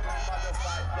genetically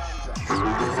modified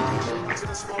ganja. you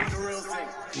to smoke the real thing.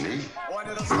 Me? One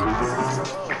of the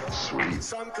some Sweet.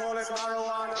 Some call it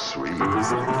marijuana. Sweet.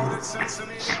 Some call it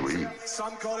sesame. Sweet.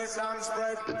 Some call it lamb's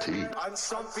bread. The tea. And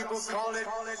some people call it.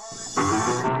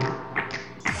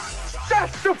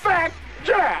 That's the fact,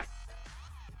 Jack!